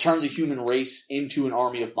to turn the human race into an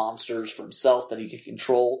army of monsters for himself that he can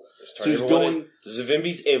control. Just So he's turn everyone going. in.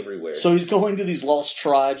 Zavimbis everywhere. So he's going to these lost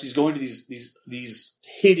tribes. He's going to these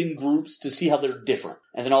hidden groups to see how they're different,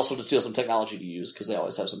 and then also to steal some technology to use because they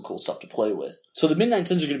always have some cool stuff to play with. So the Midnight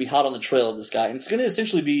Suns are going to be hot on the trail of this guy, and it's going to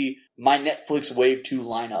essentially be my Netflix Wave 2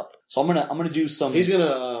 lineup. So I'm gonna do some. He's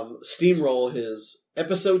gonna steamroll his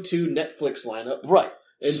episode 2 Netflix lineup right.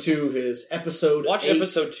 into his episode. Watch 8.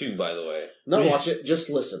 episode 2, by the way. Not Yeah. watch it. Just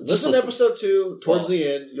listen. Just Listen to listen. episode 2 towards Well, the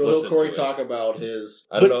end. You'll listen hear Corey to it. talk about his.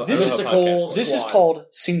 I don't But know. this I is don't know how mystical- podcasts This is Squad. called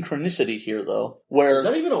synchronicity here, though, where Is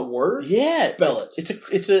that even a word? yeah, Spell it.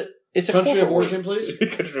 It's a Country of corporate origin, please.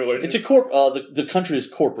 work. Control It's a the country is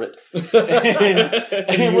corporate. Can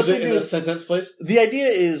And you what use they it in do a is- sentence, please? The idea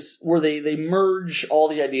is where they merge all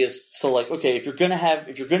the ideas. So like, okay, if you're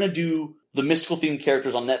gonna do the mystical themed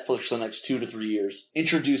characters on Netflix for the next 2 to 3 years,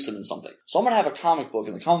 introduce them in something. So I'm gonna have a comic book,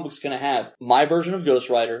 and the comic book's gonna have my version of Ghost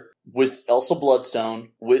Rider with Elsa Bloodstone,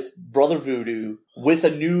 with Brother Voodoo, with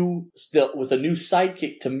a new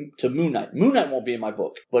sidekick to Moon Knight. Moon Knight won't be in my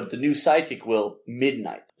book, but the new sidekick will,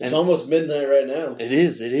 Midnight. It's And almost midnight right now. it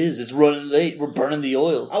is. It's running late. We're burning the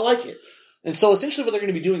oils. I like it. And so essentially what they're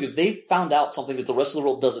going to be doing is they've found out something that the rest of the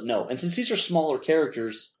world doesn't know. And since these are smaller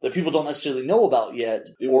characters that people don't necessarily know about yet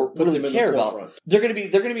or Put them really in the care about, forefront. they're going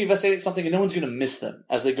to be investigating something and no one's going to miss them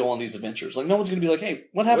as they go on these adventures. Like no one's going to be like, hey,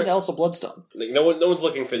 what happened to Elsa Bloodstone? Like, no one's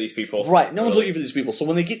looking for these people. Right, no one's Really. looking for these people. So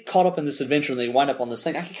when they get caught up in this adventure and they wind up on this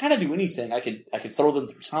thing, I can kind of do anything. I could throw them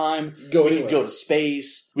through time. Go we anywhere. could go to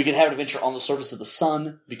space. We could have an adventure on the surface of the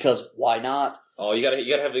sun because why not? Oh, you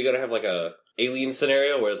gotta have like a alien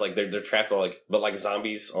scenario where it's like they're trapped on like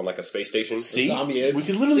zombies on like a space station. See, Zombie ants. we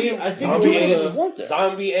could literally See, do I think zombie one of the- ants, weren't there?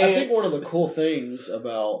 Zombie I ants. think one of the cool things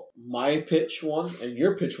about my pitch one and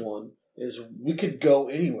your pitch one is we could go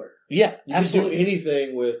anywhere. Yeah, You absolutely. can do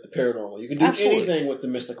anything with the paranormal. You can do Absolutely. anything with the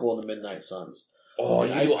mystical and the Midnight Suns. Oh,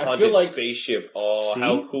 you I- do a I haunted feel like- spaceship. Oh, See?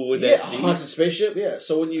 how cool would Yeah, that be? haunted spaceship. Yeah.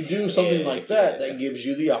 So when you do something Yeah, like that, yeah. that gives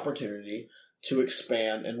you the opportunity to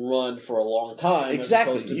expand and run for a long time.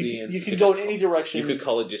 Exactly. As opposed to being, You could could go just in any direction. You could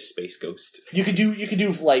call it just Space Ghost. You could do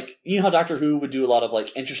like, you know how Doctor Who would do a lot of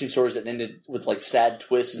like interesting stories that ended with like sad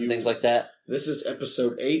twists and things like that. This is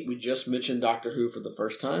episode 8. We just mentioned Doctor Who for the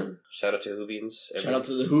first time. Shout out to Whovians. Shout out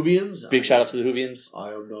to the Whovians. Big shout out to the Whovians. I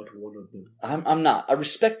am not one of them. I'm not. I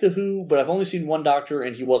respect the Who, but I've only seen one Doctor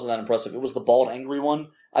and he wasn't that impressive. It was the bald, angry one.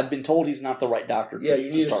 I've been told he's not the right Doctor. Yeah, you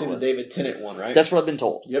need to start see the with. David Tennant one, right? That's what I've been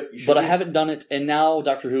told. Yep. You should But I be. haven't done it, and now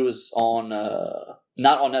Doctor Who is on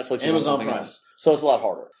not on Netflix, it's on Amazon something Prime. else. So it's a lot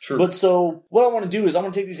harder. True. But so what I want to do is I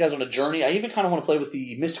want to take these guys on a journey. I even kind of want to play with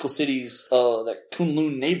the mystical cities that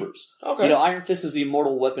Kunlun neighbors. Okay. You know, Iron Fist is the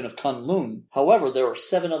immortal weapon of Kunlun. However, there are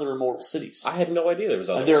 7 other immortal cities. I had no idea there was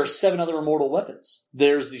other. There are 7 other immortal weapons.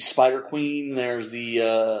 There's the Spider Queen. There's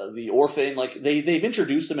the Orphan. Like they've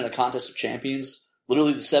introduced them in a contest of champions.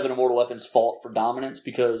 Literally, the 7 immortal weapons fought for dominance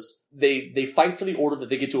because they fight for the order that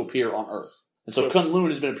they get to appear on Earth. And so Kunlun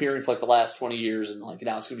has been appearing for like the last 20 years, and like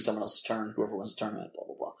now it's going to be someone else's turn, whoever wins the tournament, blah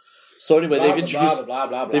blah blah. So anyway, Blah, they've blah, introduced blah,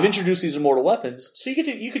 blah, blah. they've introduced these immortal weapons. So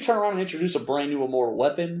you could turn around and introduce a brand new immortal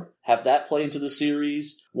weapon, have that play into the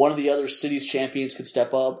series. One of the other city's champions could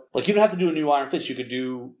step up. Like, you don't have to do a new Iron Fist. You could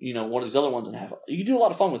do, one of these other ones and have. You could do a lot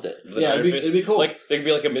of fun with it. Yeah, it'd be cool. Like, there could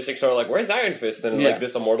be like a Mystic Star, like, where's Iron Fist? And like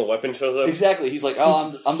this immortal weapon shows up. Exactly. He's like,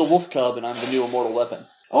 oh, I'm the Wolf Cub, and I'm the new immortal weapon.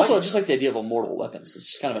 Also, I just like the idea of immortal weapons. It's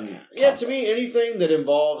just kind of a neat Yeah, concept. to me, anything that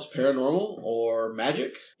involves paranormal or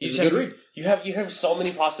magic is a good read. You have so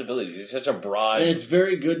many possibilities. It's such a broad. And it's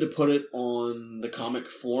very good to put it on the comic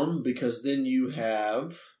form because then you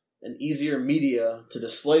have an easier media to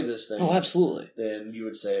display this thing. Oh, absolutely. Than you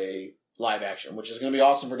would say live action, which is going to be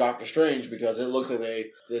awesome for Doctor Strange because it looks like they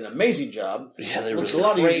did an amazing job. Yeah, they looks really a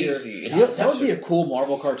lot crazy. easier. That would be a cool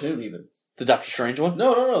Marvel cartoon, even. The Doctor Strange one?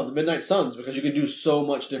 No, the Midnight Suns, because you could do so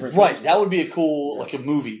much different. Right, things. that would be a cool, like a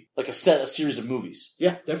movie, like a series of movies.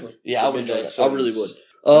 Yeah, definitely. Yeah, I would enjoy Midnight that. I really would.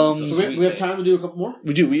 So we have time to do a couple more.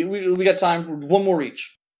 We do. We got time for one more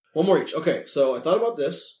each. One more each. Okay, so I thought about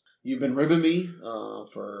this. You've been ribbing me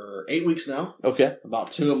for 8 weeks now Okay.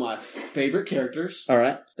 about two of my favorite characters. All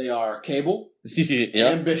right. They are Cable Yeah.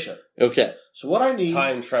 and Bishop. Okay. So what I need...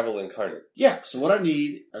 Time travel incarnate. Yeah, so what I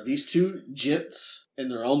need are these two gents in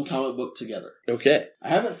their own comic book together. Okay. I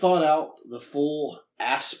haven't thought out the full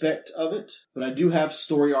aspect of it, but I do have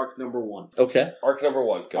story arc number 1. Okay. Arc number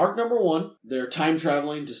 1. Go. Arc number 1, they're time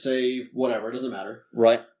traveling to save whatever, it doesn't matter.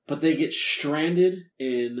 Right. But they get stranded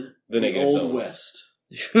in The the negative Old zone. West.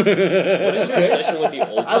 What is your obsession with the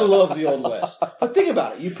old I West? love the Old West. But think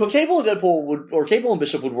about it. You put Cable and Deadpool Cable and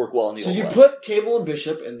Bishop would work well in the So Old you West. put Cable and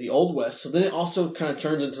Bishop in the Old West, so then it also kind of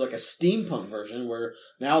turns into like a steampunk version where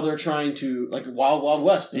now they're trying to, like Wild Wild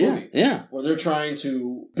West, the movie, Yeah. where they're trying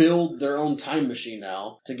to build their own time machine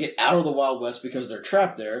now to get out of the Wild West because they're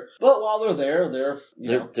trapped there. But while they're there,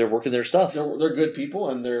 They're working their stuff. they're good people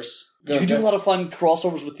and they're You could do a lot of fun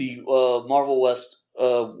crossovers with the Marvel West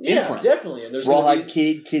imprint. definitely. And there's Rawhide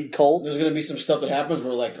Kid Colt. There's going to be some stuff that happens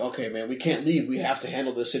where like, okay, man, we can't leave. We have to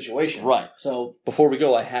handle this situation. Right. So Before we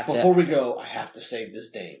go, I have before we go, I have to save this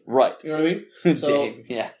Dame. Right. You know what I mean? So, Dave,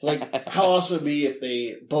 yeah. like, how awesome would it be if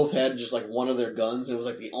they both had just like one of their guns? It was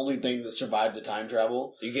like the only thing that survived the time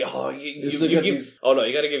travel. You get Is you they got give these- oh no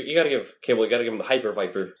you gotta give Cable, you gotta give him the Hyper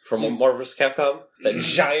Viper from See- Marvel vs. Capcom, that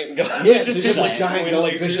giant gun. Yes, Just it's just a shooting giant gun.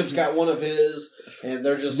 lasers. Bishop's got one of his, and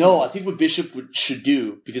they're just No, I think what Bishop should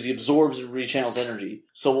do, because he absorbs and rechannels energy.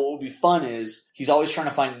 So what would be fun is he's always trying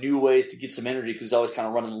to find new ways to get some energy because he's always kind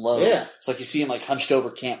of running low. Yeah. It's like you see him like hunched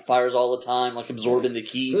over campfires all the time, like absorbing the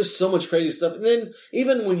So key. there's so much crazy stuff. And then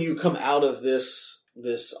even when you come out of this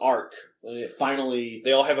arc, when it finally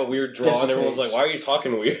They all have a weird draw, and everyone's like, dissipates. "Why are you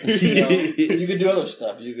talking weird?" you could do other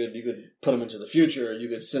stuff. You could put them into the future. You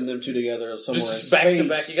could send them two together somewhere Just in back space. to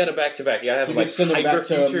back. You got to back to back. You got to have You like could send them hyper back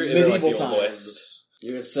to future and like medieval the Old times. West.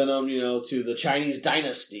 You could send them, to the Chinese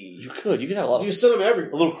dynasty. You could have a lot You of could send them a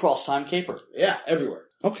everywhere. little cross time caper. Yeah, everywhere.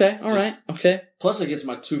 Okay, all right, okay. Plus, it gets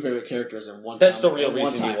my two favorite characters in one. That's time, the real at one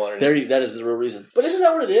reason time. you wanted There, it. that is the real reason. But isn't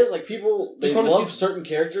that what it is? Like people, they Just wanna love see- certain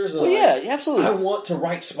characters. And Well, like, yeah, absolutely. I want to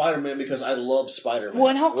write Spider-Man because I love Spider-Man. Well,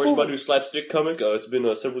 and how Where's cool? my new slapstick comic? It's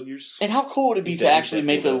been several years. And how cool would it be He's to dead, actually he's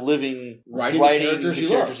make dead. a living Writing writing the characters the you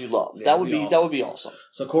characters love. you love? Yeah, That would that'd be be awesome. that would be awesome.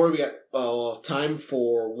 So Corey, we got time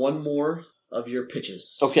for one more of your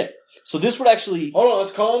pitches. Okay, so this would actually Hold on,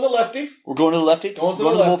 let's call on the lefty. we're going to the lefty, Going to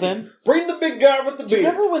going the to the lefty. bullpen. Bring the big guy with the Do you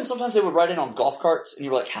beard. remember when sometimes they would ride in on golf carts and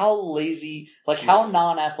you were like, how lazy, like how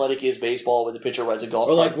non-athletic is baseball when the pitcher rides a golf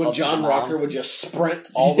Or cart? like when up to John the Rocker mound? would just sprint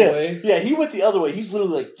all yeah. the way. Yeah, he went the other way. He's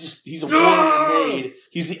literally like, he's a born made.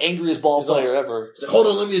 He's the angriest ball He's like- player ever. He's like, hold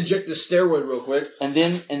on, let me inject this steroid real quick. And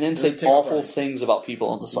then say take a awful break. things about people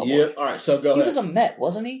on the subway. Yep. All right, so go He ahead. was a Met,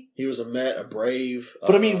 wasn't he? He was a Met, a Brave.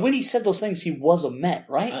 But I mean, when he said those things, he was a Met,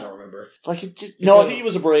 right? I don't remember. Like it just, no, I think he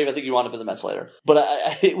was a Brave. I think he wound up in the Mets later. But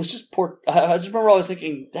it was just poor. I just remember I was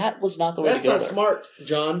thinking that was not the way That's to go not there. smart,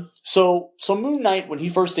 John. So Moon Knight, when he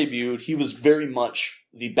first debuted, he was very much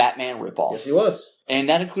the Batman ripoff. Yes, he was. And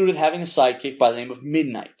that included having a sidekick by the name of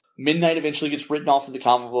Midnight. Midnight eventually gets written off in the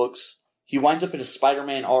comic books. He winds up in a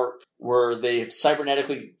Spider-Man arc where they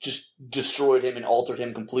cybernetically just destroyed him and altered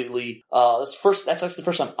him completely. That's actually the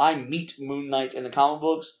first time I meet Moon Knight in the comic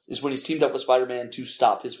books, is when he's teamed up with Spider-Man to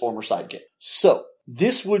stop his former sidekick. So,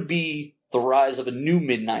 this would be the rise of a new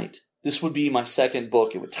Midnight. This would be my second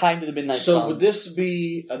book. It would tie into the Midnight So Suns. would this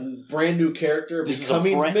be a brand new character This is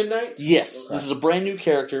becoming a brand- Midnight? Yes, Okay. this is a brand new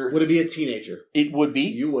character. Would it be a teenager? It would be.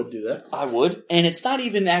 You would do that. I would. And it's not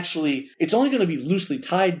even actually, it's only going to be loosely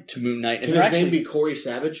tied to Moon Knight. And Can they're his actually, name be Corey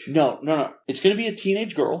Savage? No. It's going to be a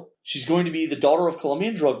teenage girl. She's going to be the daughter of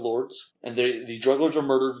Colombian drug lords, and the drug lords are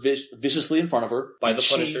murdered viciously in front of her. By the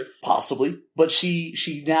Punisher? Possibly. But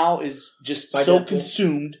she now is just By so Deadpool.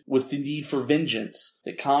 consumed with the need for vengeance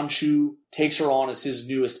that Khonshu takes her on as his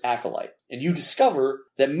newest acolyte. And you discover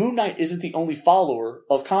that Moon Knight isn't the only follower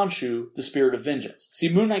of Khonshu, the spirit of vengeance. See,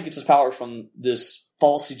 Moon Knight gets his power from this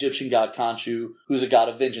false Egyptian god Khonshu, who's a god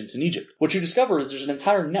of vengeance in Egypt. What you discover is there's an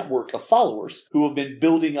entire network of followers who have been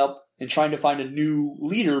building up and trying to find a new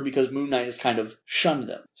leader because Moon Knight has kind of shunned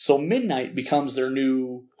them. So Midnight becomes their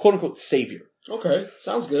new, quote-unquote, savior. Okay,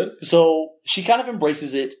 sounds good. So she kind of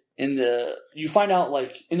embraces it. You find out,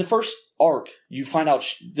 like, in the first arc, you find out,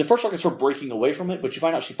 the first arc is her breaking away from it, but you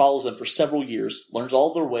find out she follows them for several years, learns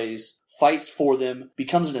all their ways, fights for them,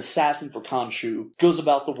 becomes an assassin for Khonshu, goes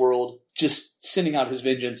about the world just sending out his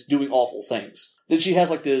vengeance, doing awful things. Then she has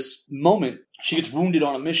like this moment, she gets wounded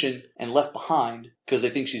on a mission and left behind because they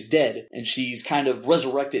think she's dead, and she's kind of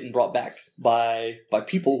resurrected and brought back by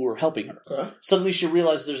people who are helping her. Okay. Suddenly she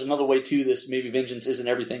realizes there's another way to this, maybe vengeance isn't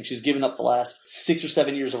everything. She's given up the last 6 or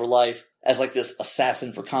 7 years of her life as like this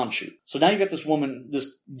assassin for Khonshu. So now you've got this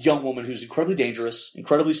young woman who's incredibly dangerous,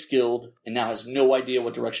 incredibly skilled, and now has no idea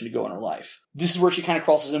what direction to go in her life. This is where she kind of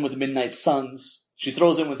crosses in with the Midnight Suns. She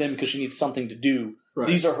throws in with him because she needs something to do. Right.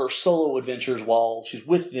 These are her solo adventures while she's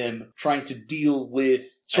with them, trying to deal with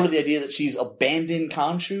sort of the idea that she's abandoned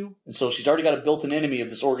Khonshu. And so she's already got a built-in enemy of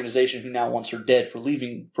this organization who now wants her dead for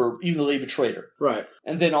leaving, even though they betrayed her. Right.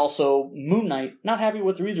 And then also Moon Knight, not happy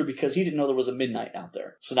with her either because he didn't know there was a Midnight out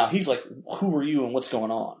there. So now he's like, who are you and what's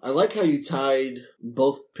going on? I like how you tied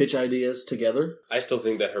both pitch ideas together. I still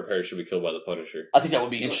think that her parents should be killed by the Punisher. I think that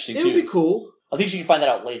would be interesting It too. would be cool. I think she can find that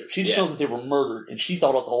out later. She just Yeah. knows that they were murdered, and she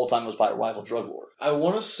thought it the whole time it was by a rival drug lord. I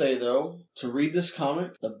want to say, though, to read this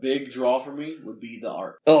comic, the big draw for me would be the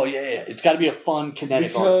art. Oh, yeah. It's got to be a fun,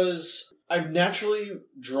 kinetic artist. Because I'm naturally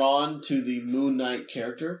drawn to the Moon Knight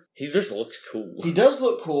character. He just looks cool. He does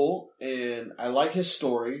look cool, and I like his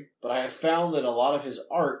story, but I have found that a lot of his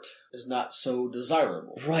art is not so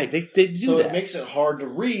desirable. Right, they do So that. it makes it hard to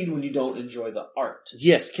read when you don't enjoy the art.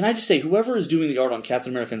 Yes, can I just say, whoever is doing the art on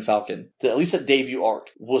Captain America and Falcon, at least that debut arc,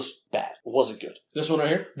 was bad. It wasn't good. This one right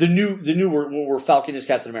here? The new where Falcon is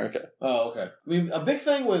Captain America. Oh, okay. I mean, a big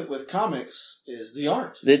thing with comics is the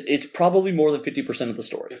art. It's probably more than 50% of the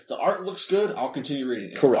story. If the art looks good, I'll continue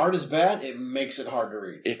reading. If Correct. the art is bad, it makes it hard to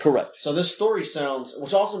read. Correct. So this story sounds...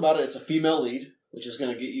 What's awesome about it, it's a female lead, which is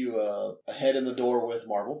going to get you a head in the door with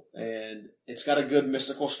Marvel. And it's got a good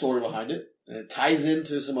mystical story behind it. And it ties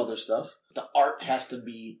into some other stuff. The art has to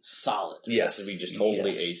be solid. It has to be just totally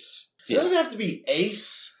Yes. ace. It doesn't have to be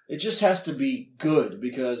ace. It just has to be good,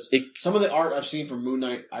 because some of the art I've seen from Moon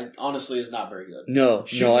Knight, honestly, is not very good. No,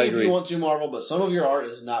 Shoot I me agree. if you want to, Marvel, but some of your art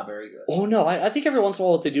is not very good. Oh, no, I think every once in a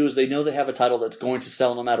while what they do is they know they have a title that's going to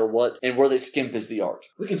sell no matter what, and where they skimp is the art.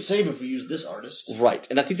 We can save if we use this artist. Right,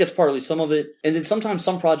 and I think that's partly some of it. And then sometimes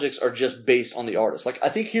some projects are just based on the artist. Like, I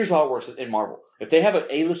think here's how it works in Marvel. If they have an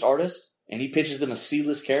A-list artist, and he pitches them a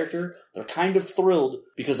C-list character, they're kind of thrilled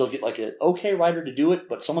because they'll get like an okay writer to do it,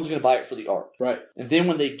 but someone's going to buy it for the art. Right. And then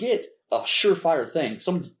when they get a surefire thing,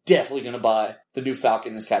 someone's definitely going to buy the new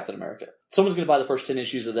Falcon as Captain America. Someone's going to buy the first 10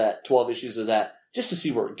 issues of that, 12 issues of that, just to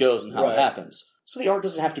see where it goes and how Right. it happens. So the art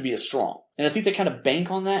doesn't have to be as strong. And I think they kind of bank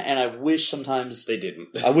on that, and I wish sometimes... They didn't.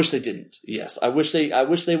 I wish they didn't. Yes. I wish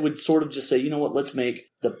they would sort of just say, you know what, let's make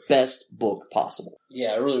the best book possible.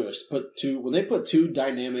 Yeah, I really wish. When they put two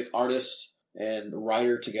dynamic artists and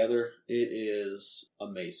writer together, it is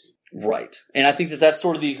amazing. Right. And I think that that's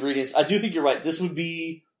sort of the ingredients. I do think you're right. This would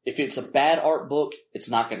be, if it's a bad art book, it's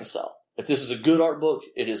not going to sell. If this is a good art book,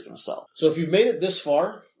 it is going to sell. So if you've made it this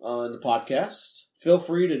far in the podcast, feel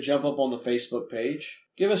free to jump up on the Facebook page.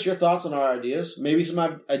 Give us your thoughts on our ideas, maybe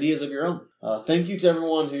some ideas of your own. Thank you to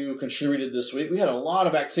everyone who contributed this week. We had a lot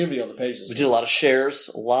of activity on the page this We week. did a lot of shares,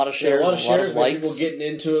 We had a lot of shares, likes. people getting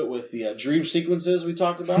into it with the dream sequences we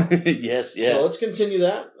talked about. Yes, yeah. So let's continue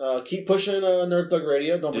that. Keep pushing Nerd Thug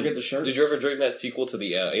Radio. Don't forget the shirts. Did you ever drink that sequel to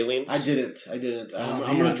the Aliens? I didn't. I'm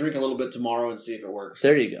going to drink a little bit tomorrow and see if it works.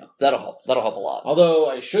 There you go. That'll help. That'll help a lot. Although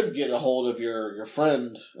I should get a hold of your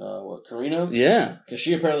friend, Karina, Yeah. because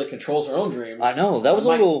she apparently controls her own dreams. I know. That was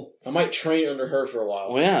I might train under her for a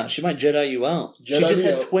while. Well, yeah, she might Jedi you out. She Jedi just me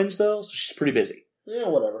had out. twins, though, so she's pretty busy. Yeah,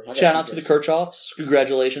 whatever. I got Shout two out to the kids. Kirchhoffs.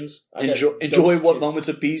 Congratulations. I got Enjoy those what kids. moments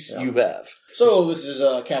of peace Yeah. you have. So this is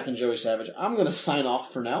Captain Joey Savage. I'm going to sign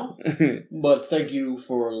off for now, but thank you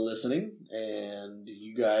for listening, and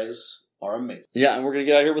you guys are amazing. Yeah, and we're going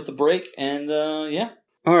to get out here with the break, and yeah.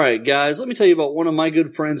 Alright, guys, let me tell you about one of my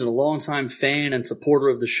good friends and a longtime fan and supporter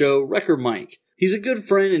of the show, Wrecker Mike. He's a good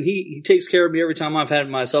friend, and he takes care of me every time I've had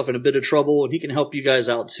myself in a bit of trouble, and he can help you guys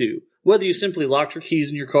out too. Whether you simply locked your keys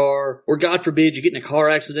in your car, or God forbid you get in a car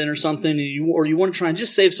accident or something, and you want to try and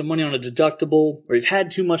just save some money on a deductible, or you've had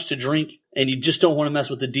too much to drink, and you just don't want to mess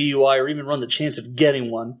with the DUI or even run the chance of getting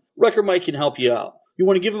one, Wrecker Mike can help you out. You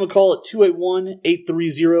want to give him a call at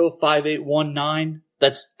 281-830-5819.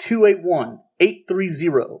 That's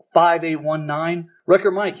 281-830-5819. Wrecker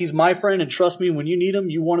Mike, he's my friend, and trust me, when you need him,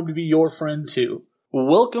 you want him to be your friend too.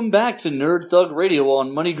 Welcome back to Nerd Thug Radio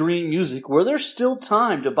on Money Green Music, where there's still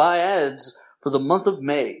time to buy ads for the month of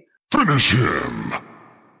May. Finish him!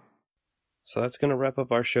 So that's going to wrap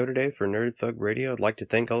up our show today for Nerd Thug Radio. I'd like to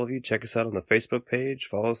thank all of you. Check us out on the Facebook page.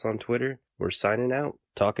 Follow us on Twitter. We're signing out.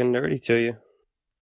 Talking nerdy to you.